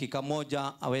 dakika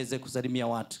moja aweze kusalimia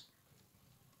watu.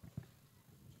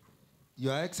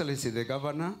 Your Excellency the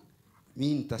Governor,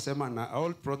 mimi nitasema na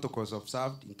all protocols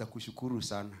observed, nitakushukuru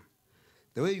sana.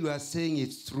 The way you are saying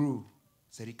it's true,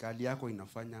 serikali yako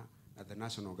inafanya na the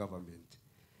national government.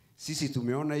 Sisi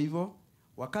tumeona hivyo.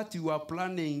 Wakati you are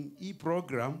planning hii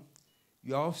program,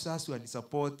 your officers wali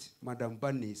support Madam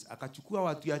Banis. Akachukua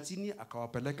watu ya chini,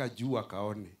 akawapeleka juu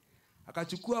akaone.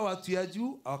 Akachukua watu ya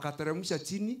juu, akateremsha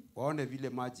chini, waone vile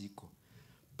maji iko.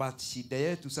 But shida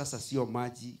yetu sasa sio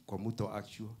maji kwa mto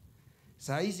actual.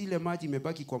 Saa hizi ile maji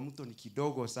imebaki kwa mto ni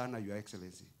kidogo sana, Your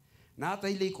Excellency. Na hata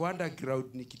ile iko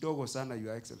underground ni kidogo sana,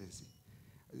 Your Excellency.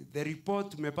 The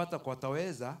report tumepata kwa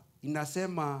Taweza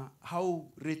inasema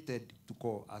how rated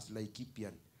tuko as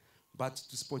Laikipian. But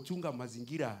tusipochunga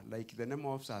mazingira like the NEMA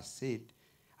officer said,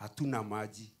 hatuna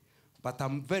maji. But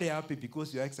I'm very happy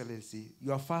because, Your Excellency,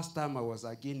 your first time I was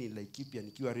again in Laikipia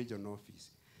nikiwa regional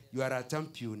office. You are a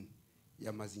champion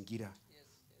ya mazingira.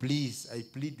 Please, I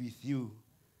plead with you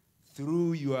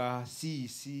through your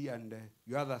CEC and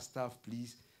your other staff,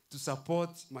 please, to support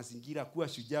mazingira, kuwa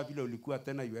shujaa vile ulikuwa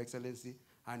tena, Your Excellency,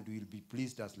 and we will be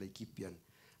pleased as Laikipian.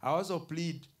 I also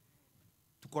plead,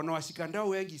 tuko na washikandao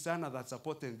wengi sana that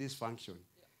support in this function.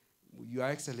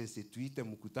 Your Excellency, tuite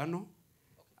mkutano.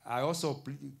 I also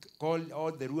call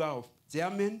all the ruler of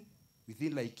chairmen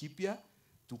within Laikipia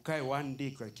tukae one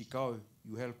day kwa kikao,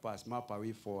 you help us map a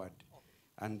way forward.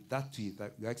 And that way,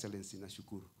 that Your Excellency,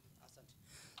 nashukuru.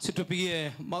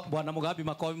 Situpigie Bwana Mugabi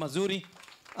makofi mazuri.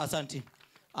 Asante.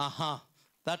 Aha.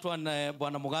 That one,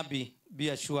 Bwana Mugabi, be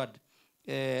assured,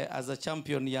 as a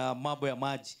champion ya mambo ya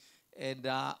maji and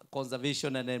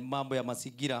conservation and mambo ya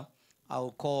mazingira,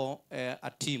 I'll call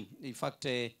a team. In fact,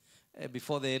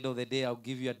 before the end of the day, I'll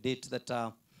give you a date that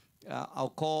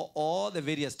I'll call all the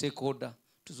various stakeholders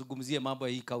tuzungumzie mambo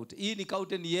ya hii kaunti. Hii ni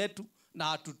kaunti ni yetu na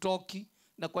hatutoki,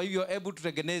 na kwa hivyo hebu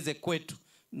tutengeneze kwetu,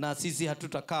 na sisi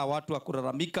hatutakaa watu wa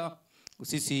kulalamika.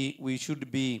 Sisi we should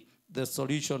be the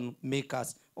solution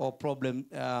makers or problem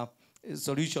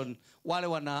solution, wale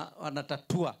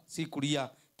wanatatua si kulia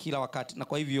kila wakati, na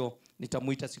kwa hivyo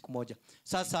nitamuita siku moja.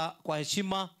 Sasa kwa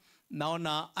heshima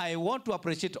naona I want to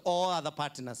appreciate all other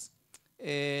partners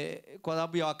kwa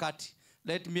sababu ya wakati.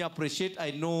 Let me appreciate,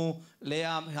 I know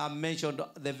Leah have mentioned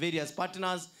the various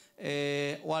partners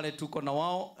wale tuko na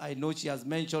wao. I know she has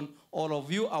mentioned all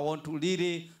of you. I want to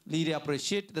really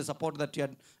appreciate the support that you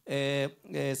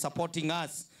are supporting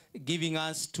us, giving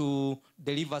us to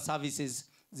deliver services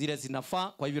zile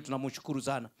zinafaa. Kwa hivyo tunamshukuru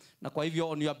sana. Na kwa hivyo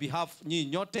on your behalf nyinyi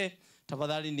nyote,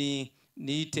 tafadhali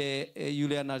niite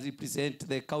yule ana represent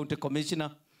the county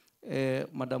commissioner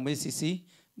Madam ACC,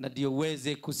 na ndio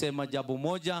uweze kusema jambo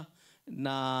moja,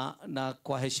 na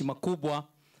kwa heshima kubwa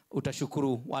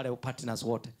utashukuru wale partners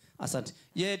wote. Asante.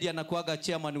 Yeye ndiye anakuaga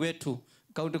chairman wetu,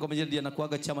 county commissioner ndiye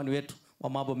anakuaga chairman wetu wa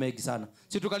mambo mengi sana.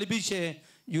 Situkaribishe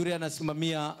yule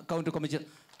anasimamia county commissioner.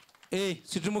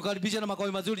 Situmkaribishe na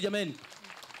makofi mazuri jameni.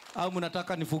 Au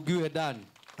mnataka nifugiwe ndani?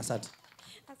 Asante.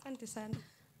 Asante sana.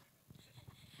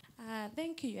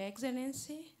 Thank you, Your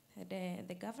Excellency,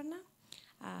 the Governor,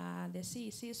 the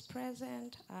CEC is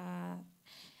present,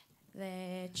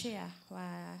 the Chair,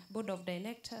 Board of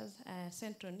Directors,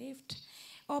 Central NIFT,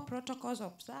 all protocols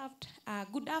observed.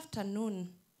 Good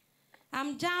afternoon.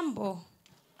 Jambo.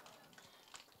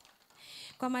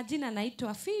 Kwa majina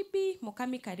naitwa Phoebe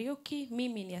Mokami Kariuki,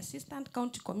 mimi ni Assistant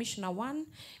County Commissioner 1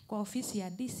 kwa ofisi ya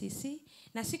DCC,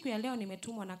 na siku ya leo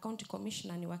nimetumwa na County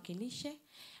Commissioner niwakilishe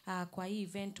kwa hii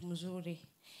event mzuri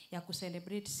ya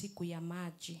kucelebrate siku ya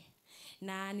maji.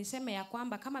 Na niseme ya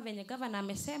kwamba kama venye governor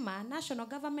amesema, national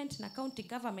government na county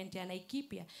government ya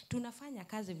Laikipia tunafanya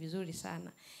kazi vizuri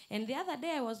sana. And the other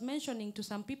day I was mentioning to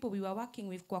some people we were working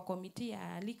with kwa committee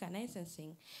ya liquor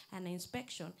licensing and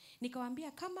inspection.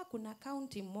 Nikawaambia kama kuna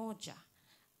county moja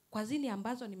kwa zini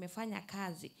ambazo nimefanya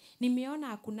kazi, nimeona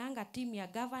hakunanga timu ya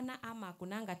governor ama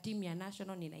hakunanga timu ya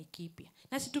national ni Laikipia.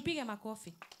 Na situpige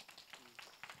makofi.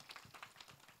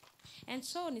 And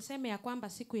so niseme ya kwamba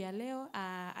siku ya leo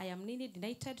I am really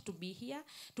delighted to be here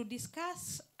to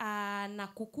discuss na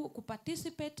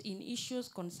kuparticipate in issues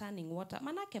concerning water.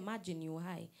 Manake maji ni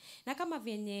uhai. Na kama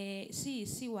vyenye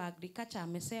CEC wa agriculture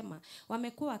amesema,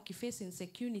 wamekuwa wakiface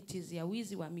insecurities ya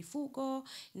wizi wa mifugo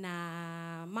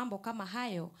na mambo kama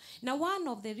hayo. Na one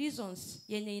of the reasons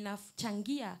yenye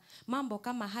inachangia mambo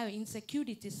kama hayo,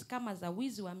 insecurities kama za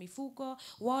wizi wa mifugo,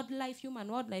 wildlife, human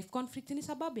wildlife conflict, ni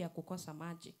sababu ya kukosa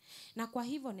maji. Na kwa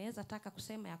hivyo naweza taka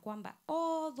kusema ya kwamba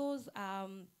all those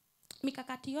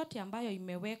mikakati yote ambayo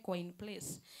imewekwa in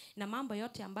place na mambo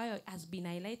yote ambayo has been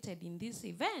highlighted in this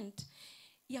event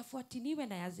yafuatiliwe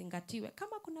na yazingatiwe.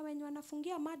 Kama kuna wenye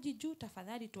wanafungia maji juu,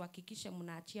 tafadhali tuhakikishe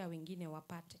mnaachia wengine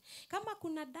wapate. Kama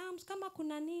kuna dams, kama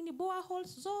kuna nini,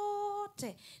 boreholes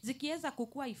zote zikiweza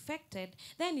kukua affected,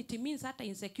 then it means hata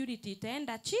insecurity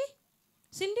itaenda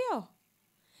si ndio?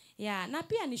 Yeah, na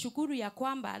pia nishukuru ya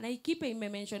kwamba Laikipia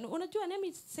imemention. Unajua, let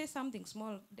me say something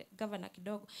small, Governor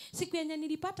kidogo. Siku yenye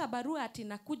nilipata barua ati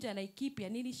nakuja Laikipia,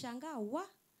 nilishangaa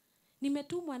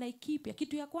nimetumwa Laikipia.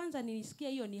 Kitu ya kwanza nilisikia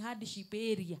hiyo ni hardship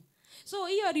area. So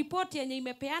hiyo report yenye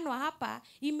imepeanwa hapa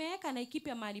imeweka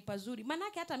Laikipia mahali pazuri.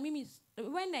 Manake hata mimi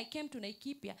when I came to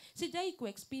Laikipia sijai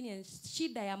ku-experience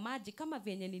shida ya maji kama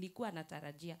vyenye nilikuwa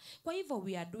natarajia. Kwa hivyo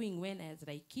we are doing well as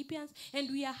Laikipians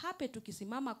and we are happy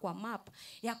tukisimama kwa map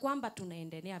ya kwamba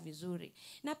tunaendelea vizuri.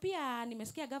 Na pia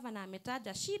nimesikia governor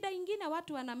ametaja shida ingine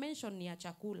watu wana mention ni ya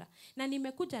chakula. Na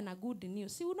nimekuja na good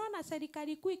news. Si unaona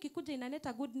serikali kuu ikikuja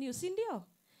inaleta good news, si ndio?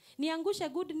 Niangushe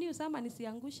good news ama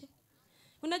nisiangushe?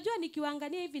 Unajua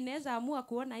nikiwaangalia hivi naweza amua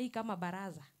kuona hii kama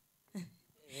baraza.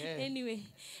 Yeah. Anyway,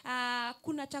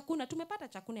 kuna chakula, tumepata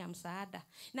chakula ya msaada.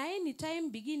 Na anytime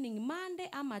beginning Monday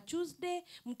ama Tuesday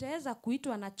mtaweza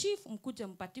kuitwa na chief mkuje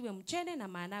mpatiwe mchele na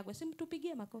maharagwe. Si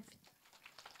mtupigie makofi.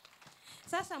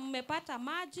 Sasa mmepata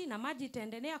maji na maji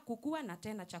itaendelea kukua na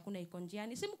tena chakula iko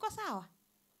njiani. Si mko sawa?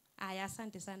 Aya,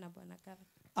 asante sana bwana Kara.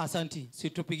 Asante.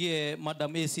 Situpigie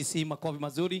Madam ACC makofi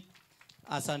mazuri.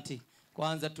 Asante.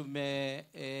 Kwanza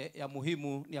ya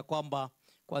muhimu ni ya kwamba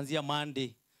kuanzia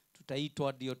Monday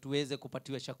tutaitwa ndio tuweze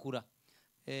kupatiwa chakula.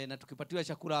 Na tukipatiwa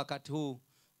chakula wakati huu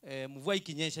mvua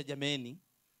ikinyesha, jameni,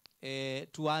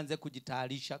 tuanze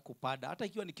kujitayarisha kupanda hata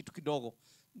ikiwa ni kitu kidogo.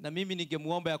 Na mimi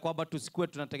ningemuomba ya kwamba tusikue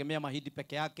tunategemea mahindi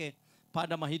peke yake.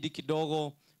 Panda mahindi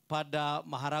kidogo, panda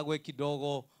maharagwe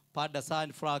kidogo, panda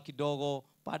sunflower kidogo,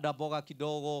 panda mboga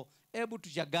kidogo. Hebu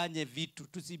tuchanganye vitu,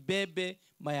 tusibebe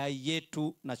mayai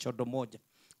yetu na chodo moja.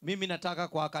 Mimi nataka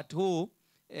kwa wakati huu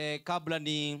kabla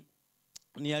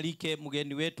nialike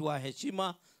mgeni wetu wa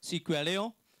heshima siku ya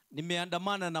leo,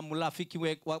 nimeandamana na mrafiki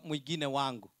mwingine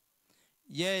wangu.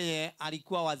 Yeye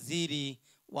alikuwa waziri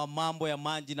wa mambo ya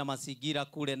maji na mazingira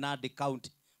kule Nandi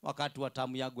County wakati wa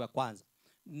tamu yangu ya kwanza,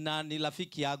 na ni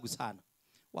rafiki yangu sana.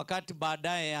 Wakati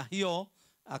baadaye ya hiyo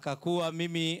akakuwa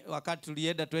mimi, wakati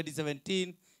tulienda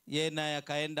 2017 yeye naye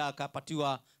akaenda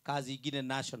akapatiwa kazi nyingine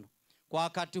national. Kwa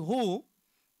wakati huu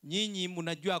nyinyi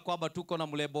mnajua kwamba tuko na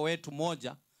mlebo wetu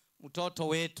moja, mtoto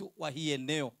wetu wa hii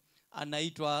eneo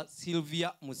anaitwa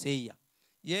Sylvia Museia.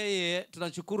 Yeye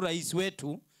tunashukuru rais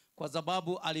wetu kwa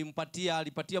sababu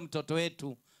alipatia mtoto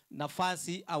wetu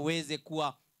nafasi aweze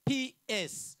kuwa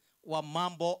PS wa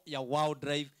mambo ya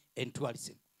wildlife and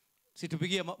tourism.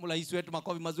 Situpigie rais wetu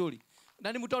makofi mazuri.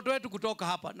 Na ni mtoto wetu kutoka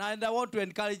hapa. And I want to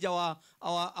encourage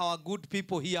our good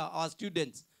people here, our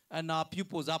students and our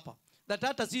pupils hapa, that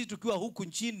hata sisi tukiwa huku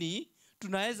nchini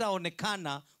tunaweza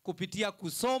onekana kupitia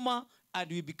kusoma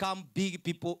and we become big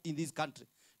people in this country.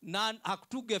 Na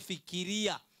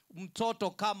hatugefikiria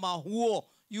mtoto kama huo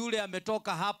yule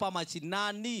ametoka hapa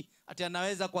mashinani ati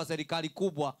anaweza kwa serikali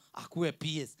kubwa akuwe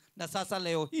PS. Na sasa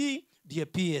leo hii ndiye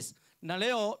PS. Na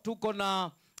leo tuko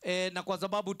na kwa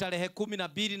sababu tarehe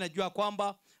 12 najua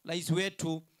kwamba rais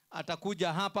wetu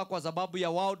atakuja hapa kwa sababu ya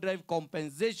wildlife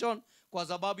compensation, kwa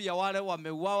sababu ya wale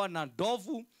wameuawa na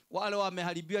ndovu, wale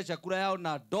wameharibiwa chakula yao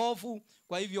na ndovu.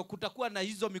 Kwa hivyo kutakuwa na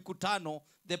hizo mikutano.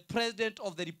 The President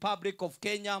of the Republic of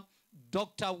Kenya,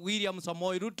 Dr. William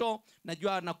Samoei Ruto,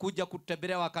 najua anakuja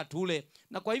kutembelea wakati ule.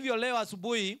 Na kwa hivyo leo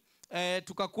asubuhi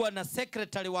tukakuwa na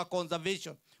secretary wa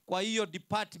conservation kwa hiyo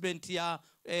department ya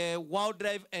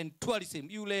wildlife and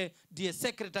tourism. Yule ndiye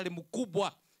secretary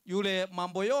mkubwa, yule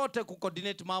mambo yote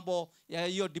kucoordinate mambo ya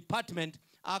hiyo department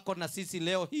ako na sisi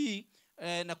leo hii.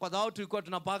 Na kwa sababu tulikuwa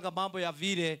tunapanga mambo ya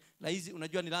vile hizi,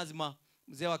 unajua ni lazima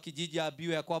mzee wa kijiji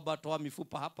abiwe ya kwamba toa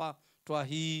mifupa hapa, toa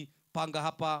hii, panga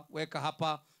hapa, weka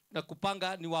hapa, na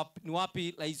kupanga ni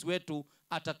wapi rais wetu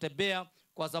atatembea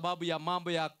kwa sababu ya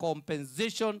mambo ya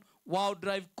compensation,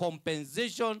 wildlife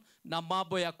compensation, na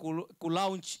mambo ya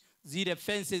kulaunch zile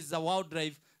fences za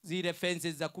wildlife, zile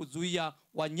fences za kuzuia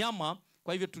wanyama.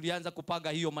 Kwa hivyo tulianza kupanga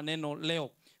hiyo maneno leo.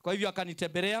 Kwa hivyo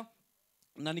akanitembelea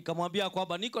na nikamwambia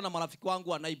kwamba niko na marafiki wangu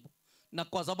wa naibu, na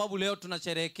kwa sababu leo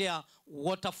tunasherehekea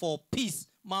Water for Peace,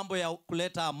 mambo ya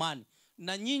kuleta amani,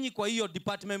 na nyinyi kwa hiyo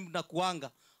department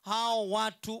mnakuanga hao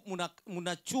watu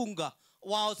mnachunga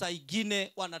wao, saa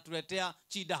ingine wanatuletea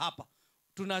shida hapa,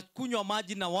 tunakunywa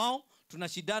maji na wao,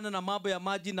 tunashidana na mambo ya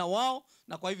maji na wao.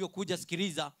 Na kwa hivyo kuja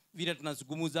sikiliza vile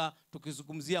tunazungumza,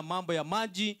 tukizungumzia mambo ya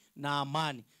maji na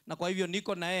amani. Na kwa hivyo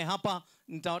niko na yeye hapa,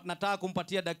 nataka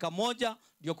kumpatia dakika moja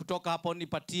ndio kutoka hapo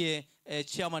nipatie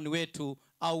chairman wetu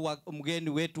au mgeni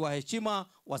wetu wa heshima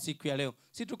wa siku ya leo.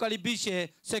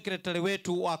 Situkaribishe secretary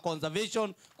wetu wa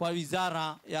conservation kwa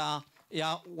wizara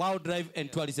ya wildlife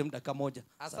and tourism, dakika moja.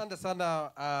 Asante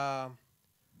sana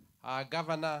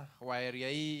governor wa area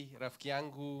hii, rafiki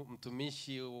yangu,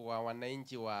 mtumishi wa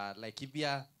wananchi wa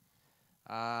Laikipia,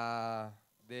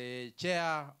 the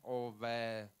chair of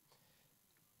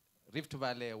Rift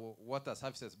Valley Water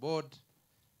Services Board,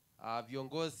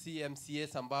 viongozi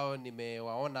MCAs ambao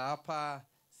nimewaona hapa,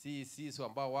 CCs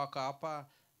ambao wako hapa,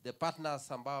 the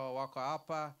partners ambao wako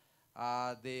hapa,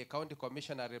 the county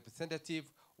commissioner representative,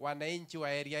 wananchi wa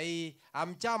area hii,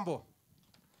 amjambo.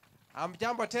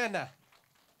 Amjambo tena.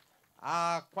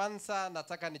 Kwanza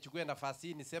nataka nichukue nafasi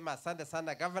hii nisema asante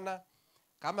sana governor.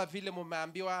 Kama vile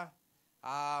mumeambiwa,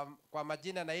 kwa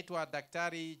majina naitwa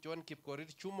Daktari John Kipkorir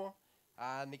Chumo.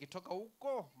 Nikitoka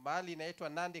huko mahali inaitwa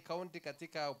Nandi County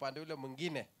katika upande ule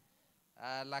mwingine.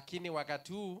 Lakini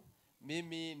wakati huu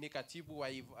mimi ni katibu wa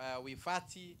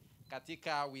uhifadhi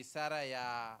katika wizara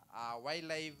ya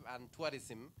wildlife and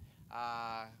tourism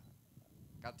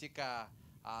katika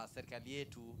serikali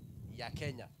yetu ya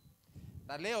Kenya.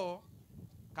 Na leo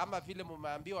kama vile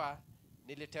mumeambiwa,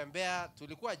 nilitembea,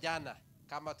 tulikuwa jana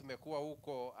kama tumekuwa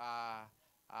huko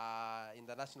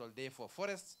International Day for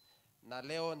Forest, na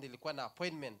leo nilikuwa na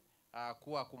appointment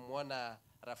kuwa kumuona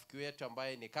rafiki wetu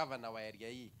ambaye ni governor wa area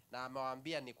hii, na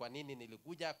amewaambia ni kwa nini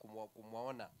nilikuja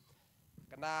kumuona.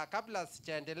 Na kabla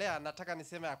sijaendelea, nataka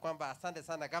niseme ya kwamba asante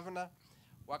sana governor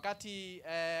wakati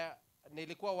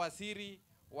nilikuwa waziri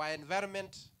wa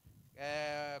environment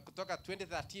kutoka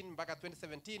 2013 mpaka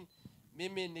 2017,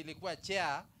 mimi nilikuwa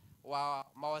chair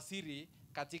wa mawaziri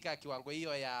katika kiwango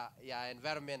hiyo ya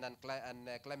environment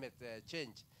and climate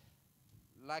change.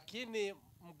 Lakini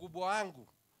mkubwa wangu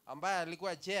ambaye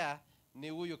alikuwa chair ni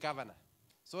huyu governor.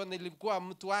 So nilikuwa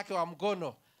mtu wake wa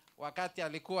mkono wakati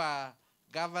alikuwa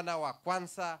governor wa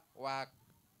kwanza wa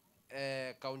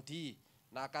county hii.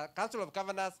 Na Council of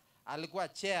Governors alikuwa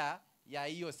chair ya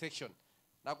hiyo section.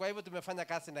 Na kwa hivyo tumefanya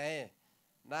kazi na yeye.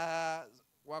 Na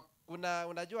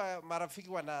unajua marafiki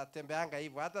wanatembeanga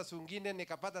hivyo. Hata siku nyingine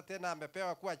nikapata tena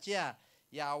amepewa kuwa chair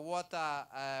ya water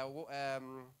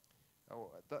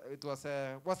it was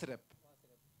WASREP.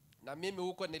 Na mimi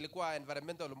huko nilikuwa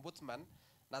environmental ombudsman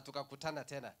na tukakutana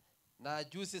tena. Na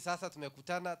juzi sasa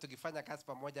tumekutana tukifanya kazi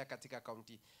pamoja katika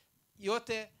county.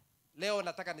 Yote leo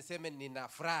nataka niseme nina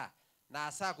furaha na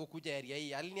hasa kukuja area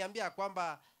hii. Aliniambia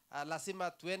kwamba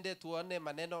lazima tuende tuone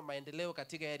maendeleo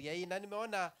katika area hii, na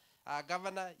nimeona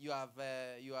governor, you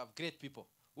have great people.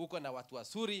 Uko na watu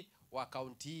wazuri wa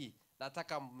county hii.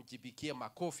 Nataka mjibikie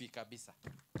makofi kabisa.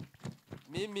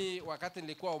 Mimi wakati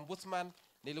nilikuwa ombudsman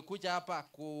nilikuja hapa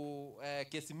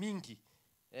kesi mingi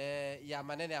ya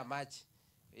maneno ya maji.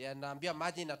 Naambia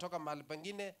maji inatoka mahali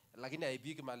pengine lakini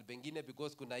haibiki mahali pengine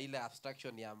because kuna ile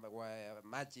abstraction ya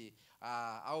maji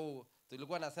au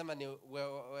tulikuwa nasema ni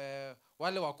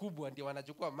wale wakubwa ndio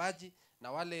wanachukua maji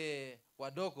na wale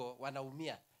wadogo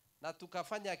wanaumia, na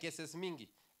tukafanya cases mingi.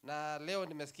 Na leo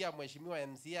nimesikia mheshimiwa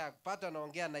MCA pato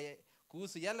anaongea na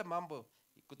kuhusu yale mambo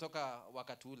kutoka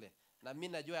wakati ule, na mimi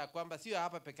najua ya kwamba sio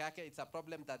hapa peke yake, it's a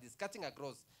problem that is cutting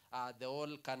across the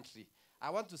whole country.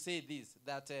 I want to say this,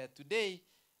 that today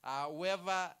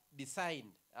whoever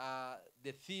designed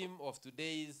the theme of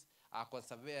today's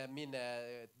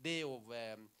day of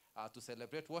to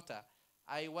celebrate water,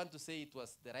 I want to say it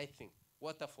was the right thing,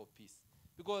 water for peace.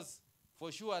 Because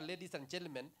for sure, ladies and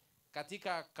gentlemen,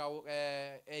 katika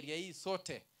area hii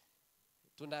sote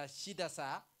tuna shida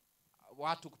za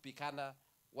watu kupikana,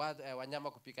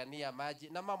 wanyama kupikania maji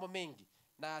na mambo mengi,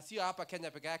 na sio hapa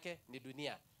Kenya peke yake, ni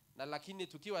dunia. Na lakini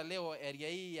tukiwa leo area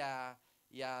hii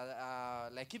ya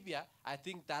Laikipia, I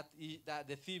think that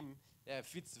the theme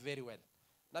fits very well.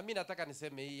 Na mimi nataka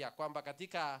niseme hii ya kwamba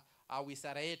katika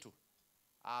wizara yetu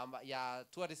ya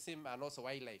tourism and also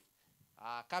wildlife,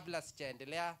 kabla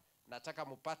sijaendelea, nataka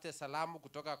mupate salamu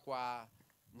kutoka kwa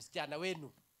msichana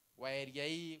wenu wa area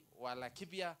hii wa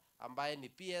Laikipia ambaye ni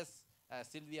PS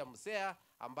Sylvia Musea,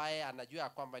 ambaye anajua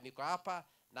kwamba niko hapa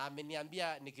na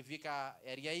ameniambia nikifika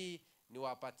area hii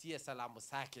niwapatie salamu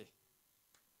zake.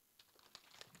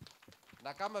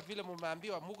 Na kama vile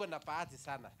mumeambiwa, muko na bahati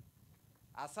sana.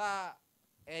 Asa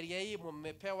area hii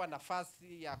mmepewa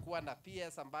nafasi ya kuwa na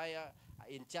PS ambaye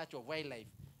in charge of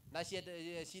wildlife. Na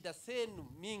shida zenu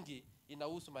mingi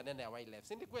inahusu maneno ya wildlife.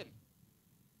 Si kweli?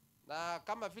 Na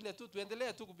kama vile tu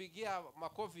tuendelee tu kupigia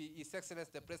makofi His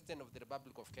Excellency the President of the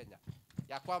Republic of Kenya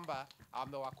ya kwamba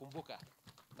amewakumbuka.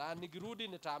 Na nikirudi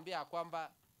nitaambia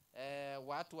kwamba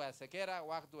watu wa Sekera,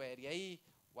 watu wa area hii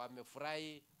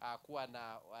wamefurahi kuwa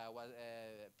na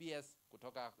PS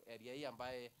kutoka area hii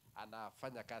ambaye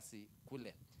anafanya kazi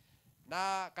kule.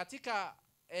 Na katika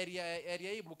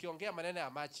area hii mkiongea maneno ya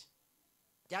maji,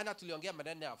 jana tuliongea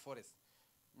maneno ya forest.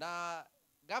 Na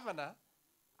governor,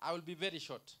 I will be very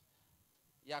short,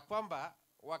 ya kwamba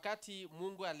wakati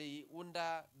Mungu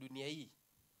aliunda dunia hii,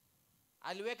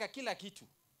 aliweka kila kitu.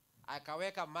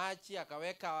 Akaweka maji,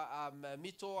 akaweka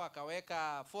mito,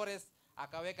 akaweka forest,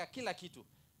 akaweka kila kitu.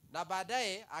 Na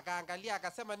baadaye akaangalia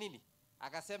akasema nini?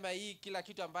 Akasema hii kila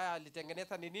kitu ambayo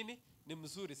alitengeneza ni nini? Ni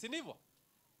mzuri, si ndivyo?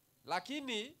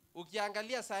 Lakini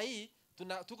ukiangalia saa hii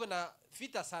tuko na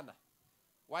vita sana.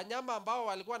 Wanyama ambao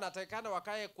walikuwa wanatakikana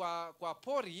wakae kwa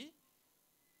pori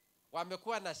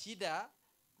wamekuwa na shida,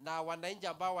 na wananchi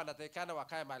ambao wanatakikana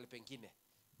wakae mahali pengine.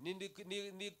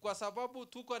 Ni kwa sababu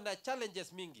tuko na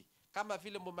challenges mingi, kama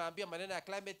vile mumeambia maneno ya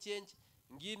climate change,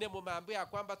 ngine mumeambia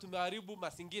kwamba tumeharibu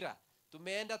mazingira.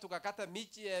 Tumeenda tukakata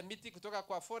miti kutoka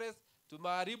kwa forest,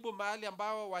 tumeharibu mahali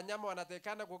ambao wanyama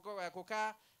wanatakikana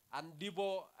kukaa,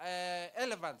 ndipo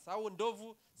elephants au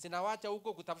ndovu sinawacha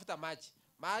huko kutafuta maji.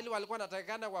 Mahali walikuwa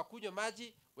wanatakikana wakunywe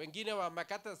maji, wengine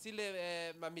wamekata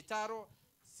zile mamitaro,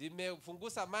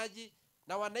 zimefungusa maji,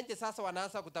 na wananchi sasa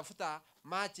wanaanza kutafuta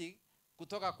maji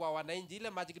kutoka kwa wananchi. Ile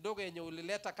maji kidogo yenye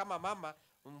ulileta kama mama,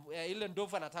 ile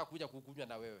ndovu anataka kuja kukunywa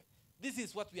na wewe. This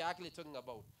is what we are actually talking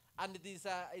about. And it is,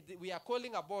 we are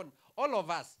calling upon all of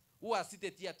us who are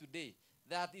seated here today,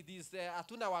 that it is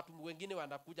hatuna watu wengine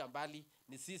wanakuja mbali,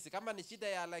 ni sisi. Kama ni shida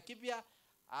ya Laikipia,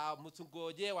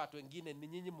 msungoje watu wengine, ni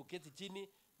nyinyi mketi chini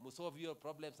msolve hiyo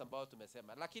problems ambao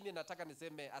tumesema. Lakini nataka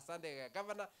niseme asante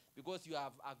governor, because you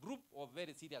have a group of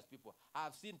very serious people. I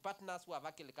have seen partners who have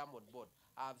actually come on board.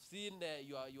 I have seen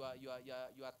your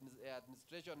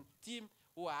administration team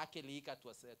who are actually eager to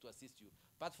assist you.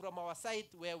 But from our side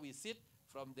where we sit,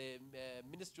 from the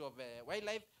Ministry of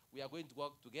Wildlife, we are going to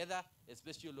work together,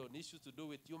 especially on issues to do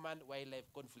with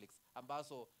human-wildlife conflicts,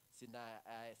 ambazo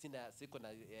siko na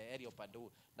area upande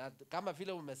huu. Na kama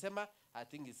vile umesema, I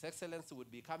think His Excellency would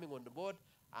be coming on the board,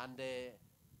 and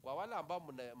kwa wale ambao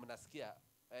mnasikia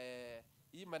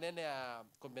hii maneno ya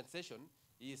compensation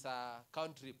is a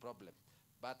country problem,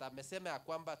 but amesema ya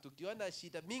kwamba tukiona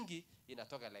shida mingi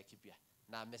inatoka Laikipia,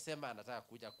 na amesema anataka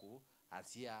kuja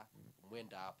kuanzia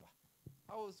mwenda hapa.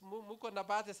 Au mko na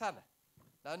bahati sana,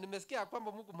 na nimesikia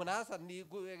kwamba mko mnaanza ni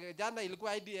jana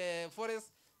ilikuwa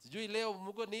forest, sijui leo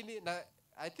mko nini, na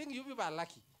I think you people are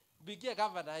lucky. Bigia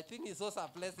governor, I think it's also a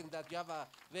blessing that you have a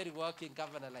very working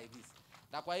governor like this.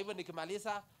 Na kwa hivyo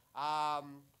nikimaliza,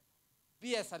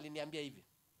 PS aliniambia hivi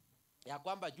ya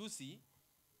kwamba juzi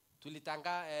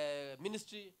tulitanga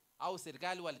ministry au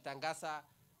serikali walitangaza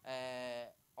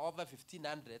over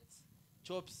 1500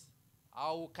 jobs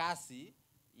au kasi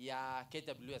ya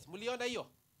KWS. Mliona hiyo?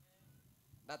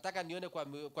 Nataka nione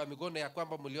kwa migono ya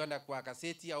kwamba mliona kwa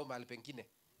kaseti au mahali pengine.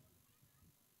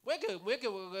 Mweke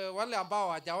wale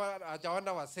ambao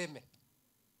hajaona waseme.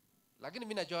 Lakini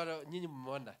mimi najua nyinyi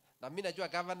mmeona. Na mimi najua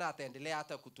governor ataendelea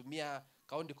hata kutumia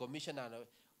county commissioner.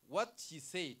 What she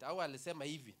said, au alisema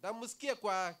hivi. Na msikie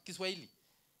kwa Kiswahili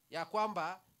ya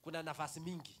kwamba kuna nafasi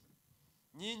mingi.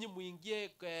 Nyinyi muingie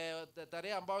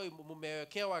tarehe ambayo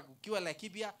mmewekewa ukiwa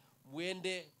Laikipia,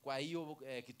 muende kwa hiyo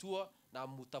kituo na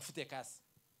mutafute kazi.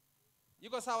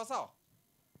 Yuko sawa sawa?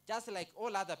 Just like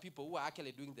all other people who are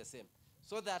actually doing the same.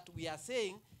 So that we are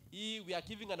saying we are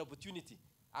giving an opportunity.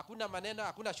 Hakuna maneno,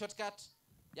 hakuna shortcut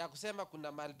ya kusema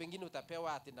kuna mahali pengine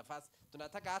utapewa ati nafasi.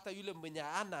 Tunataka hata yule mwenye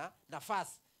ana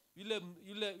nafasi,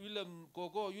 yule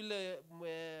mgogo, yule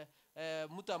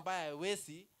mtu ambaye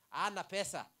hawezi ana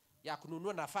pesa ya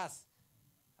kununua nafasi.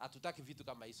 Hatutaki vitu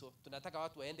kama hizo. Tunataka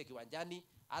watu waende kiwanjani,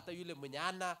 hata yule mwenye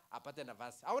ana apate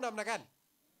nafasi. Au namna gani?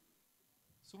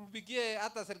 Sumpigie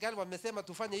hata serikali wamesema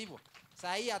tufanye hivyo.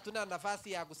 Saa hii hatuna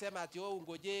nafasi ya kusema ati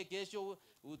ungoje kesho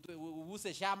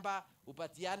uuse shamba,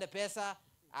 upatiane pesa.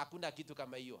 Hakuna kitu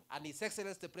kama hiyo. And His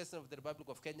Excellency the President of the Republic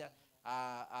of Kenya,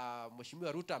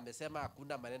 Mheshimiwa Ruto amesema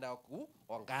hakuna maneno ya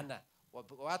kuongana.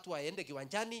 Watu waende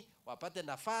kiwanjani, wapate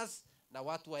nafasi, na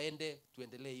watu waende,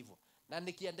 tuendelee hivyo. Na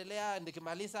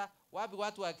nikimaliza, wapi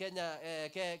watu wa Kenya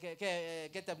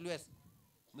KWS?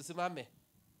 Msimame.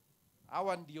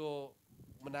 Hawa ndio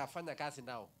mnafanya kazi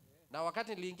nao. Na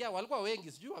wakati niliingia walikuwa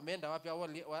wengi, sijui wameenda wapi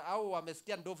au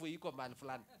wamesikia ndovu iko mahali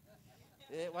fulani.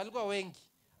 Walikuwa wengi.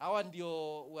 Hawa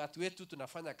ndio watu wetu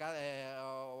tunafanya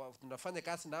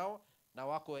kazi nao, na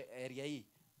wako area hii.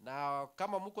 Na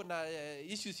kama mko na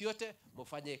issues yote,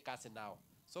 mfanye kazi nao.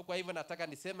 So kwa hivyo nataka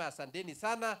niseme asanteni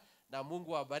sana, na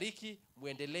Mungu awabariki,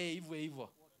 muendelee hivyo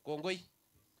hivyo. Kongoi.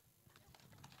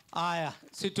 Aya,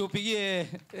 situpigie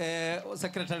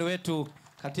secretary wetu,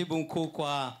 katibu mkuu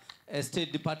kwa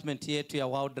State Department yetu ya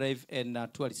Wildlife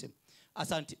and Tourism.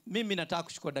 Asante. Mimi nataka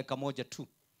kuchukua dakika moja tu.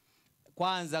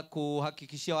 Kwanza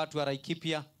kuhakikishia watu wa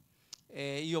Laikipia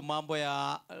hiyo mambo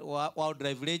ya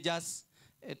Wildlife Rangers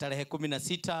tarehe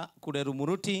 16 kule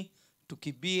Rumuruti,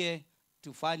 tukibie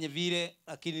tufanye vile,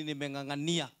 lakini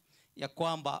nimeng'ang'ania ya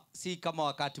kwamba si kama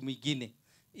wakati mwingine.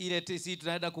 Ile sisi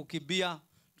tunaenda kukimbia,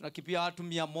 tunakimbia watu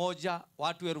 100,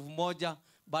 watu 1000,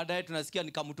 baadaye tunasikia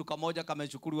ni kama mtu kamoja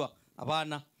kamechukuliwa.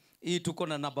 Hapana, hii tuko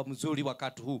na namba mzuri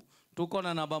wakati huu. Tuko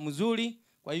na namba mzuri,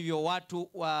 kwa hivyo watu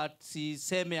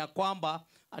wasiseme ya kwamba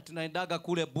tunaendaga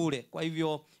kule bure. Kwa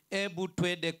hivyo hebu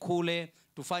twende kule,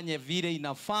 tufanye vile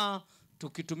inafaa,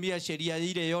 tukitumia sheria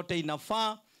ile yote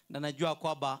inafaa, na najua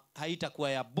kwamba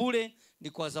haitakuwa ya bure, ni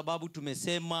kwa sababu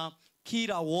tumesema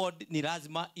kila ward ni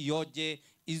lazima ioje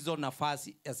hizo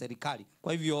nafasi ya serikali.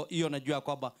 Kwa hivyo hiyo najua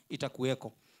kwamba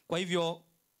itakuweko. Kwa hivyo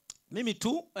mimi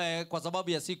tu kwa sababu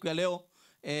ya siku ya leo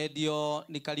ndio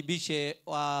nikaribishe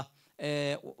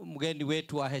mgeni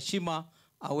wetu wa heshima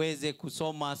aweze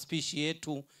kusoma speech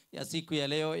yetu ya siku ya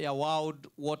leo ya World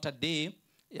Water Day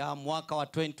ya mwaka wa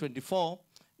 2024,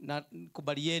 na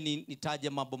kubalieni nitaje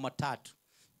mambo matatu.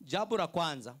 Jambo la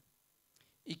kwanza,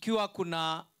 ikiwa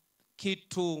kuna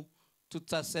kitu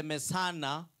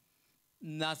tutasemesana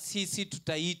na sisi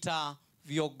tutaita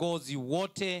viongozi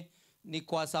wote, ni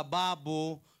kwa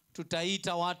sababu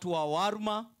tutaita watu wa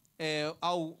Warma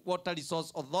au Water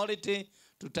Resource Authority,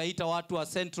 tutaita watu wa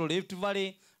Central Rift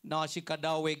Valley na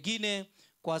washikadau wengine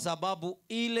kwa sababu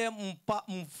ile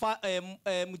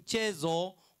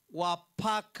mchezo wa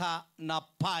paka na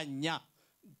panya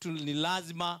ni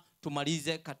lazima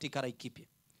tumalize katika Laikipia.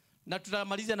 Na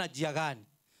tutamaliza na njia gani?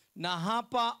 Na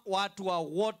hapa watu wa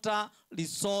Water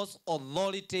Resource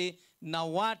Authority na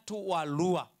watu wa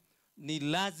Lua, ni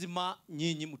lazima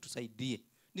nyinyi mtusaidie.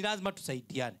 Ni lazima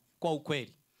tusaidiane kwa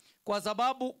ukweli. Kwa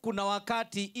sababu kuna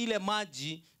wakati ile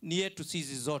maji ni yetu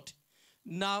sisi zote.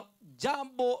 Na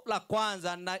jambo la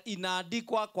kwanza, na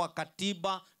inaandikwa kwa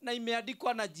katiba na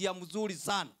imeandikwa na njia mzuri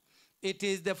sana. It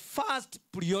is the first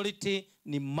priority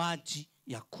ni maji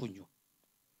ya kunywa.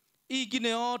 Hii ingine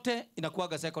yote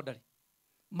inakuwaga secondary.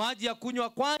 Maji ya kunywa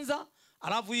kwanza,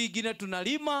 alafu hii ingine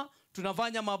tunalima,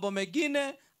 tunafanya mambo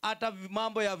mengine, hata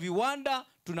mambo ya viwanda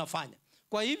tunafanya.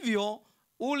 Kwa hivyo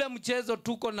ule mchezo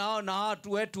tuko nao na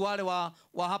watu wetu wale wa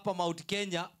hapa Mount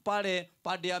Kenya pale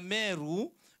pande ya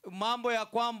Meru, mambo ya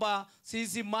kwamba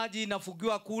sisi maji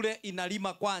inafugiwa kule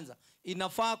inalima kwanza,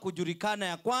 inafaa kujulikana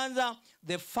ya kwanza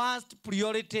the first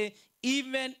priority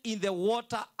even in the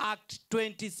Water Act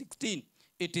 2016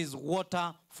 it is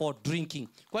water for drinking.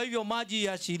 Kwa hivyo maji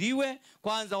yashiriwe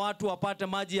kwanza, watu wapate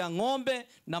maji ya ng'ombe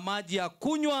na maji ya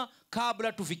kunywa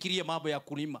kabla tufikirie mambo ya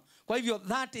kulima. Kwa hivyo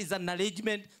that is an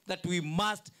arrangement that we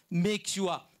must make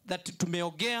sure that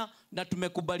tumeongea na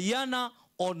tumekubaliana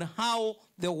on how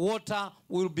the water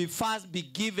will be first be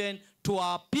given to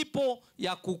our people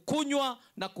ya kukunywa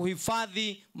na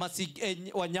kuhifadhi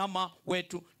wanyama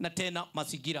wetu na tena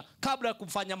mazingira kabla ya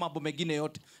kufanya mambo mengine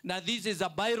yote. Na this is a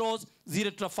bylaws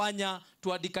zile tutafanya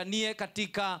tuadikanie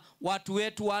katika watu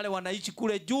wetu wale wanaishi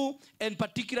kule juu, and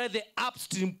particularly the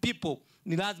upstream people.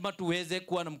 Ni lazima tuweze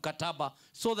kuwa na mkataba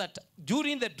so that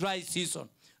during the dry season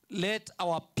let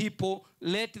our people,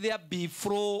 let there be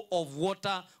flow of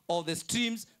water of the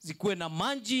streams, zikuwe na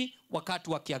maji wakati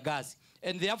wa kiangazi.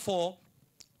 And therefore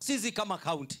sisi kama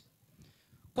county,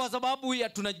 kwa sababu ya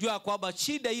tunajua kwamba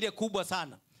shida ile kubwa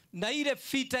sana na ile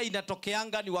vita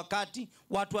inatokeanga ni wakati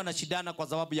watu wanashidana kwa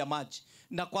sababu ya maji.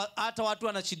 Na hata watu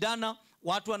wanashidana,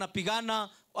 watu wanapigana,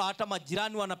 hata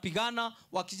majirani wanapigana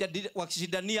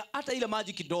wakishidania hata ile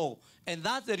maji kidogo. And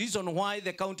that's the reason why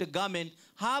the county government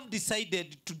have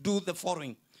decided to do the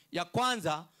following. Ya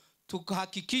kwanza,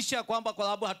 tuhakikisha kwamba kwa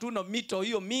sababu hatuna mito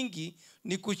hiyo mingi,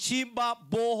 ni kuchimba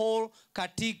borehole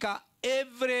katika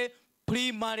every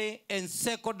primary and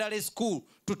secondary school.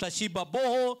 Tutashimba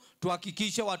borehole,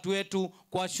 tuhakikishe watu wetu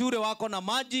kwa shule wako na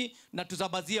maji, na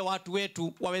tusambazie watu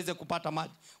wetu waweze kupata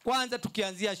maji. Kwanza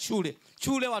tukianzia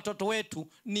shule watoto wetu,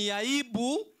 ni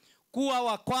aibu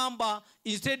kuwa kwamba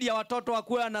instead ya watoto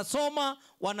wakuwa wanasoma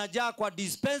wanajaa kwa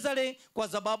dispensary kwa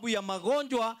sababu ya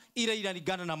magonjwa ile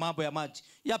inalingana na mambo ya maji.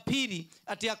 Ya pili,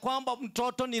 ati ya kwamba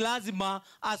mtoto ni lazima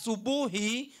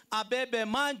asubuhi abebe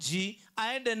maji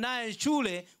aende naye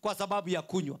shule kwa sababu ya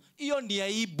kunywa. Hiyo ni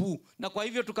aibu. Na kwa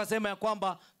hivyo tukasema ya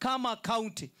kwamba kama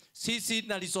county, sisi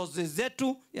na resources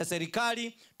zetu ya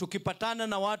serikali, tukipatana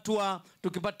na watu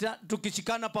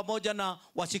tukishikana pamoja na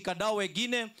washikadau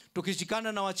wengine,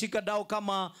 tukishikana na washikadau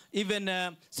kama even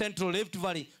Central Rift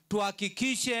Valley,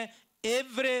 tuhakikishe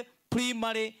every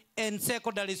primary and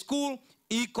secondary school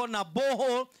iko na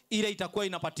borehole ile itakuwa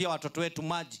inapatia watoto wetu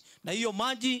maji, na hiyo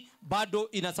maji bado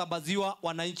inasambaziwa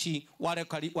wananchi wale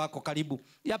wako karibu.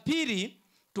 Ya pili,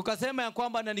 tukasema ya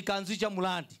kwamba na nikaanzisha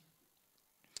mradi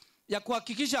ya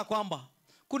kuhakikisha kwamba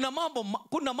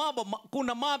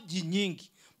kuna maji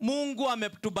nyingi. Mungu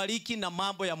ametubariki na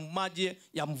mambo ya maji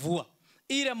ya mvua.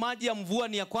 Ile maji ya mvua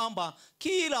ni ya kwamba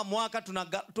kila mwaka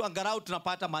tuangalau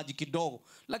tunapata maji kidogo,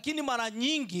 lakini mara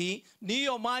nyingi ni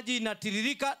hiyo maji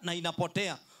inatiririka na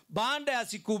inapotea. Baada ya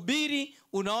siku mbili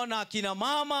unaona akina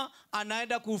mama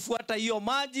anaenda kufuata hiyo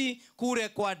maji kule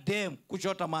kwa dam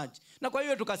kuchota maji. Na kwa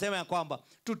hiyo tukasema ya kwamba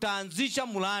tutaanzisha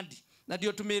mradi, na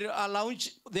ndio launch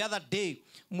the other day,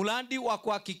 mradi wa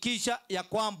kuhakikisha ya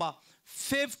kwamba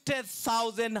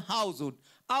 50,000 household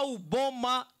au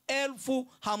boma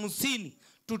 50,000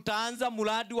 tutaanza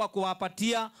mradi wa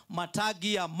kuwapatia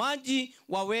matagi ya maji,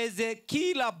 waweze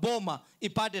kila boma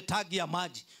ipate tagi ya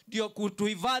maji, ndio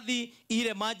kutuhifadhi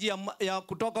ile maji ya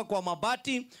kutoka kwa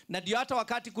mabati. Na ndio hata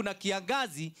wakati kuna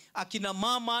kiangazi akina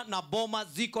mama na boma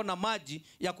ziko na maji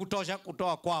ya kutosha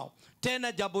kutoa kwao.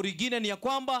 Tena jambo lingine ni ya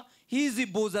kwamba hizi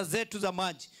buza zetu za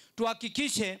maji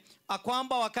tuhakikishe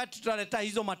kwamba wakati tutaleta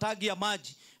hizo matagi ya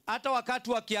maji, hata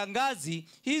wakati wa kiangazi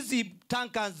hizi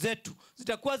tanka zetu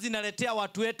zitakuwa zinaletea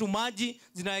watu wetu maji,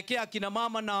 zinawekea kina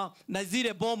mama na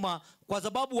zile boma, kwa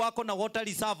sababu wako na water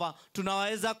reserve,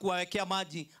 tunaweza kuwawekea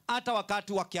maji hata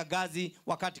wakati wa kiangazi,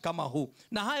 wakati kama huu.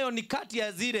 Na hayo ni kati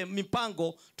ya zile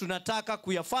mipango tunataka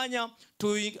kuyafanya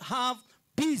to have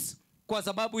peace kwa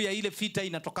sababu ya ile vita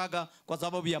inatokaga kwa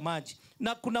sababu ya maji.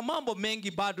 Na kuna mambo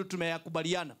mengi bado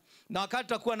tumeyakubaliana, na wakati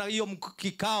tutakuwa na hiyo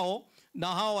kikao na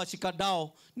hao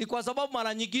washikadao, ni kwa sababu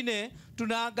mara nyingine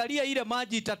tunaangalia ile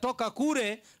maji itatoka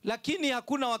kule, lakini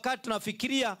hakuna wakati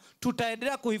tunafikiria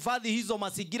tutaendelea kuhifadhi hizo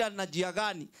mazingira na njia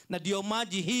gani, na ndio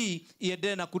maji hii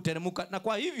iendelee na kuteremuka. Na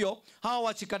kwa hivyo hao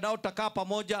washikadao tutakaa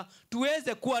pamoja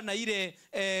tuweze kuwa na ile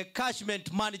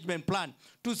catchment management plan,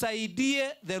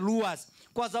 tusaidie the Luas,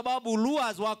 kwa sababu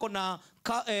Luas wako na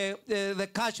the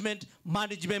catchment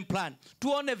management plan.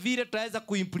 Tuone vile tutaweza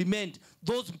kuimplement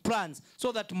those plans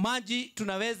so that maji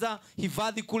tunaweza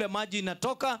hifadhi kule maji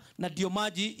inatoka, na ndio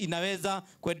maji inaweza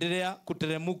kuendelea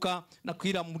kuteremuka na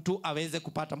kila mtu aweze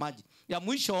kupata maji. Ya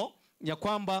mwisho ya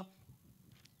kwamba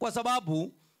kwa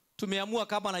sababu tumeamua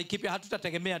kama Laikipia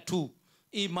hatutategemea tu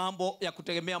hii mambo ya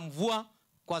kutegemea mvua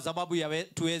kwa sababu ya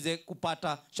tuweze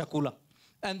kupata chakula,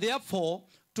 and therefore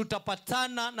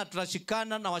tutapatana na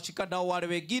tutashikana na washikadau wale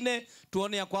wengine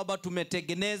tuone ya kwamba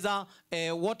tumetengeneza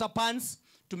water pans,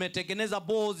 tumetengeneza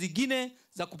bore zingine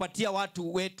za kupatia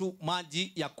watu wetu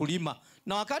maji ya kulima.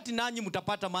 Na wakati nanyi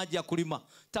mtapata maji ya kulima,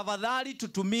 tafadhali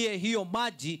tutumie hiyo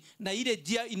maji na ile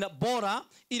njia ina bora,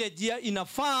 ile njia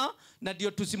inafaa, na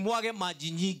ndio tusimwage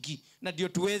maji nyingi, na ndio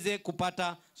tuweze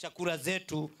kupata chakula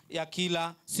zetu ya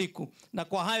kila siku. Na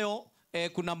kwa hayo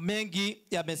kuna mengi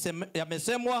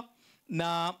yamesemwa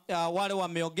na wale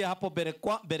wameongea hapo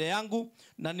mbele yangu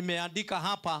na nimeandika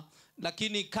hapa,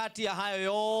 lakini kati ya hayo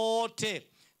yote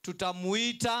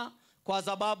tutamuita kwa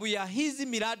sababu ya hizi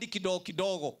miradi kidogo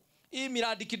kidogo. Hii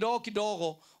miradi kidogo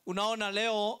kidogo, unaona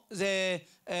leo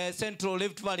Central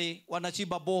Rift Valley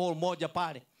wanachimba borehole moja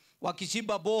pale.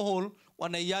 Wakichimba borehole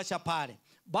wanaiacha pale.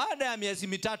 Baada ya miezi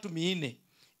 3-4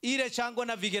 ile chango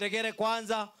na vigeregere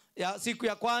kwanza ya siku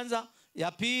ya kwanza,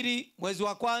 ya pili, mwezi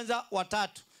wa kwanza, wa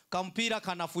tatu, kampira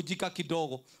kanafujika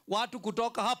kidogo. Watu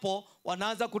kutoka hapo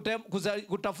wanaanza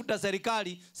kutafuta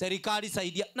serikali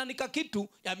saidia, na nika kitu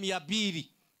ya 200.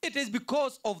 It is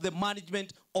because of the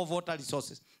management of water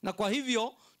resources. Na kwa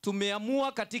hivyo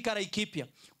tumeamua katika Laikipia,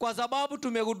 kwa sababu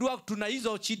tumegundua tuna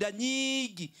hizo shida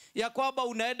nyingi ya kwamba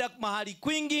unaenda mahali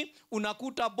kwingi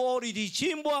unakuta bore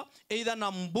ilichimbwa either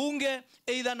na mbunge,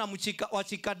 either na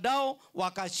washikadao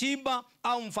wakashimba,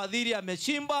 au mfadhili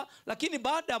ameshimba, lakini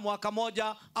baada ya mwaka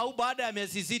moja au baada ya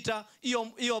miezi 6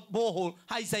 hiyo borehole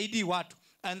haisaidii watu.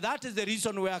 And that is the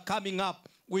reason we are coming up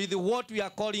with what we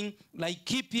are calling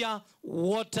Laikipia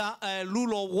Water,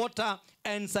 Rural Water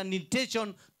and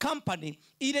Sanitation Company.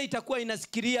 Ile itakuwa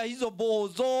inasikiria hizo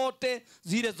borehole zote,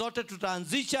 zile zote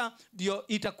tutaanzisha, ndio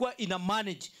itakuwa ina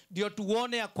manage, ndio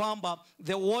tuone ya kwamba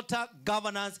the water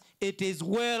governance it is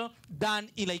well done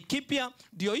in Laikipia,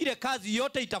 ndio ile kazi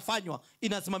yote itafanywa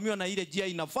inasimamiwa na ile njia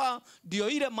inafaa, ndio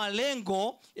ile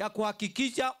malengo ya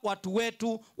kuhakikisha watu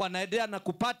wetu wanaendelea na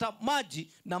kupata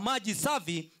maji na maji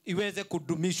safi iweze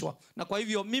kudumishwa. Na kwa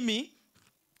hivyo mimi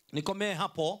nikomee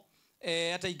hapo.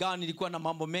 Hata ingawa nilikuwa na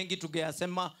mambo mengi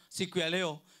tungeyasema siku ya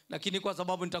leo, lakini kwa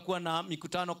sababu nitakuwa na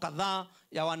mikutano kadhaa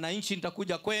ya wananchi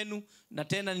nitakuja kwenu, na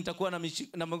tena nitakuwa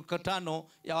na mikutano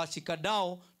ya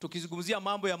washikadao tukizungumzia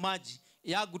mambo ya maji.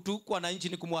 Yangu tu kwa wananchi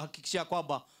ni kumhakikishia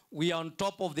kwamba we are on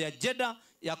top of the agenda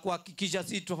ya kuhakikisha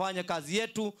sisi tufanye kazi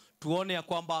yetu, tuone ya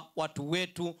kwamba watu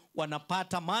wetu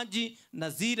wanapata maji, na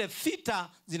zile vita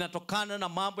zinatokana na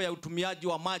mambo ya utumiaji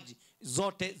wa maji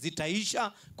zote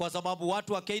zitaisha, kwa sababu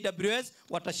watu wa KWS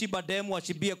watashiba demu,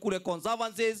 washibie kule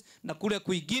conservancies na kule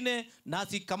kuingine,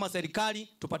 nasi kama serikali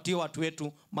tupatie watu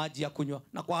wetu maji ya kunywa.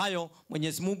 Na kwa hayo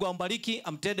Mwenyezi Mungu ambariki,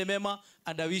 amtende mema,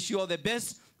 and I wish you all the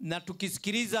best. Na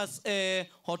tukisikiliza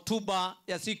hotuba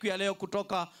ya siku ya leo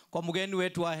kutoka kwa mgeni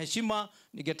wetu wa heshima,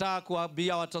 ningetaka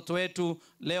kuambia watoto wetu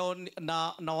leo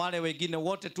na wale wengine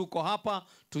wote tuko hapa,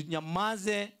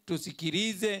 tunyamaze,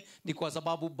 tusikilize, ni kwa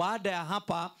sababu baada ya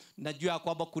hapa najua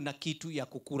kwamba kuna kitu ya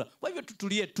kukula. Kwa hivyo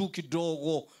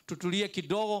tutulie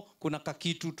kidogo, kuna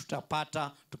kakitu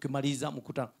tutapata tukimaliza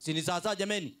mkutano. Si ni sawa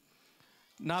jameni?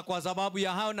 Na kwa sababu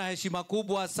ya hao na heshima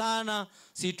kubwa sana,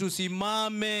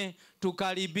 situsimame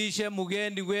tukaribishe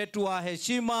mgeni wetu wa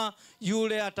heshima,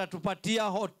 yule atatupatia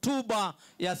hotuba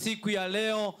ya siku ya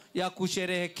leo ya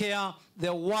kusherehekea the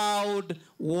World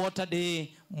Water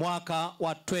Day mwaka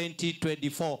wa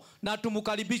 2024. Na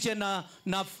tumukaribishe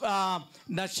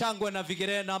na shangwe na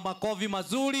vigelegele na makofi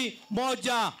mazuri.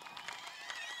 1,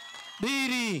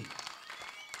 2,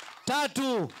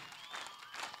 3,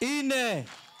 4,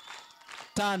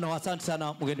 5. Asante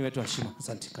sana mgeni wetu wa heshima.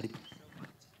 Asante, karibu.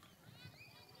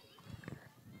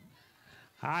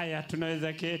 Haya,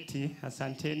 tunaweza keti.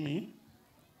 Asanteni.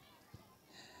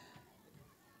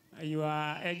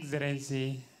 Your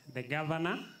Excellency the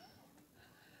Governor,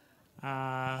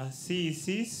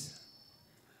 CECs,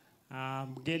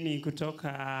 mgeni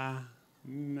kutoka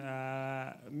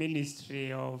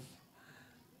Ministry of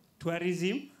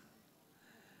Tourism,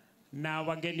 na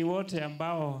wageni wote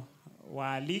ambao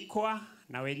waalikwa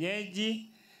na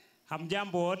wenyeji.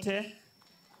 Hamjambo wote?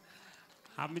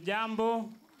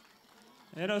 Hamjambo?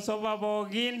 Ero soba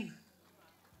bogin.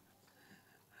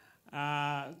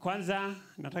 Kwanza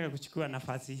nataka kuchukua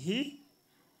nafasi hii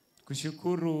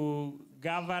kushukuru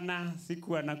gavana.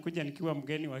 Siku anakuja nikiwa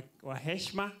mgeni wa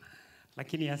heshima,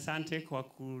 lakini asante kwa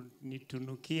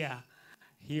kunitunukia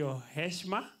hiyo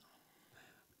heshima.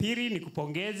 Pili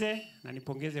nikupongeze na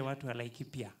nipongeze watu wa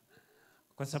Laikipia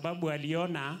kwa sababu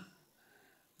aliona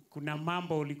kuna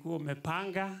mambo ulikuwa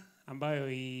umepanga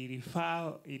ambayo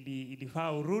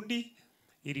ilifaa urudi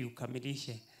ili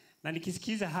ukamilishe. Na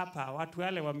nikisikiza hapa watu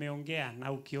wale wameongea,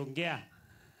 na ukiongea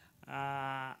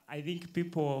I think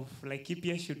people of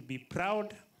Laikipia should be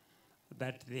proud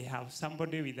that they have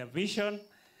somebody with a vision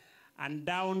and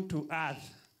down to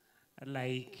earth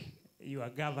like your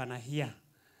governor here.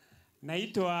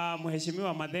 Naitwa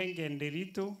Mheshimiwa Mathenge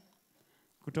Nderitu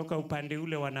kutoka upande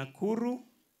ule wa Nakuru,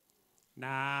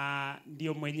 na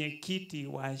ndio mwenyekiti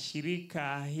wa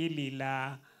shirika hili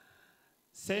la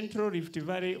Central Rift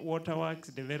Valley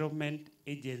Waterworks Development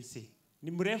Agency.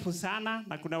 Ni mrefu sana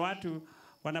na kuna watu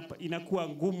inakuwa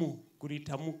ngumu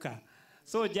kulitamuka.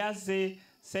 So just say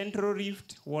Central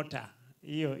Rift Water.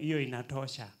 Hiyo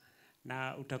inatosha.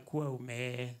 Na utakuwa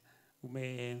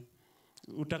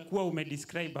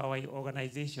umedescribe our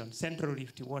organization, Central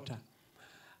Rift Water.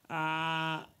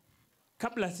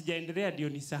 Kabla sijaendelea ndio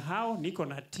nisahau, niko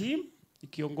na team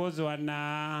ikiongozwa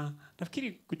na,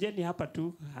 nafikiri kujeni hapa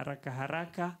tu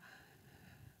haraka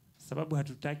sababu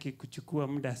hatutaki kuchukua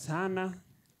muda sana.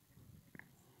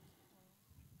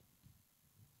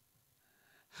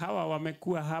 Hawa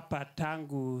wamekuwa hapa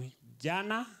tangu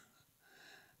jana.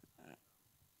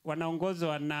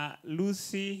 Wanaongozwa na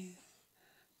Lucy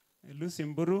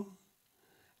Mburu,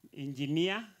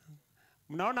 engineer.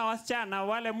 Mnaona wasichana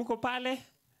wale mko pale?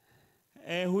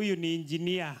 Huyu ni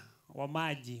engineer wa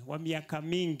maji wa miaka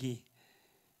mingi.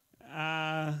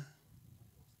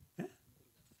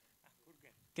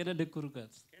 Kennedy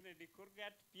Kurgat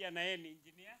pia na yeye ni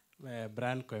engineer.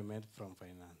 Brian Koimet from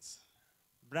finance.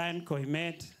 Brian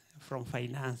Koimet from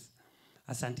finance.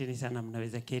 Asanteni sana,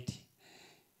 mnaweza keti.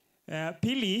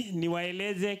 Pili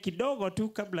niwaeleze kidogo tu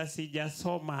kabla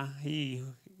sijasoma hii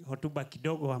hotuba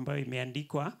kidogo ambayo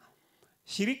imeandikwa.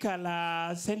 Shirika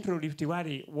la Central Rift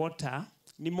Valley Water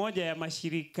ni moja ya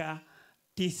mashirika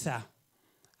 9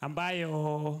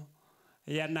 ambayo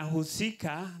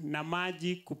yanahusika na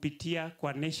maji kupitia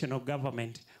kwa national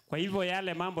government. Kwa hivyo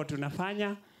yale mambo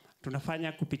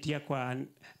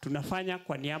tunafanya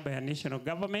kwa niaba ya national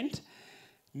government,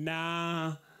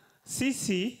 na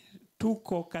sisi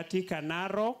tuko katika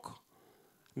Narok,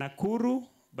 Nakuru,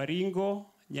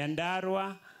 Baringo,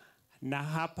 Nyandarua na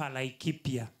hapa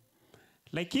Laikipia.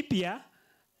 Laikipia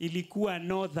ilikuwa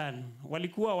northern,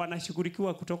 walikuwa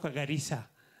wanashughulikiwa kutoka Garissa.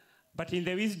 But in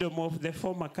the wisdom of the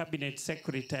former cabinet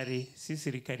secretary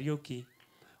Sisiri Kariuki,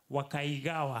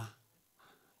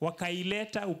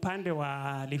 wakaileta upande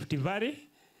wa Rift Valley.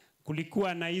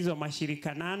 Kulikuwa na hizo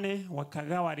mashirika 8,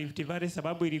 wakagawa Rift Valley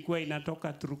sababu ilikuwa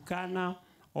inatoka Turkana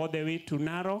all the way to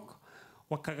Narok.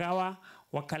 Wakagawa,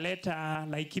 wakaleta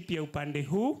Laikipia upande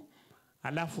huu,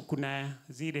 alafu kuna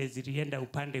zile zilienda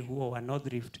upande huo wa North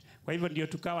Rift. Kwa hivyo ndio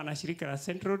tukawa na shirika la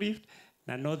Central Rift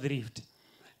na North Rift.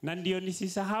 Na ndio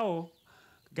nisisahau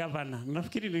governor.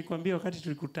 Nafikiri nilikwambia wakati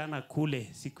tulikutana kule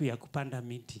siku ya kupanda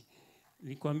miti.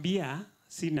 Nilikwambia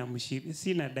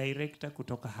sina director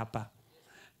kutoka hapa.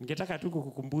 Ningetaka tu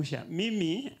kukukumbusha.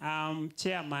 Mimi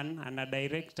chairman and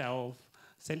director of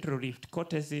Central Rift,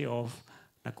 courtesy of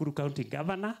Nakuru County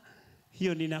Governor.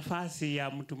 Hiyo ni nafasi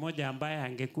ya mtu mmoja ambaye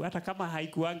angekuwa, hata kama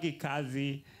haikuangi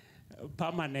kazi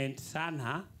permanent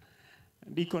sana,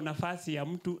 ndiko nafasi ya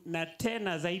mtu. Na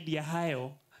tena zaidi ya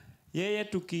hayo, yeye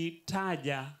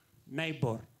tukitaja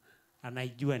Naibor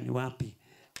anaijua ni wapi,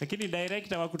 lakini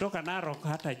director wa kutoka Narok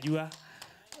hatajua.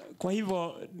 Kwa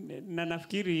hivyo na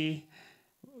nafikiri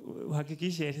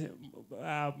uhakikishe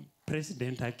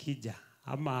president akija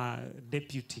ama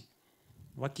deputy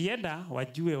wakienda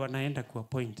wajue wanaenda ku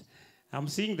appoint. I'm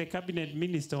seeing the cabinet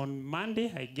minister on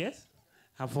Monday, I guess.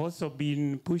 I've also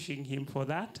been pushing him for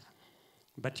that.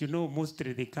 But you know,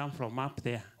 mostly they come from up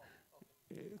there.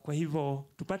 Kwa hivyo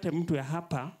tupate mtu ya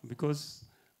hapa, because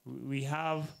we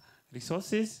have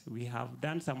resources, we have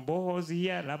done some boreholes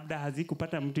here, labda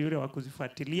hazikupata mtu yule wa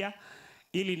kuzifuatilia,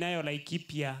 ili nayo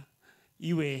Laikipia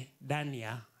iwe ndani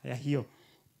ya hiyo.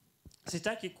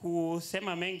 Sitaki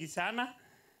kusema mengi sana.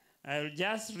 I'll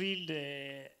just read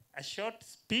a short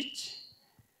speech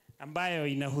ambayo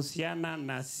inahusiana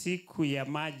na siku ya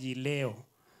maji leo.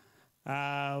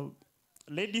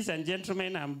 Ladies and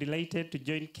gentlemen, I'm delighted to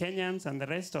join Kenyans and the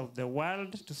rest of the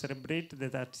world to celebrate the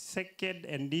 32nd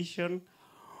edition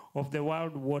of the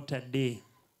World Water Day.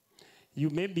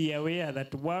 You may be aware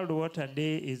that World Water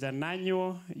Day is an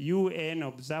annual UN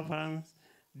observance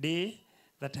day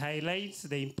that highlights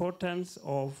the importance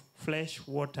of fresh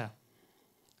water.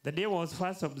 The day was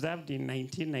first observed in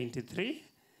 1993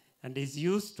 and is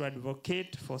used to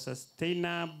advocate for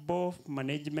sustainable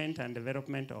management and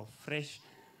development of fresh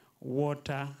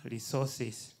water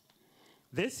resources.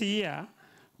 This year,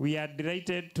 we are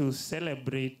delighted to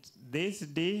celebrate this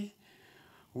day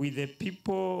with the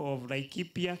people of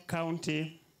Laikipia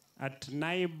County at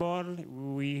Naibor.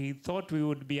 We thought we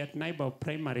would be at Naibor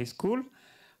Primary School,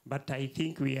 but I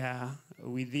think we are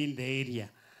within the area.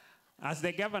 As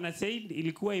the governor said,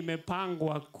 ilikuwa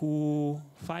imepangwa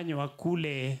kufanywa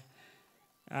kule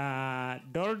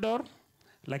Doldol,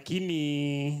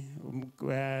 lakini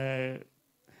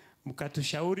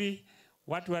mkatushauri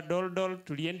watu wa Doldol,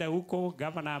 tulienda huko,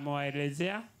 governor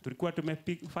amewaelezea, tulikuwa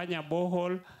tumefanya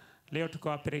borehole, leo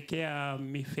tukawapelekea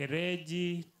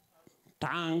mifereji,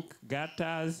 tank,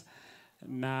 gutters,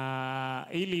 na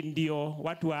ili ndio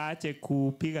watu waache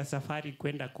kupiga safari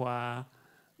kwenda kwa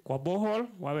borehole,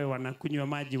 wawe wanakunywa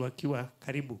maji wakiwa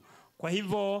karibu. Kwa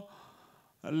hivyo,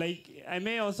 like I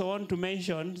may also want to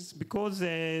mention, because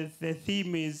the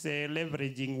theme is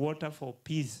leveraging water for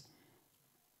peace.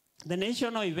 The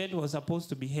national event was supposed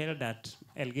to be held at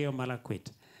Elgeyo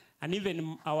Marakwet, and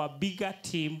even our bigger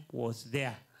team was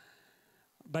there.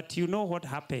 But you know what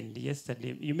happened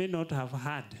yesterday? You may not have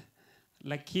heard.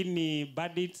 Lakini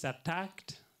bandits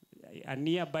attacked a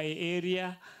nearby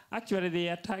area. Actually, they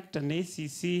attacked an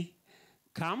ACC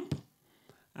camp,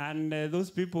 and those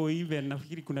people even,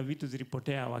 nafikiri kuna vitu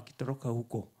zilipotea wakitoroka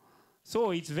huko.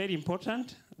 So it's very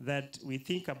important that we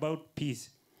think about peace.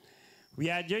 We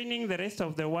are joining the rest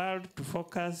of the world to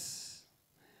focus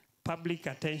public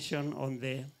attention on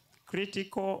the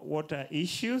critical water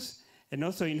issues and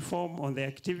also inform on the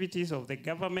activities of the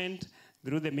government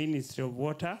through the Ministry of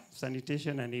Water,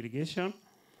 Sanitation and Irrigation.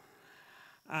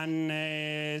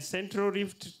 And Central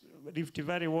Rift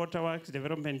Valley Waterworks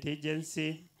Development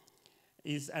Agency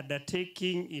is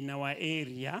undertaking in our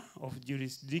area of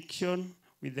jurisdiction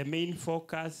with the main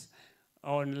focus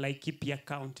on Laikipia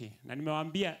County. Na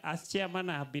nimewambia, as chairman,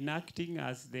 I have been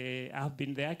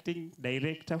the acting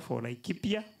director for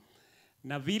Laikipia.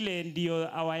 Na vile ndio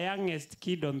our youngest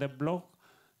kid on the block,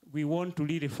 we want to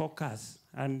really focus.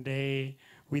 And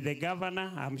with the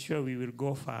governor, I'm sure we will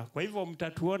go far. Kwa hivyo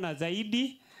mtatuona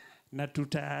zaidi na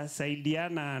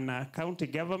tutasaidiana na county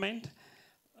government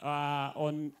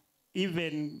on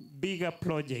even bigger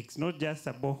projects, not just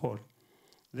a borehole.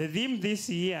 The theme this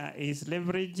year is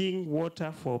leveraging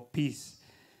water for peace.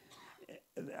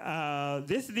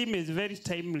 This theme is very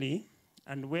timely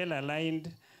and well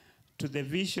aligned to the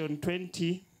Vision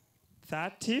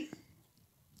 2030,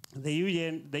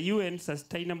 the UN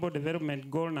Sustainable Development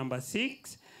Goal number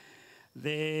 6,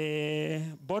 the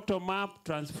bottom-up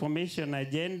transformation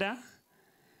agenda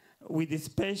with a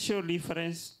special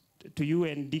reference to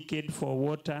UN Decade for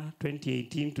Water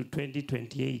 2018 to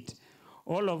 2028,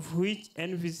 all of which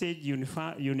envisage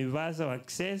universal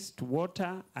access to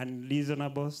water and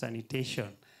reasonable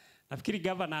sanitation. Nafikiri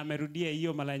governor amerudia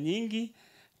hiyo mara nyingi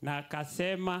na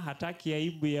akasema hataki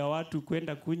aibu ya watu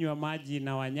kwenda kunywa maji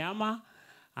na wanyama.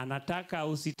 Anataka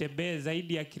usitembee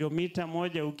zaidi ya kilomita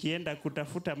moja ukienda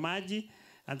kutafuta maji,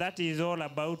 and that is all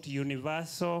about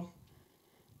universal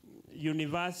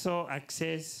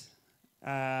access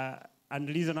and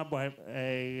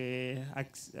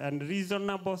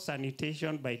reasonable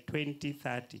sanitation by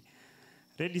 2030.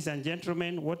 Ladies and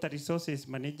gentlemen, water resources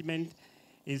management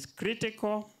is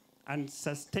critical, and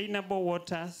sustainable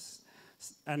water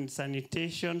and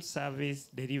sanitation service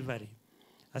delivery.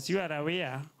 As you are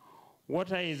aware,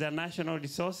 water is a national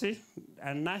resource.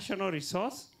 A national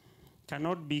resource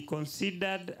cannot be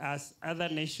considered as other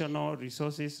national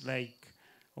resources like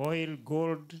oil,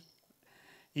 gold,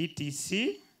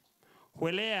 etc.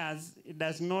 Whereas it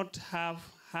does not have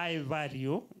high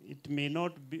value, it may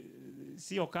not be,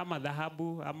 sio kama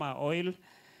dhahabu ama oil,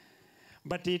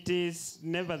 but it is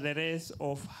nevertheless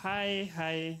of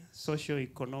high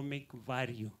socio-economic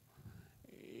value.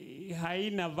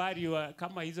 Haina value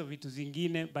kama hizo vitu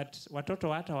zingine, but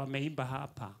watoto hata wameimba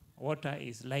hapa, water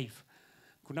is life.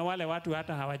 Kuna wale watu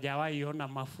hata hawajawahi ona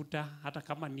mafuta, hata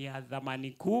kama ni ya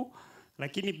dhamani kuu,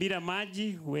 lakini bila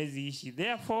maji huwezi ishi.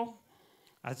 Therefore,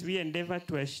 as we endeavor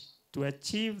to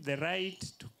achieve the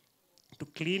right to to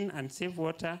clean and save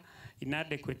water in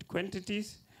adequate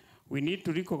quantities. We need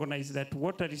to recognize that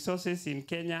water resources in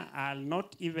Kenya are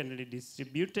not evenly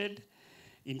distributed.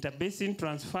 Interbasin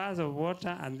transfers of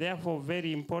water are therefore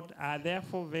very important,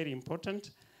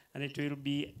 and it will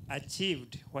be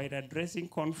achieved while addressing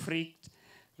conflict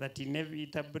that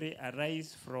inevitably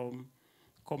arise from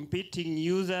competing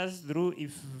users through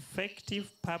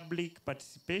effective public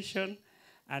participation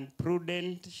and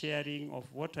prudent sharing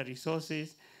of water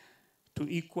resources to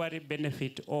equally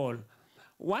benefit all.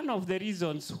 One of the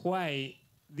reasons why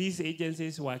these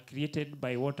agencies were created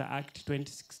by Water Act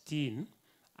 2016,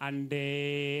 and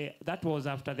that was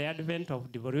after the advent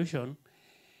of devolution,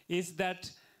 is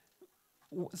that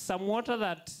some water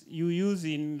that you use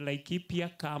in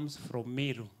Laikipia comes from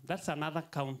Meru. That's another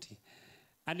county.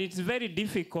 And it's very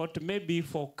difficult maybe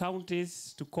for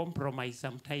counties to compromise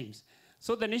sometimes.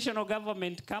 So the national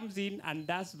government comes in and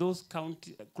does those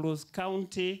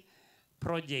close-county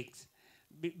projects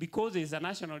because it's a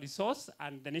national resource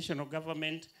and the national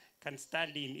government can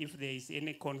stand in if there is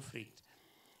any conflict.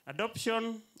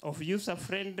 Adoption of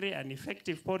user-friendly and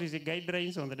effective policy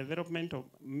guidelines on the development of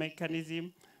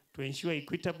mechanism to ensure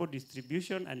equitable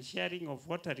distribution and sharing of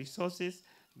water resources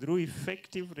through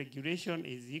effective regulation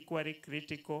is equally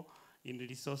critical in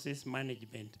resources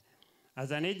management.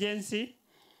 As an agency,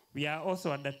 we are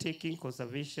also undertaking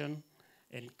conservation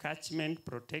and catchment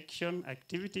protection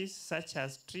activities such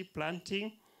as tree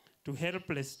planting to help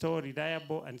restore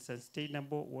reliable and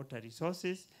sustainable water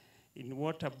resources in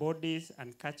water bodies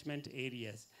and catchment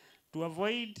areas to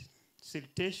avoid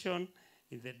siltation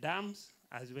in the dams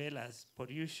as well as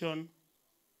pollution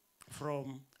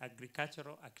from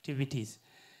agricultural activities.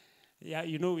 Yeah,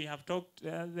 you know, we have talked,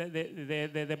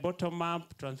 the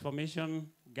bottom-up transformation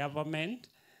government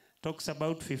talks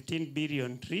about 15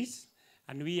 billion trees,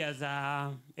 and we as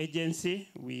an agency,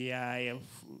 we are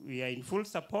in full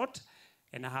support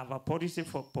and have a policy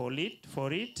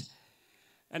for it.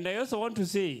 And I also want to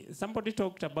say, somebody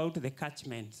talked about the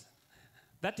catchments.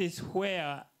 That is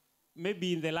where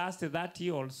maybe in the last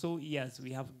 30 or so years,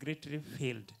 we have greatly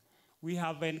failed. We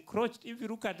have encroached. If you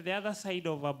look at the other side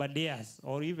of Abadeas,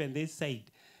 or even this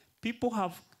side, people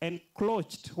have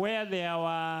encroached where there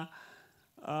were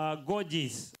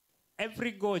gorges.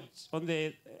 Every gorge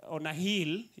on a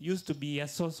hill used to be a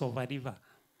source of a river.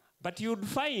 But you'd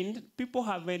find people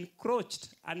have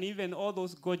encroached, and even all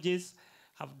those gorges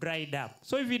have dried up.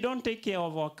 So if we don't take care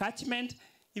of our catchment,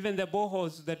 even the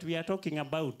boreholes that we are talking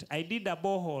about, I did a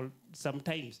borehole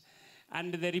sometimes,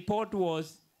 and the report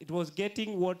was it was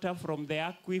getting water from the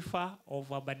aquifer of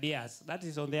Abadeas. That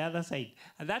is on the other side.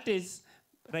 And that is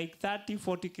like 30,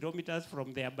 40 kilometers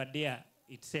from the Abadea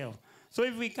itself. So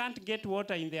if we can't get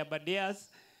water in the Abadeas,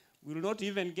 we will not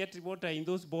even get water in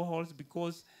those boreholes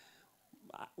because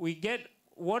we get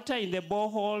water in the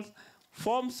boreholes,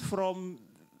 forms from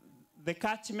the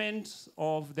catchment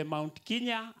of the Mount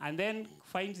Kenya and then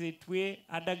finds its way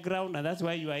underground, and that's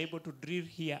why you are able to drill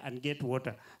here and get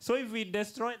water. So if we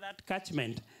destroy that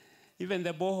catchment, even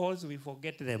the boreholes, we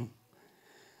forget them.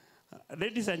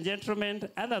 Ladies and gentlemen,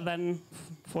 other than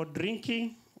for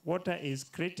drinking, water is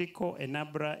critical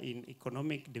enabler in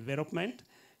economic development,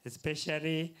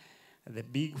 especially the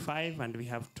big five, and we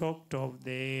have talked of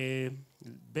the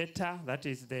better, that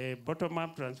is the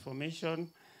bottom-up transformation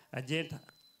agenda.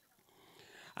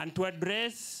 And to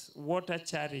address water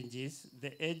challenges,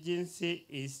 the agency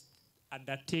is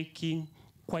undertaking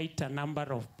quite a number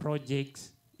of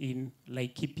projects in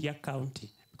Laikipia County,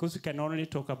 because we can only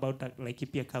talk about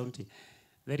Laikipia County.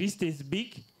 The list is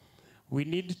big. We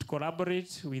need to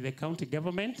collaborate with the county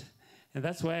government, and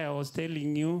that's why I was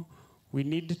telling you we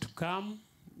need to come,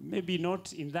 maybe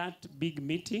not in that big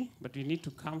meeting, but we need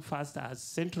to come first as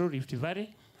Central Rift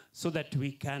Valley so that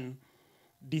we can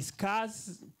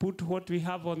discuss, put what we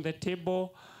have on the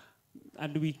table,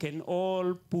 and we can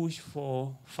all push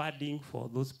for funding for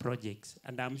those projects.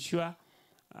 And I'm sure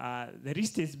the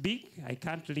list is big. I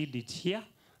can't lead it here,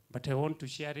 but I want to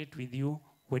share it with you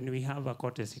when we have a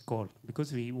courtesy call,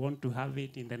 because we want to have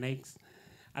it in the next,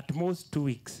 at most 2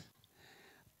 weeks.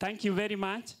 Thank you very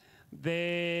much.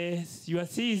 Your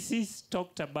CECs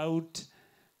talked about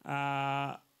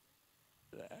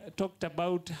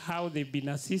how they've been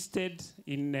assisted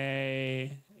in the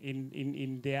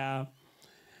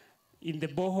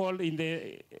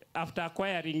borehole after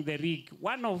acquiring the rig.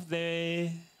 One of the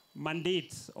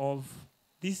mandates of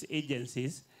these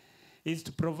agencies is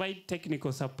to provide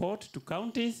technical support to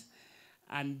counties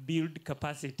and build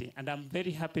capacity. And I'm very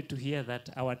happy to hear that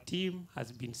our team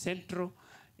has been central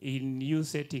in you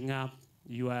setting up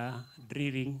your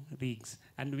drilling rigs.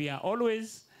 And we are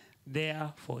always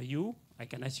there for you. I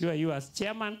can assure you as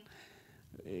chairman,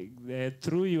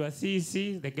 through your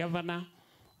CEC, the governor,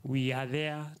 we are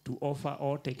there to offer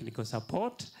all technical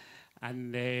support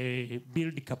and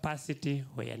build capacity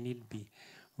where need be.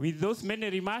 With those many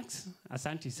remarks,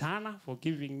 asante sana for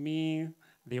giving me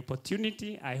the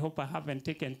opportunity. I hope I haven't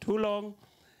taken too long.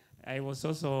 I was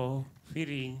also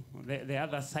feeling the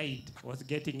other side was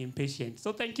getting impatient.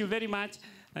 So thank you very much.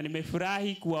 Na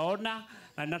nimefurahi kuwaona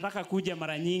na nataka kuja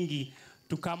mara nyingi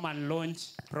to come and launch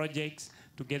projects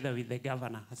together with the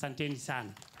governor. Asanteni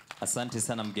sana. Asante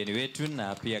sana mgeni wetu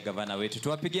na pia gavana wetu.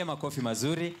 Tuwapigie makofi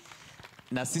mazuri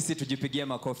na sisi tujipigie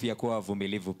makofi ya kuwa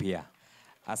wavumilivu pia.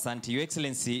 Asante Your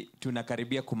Excellency,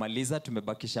 tunakaribia kumaliza,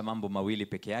 tumebakisha mambo mawili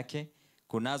peke yake.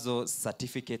 Kunazo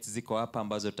certificates ziko hapa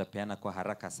ambazo tutapeana kwa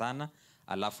haraka sana,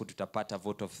 alafu tutapata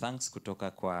vote of thanks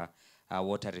kutoka kwa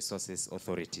Water Resources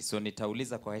Authority. So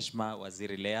nitauliza kwa heshima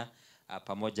Waziri Lea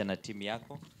pamoja na timu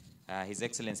yako. His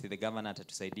Excellency the Governor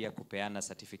atatusaidia kupeana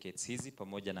certificates hizi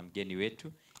pamoja na mgeni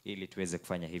wetu ili tuweze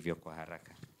kufanya hivyo kwa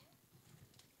haraka.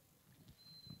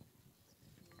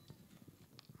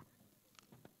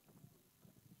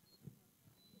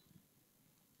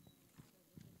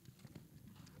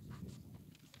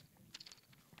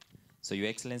 So Your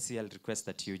Excellency, I'll request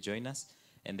that you join us.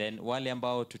 And then wale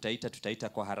ambao tutaita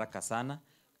kwa haraka sana.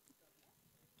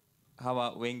 Hawa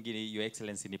wengi Your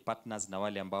Excellency ni partners na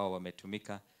wale ambao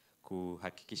wametumika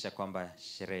kuhakikisha kwamba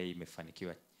sherehe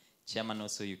imefanikiwa. Chairman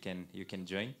also you can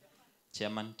join.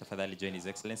 Chairman, tafadhali join His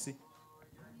Excellency.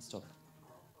 Stop.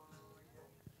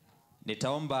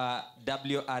 Nitaomba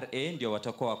WRA ndio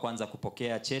watakuwa wa kwanza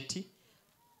kupokea cheti,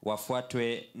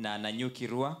 wafuatwe na Nanyuki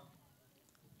Rua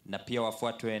na pia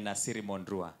wafuatwe na Sirimon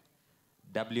Rua.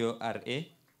 WRA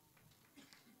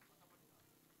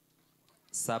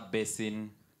Sub Basin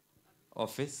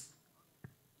Office.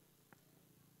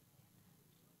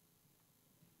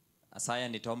 Asaya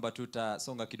nitaomba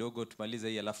tutasonga kidogo tumalize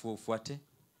hii alafu ufuate.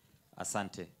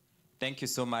 Asante. Thank you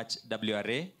so much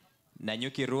WRA.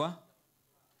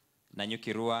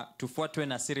 Nanyuki Rua tufuatwe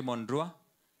na Sirimon Rua.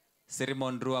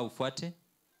 Sirimon Rua ufuate.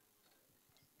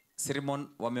 Sirimon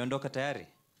wameondoka tayari?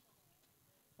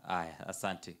 Aya,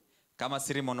 asante. Kama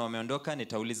Sirimon wameondoka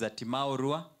nitauliza Timao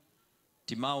Rua.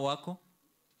 Timao wako?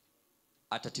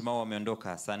 Hata Timao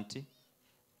wameondoka, asante.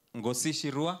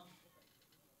 Ngosishi Rua.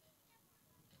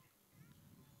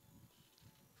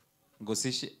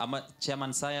 Ngosishi ama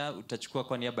Chairman Saya utachukua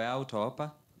kwa niaba yao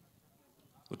utawapa?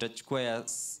 Utachukua ya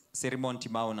Sirimon,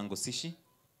 Timao na Ngosishi.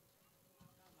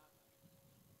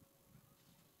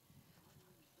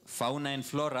 Fauna and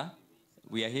Flora,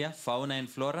 we are here. Fauna and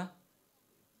Flora,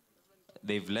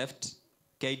 they've left.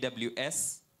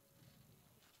 KWS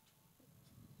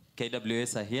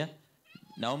are here.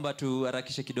 Naomba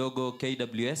tuharakishe kidogo.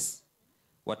 KWS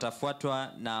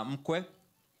watafuatwa na Mkwep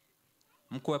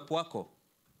wako.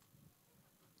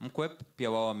 Mkwep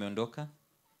pia wao wameondoka.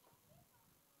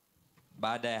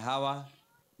 Baada ya hawa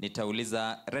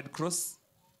nitauliza Red Cross.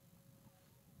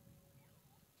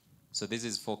 So this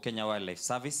is for Kenya Wildlife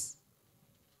Service.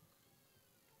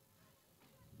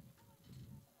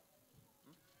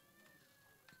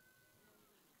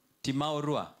 Timao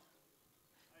Rua.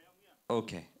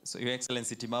 Okay. So Your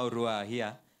Excellency, Timao Rua are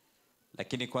here.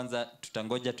 Lakini kwanza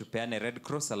tutangoja tupeane Red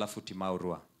Cross alafu Timao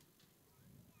Rua.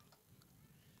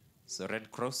 So Red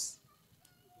Cross.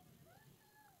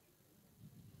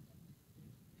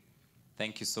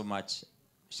 Thank you so much.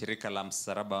 Shirika la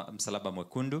Msalaba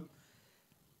Mwekundu.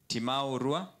 Timao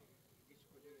Rua.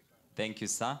 Thank you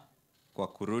sir kwa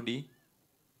kurudi.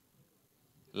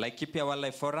 Laikipia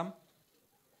Wildlife Forum.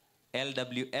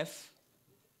 LWF.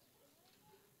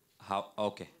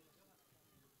 Okay.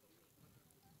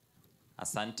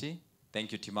 Asante.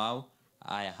 Thank you Timao.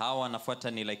 Aya, hawa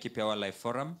wanafuata ni Laikipia Wildlife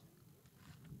Forum.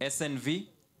 SNV.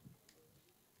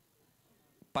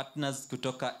 Partners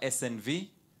kutoka SNV.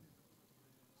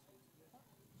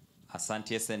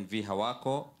 Asante SNV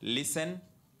hawako.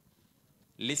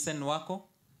 Listen wako.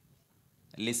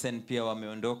 Listen pia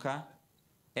wameondoka.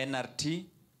 NRT.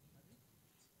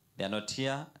 They are not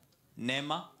here.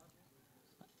 NEMA.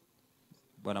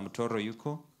 Bwana Mtoro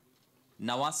yuko.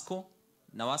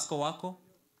 Nawasco wako.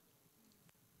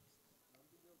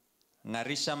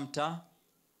 Ngarisha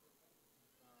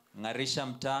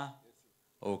mtaa.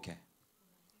 Okay.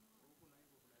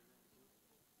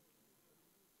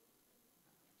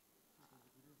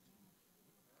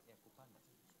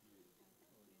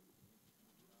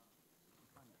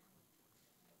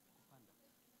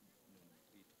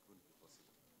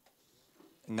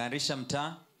 Ngarisha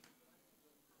mtaa.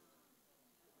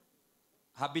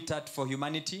 Habitat for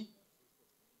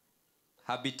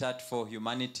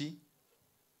Humanity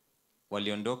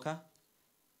waliondoka.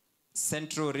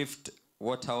 Central Rift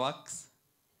Waterworks.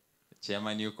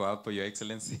 Chairman yuko hapo, Your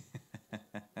Excellency.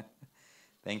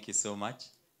 Thank you so much.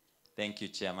 Thank you,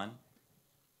 Chairman.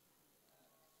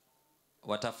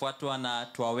 Watafuatwa na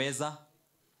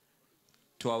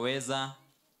Twaweza.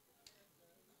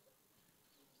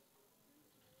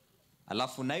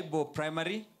 Alafu Naibo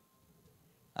Primary.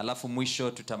 Alafu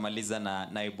mwisho tutamaliza na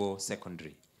Naibo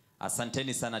Secondary.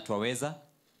 Asanteni sana Twaweza.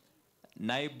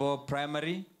 Naibo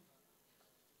Primary.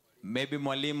 Maybe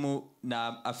mwalimu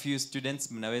na a few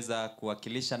students mnaweza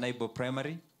kuwakilisha Naibo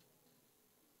Primary.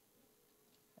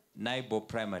 Naibo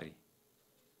Primary.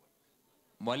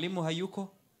 Mwalimu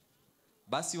hayuko?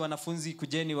 Basi wanafunzi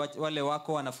kujeni, wale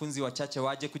wako wanafunzi wachache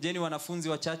waje. Kujeni wanafunzi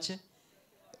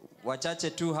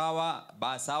wachache tu hawa.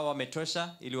 Basi hawa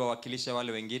wametosha ili wawakilishe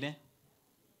wale wengine.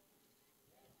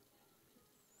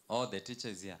 Oh, the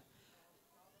teacher is here.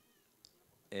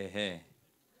 Ehe.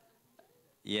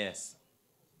 Yes.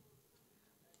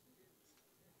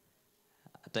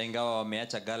 Hata ingawa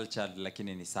wameacha girl child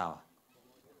lakini ni sawa.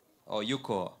 Oh,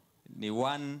 yuko ni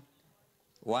one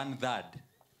third.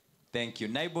 Thank you.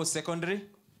 Naibo Secondary.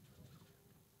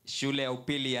 Shule ya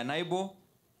upili ya Naibo.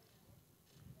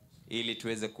 Ili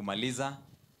tuweze kumaliza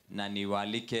na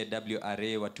niwaalike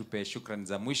WRA watupe shukrani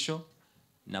za mwisho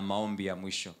na maombi ya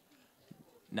mwisho.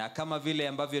 Na kama vile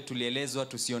ambavyo tulielezwa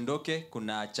tusiondoke,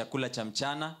 kuna chakula cha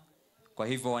mchana. Kwa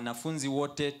hivyo wanafunzi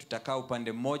wote tutakaa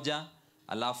upande mmoja,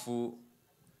 alafu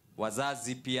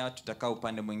wazazi pia tutakaa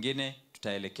upande mwingine,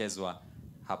 tutaelekezwa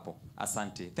hapo.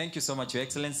 Asante. Thank you so much, Your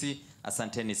Excellency.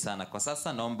 Asanteni sana. Kwa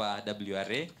sasa naomba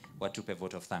WRA watupe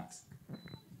vote of thanks.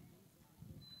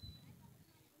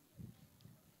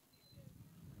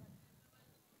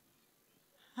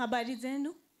 Habari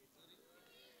zenu?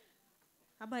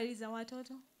 Habari za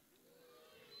watoto?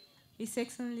 His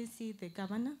Excellency the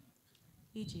Governor,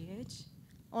 EGH,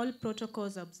 all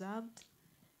protocols observed.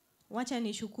 Wacha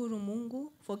nishukuru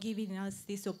Mungu for giving us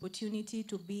this opportunity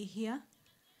to be here.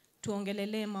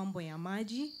 Tuongelele mambo ya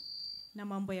maji, na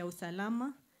mambo ya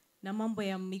usalama, na mambo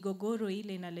ya migogoro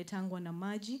ile inaletangwa na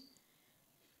maji.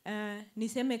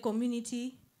 Niseme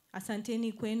community,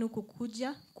 asanteni kwenu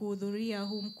kukuja, kuhudhuria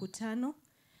huu mkutano.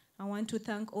 I want to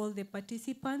thank all the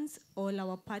participants, all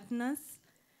our partners.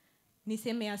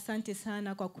 Niseme asante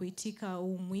sana kwa kuitika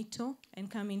huu mwito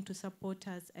and coming to support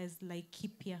us as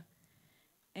Laikipia.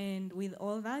 And with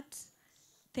all that,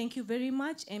 thank you very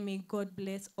much and may God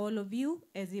bless all of you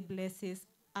as He blesses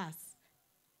us.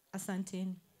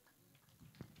 Asanteni.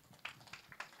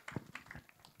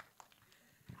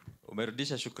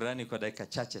 Umerudisha shukrani kwa dakika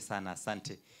chache sana.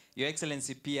 Asante. Your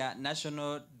Excellency, pia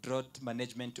National Drought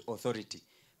Management Authority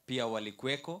pia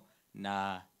walikuweko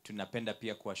na tunapenda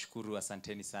pia kuwashukuru.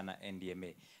 Asanteni sana NDMA.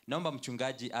 Naomba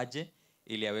mchungaji aje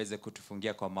ili aweze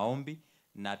kutufungia kwa maombi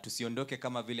na tusiondoke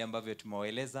kama vile ambavyo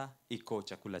tumewaeleza, iko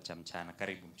chakula cha mchana.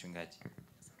 Karibu mchungaji.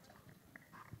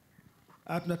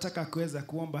 Tunataka kuweza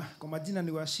kuomba. Kwa majina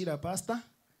ni Washira Pastor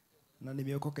na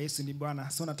nimeokoka, Yesu ni Bwana.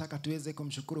 So nataka tuweze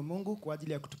kumshukuru Mungu kwa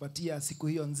ajili ya kutupatia siku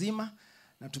hiyo nzima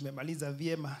na tumemaliza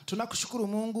vyema. Tunakushukuru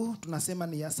Mungu, tunasema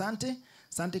ni asante.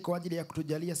 Asante kwa ajili ya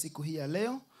kutujalia siku hii ya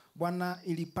leo. Bwana,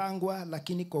 ilipangwa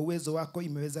lakini kwa uwezo wako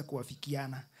imeweza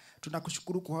kuwafikiana.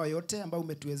 Tunakushukuru kwa hayo yote ambayo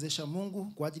umetuwezesha Mungu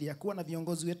kwa ajili ya kuwa na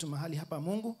viongozi wetu mahali hapa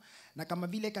Mungu. Na kama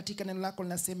vile katika neno lako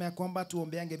linasema ya kwamba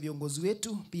tuombeange viongozi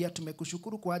wetu, pia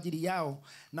tumekushukuru kwa ajili yao.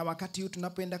 Na wakati huu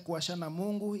tunapoenda kuwashana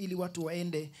Mungu ili watu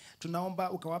waende,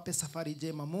 tunaomba ukawape safari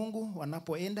njema Mungu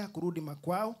wanapoenda kurudi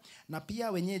makwao, na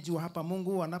pia wenyeji wa hapa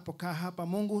Mungu wanapokaa hapa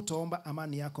Mungu, tuomba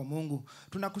amani yako Mungu.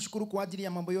 Tunakushukuru kwa ajili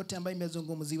ya mambo yote ambayo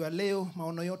imezungumziwa leo,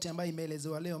 maono yote ambayo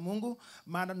imeelezewa leo Mungu,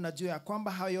 maana tunajua ya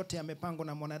kwamba hayo yote yamepangwa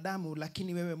na mwanadamu,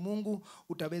 lakini wewe Mungu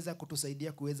utaweza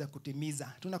kutusaidia kuweza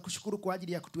kutimiza. Tunakushukuru kwa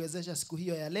ajili ya kutuwezesha siku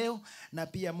hiyo ya leo, na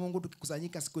pia Mungu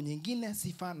tukikusanyika siku nyingine,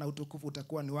 sifa na utukufu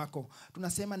utakuwa ni wako.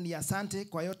 Tunasema ni asante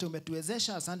kwa yote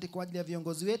umetuwezesha. Asante kwa ajili ya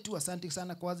viongozi wetu, asante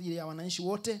sana kwa ajili ya wananchi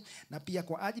wote, na pia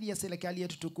kwa ajili ya serikali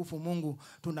yetu tukufu Mungu.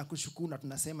 Tunakushukuru na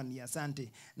tunasema ni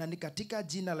asante, na ni katika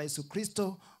jina la Yesu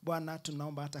Kristo Bwana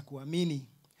tunaomba hata kuamini.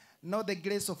 Know the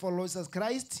grace of our Lord Jesus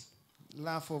Christ,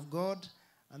 love of God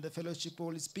and the fellowship of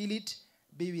Holy Spirit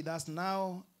be with us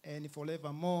now and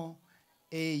forevermore.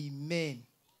 Amen.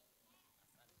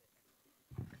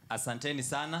 Asanteni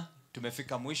sana.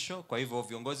 Tumefika mwisho. Kwa hivyo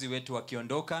viongozi wetu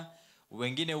wakiondoka,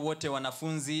 wengine wote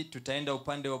wanafunzi tutaenda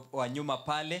upande wa nyuma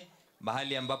pale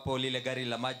mahali ambapo lile gari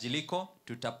la maji liko.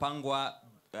 Tutapangwa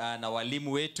na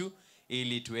walimu wetu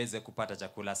ili tuweze kupata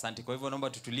chakula. Asante. Kwa hivyo naomba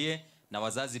tutulie, na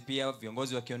wazazi pia,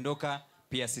 viongozi wakiondoka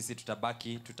pia sisi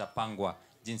tutabaki, tutapangwa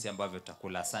jinsi ambavyo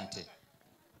tutakula. Asante.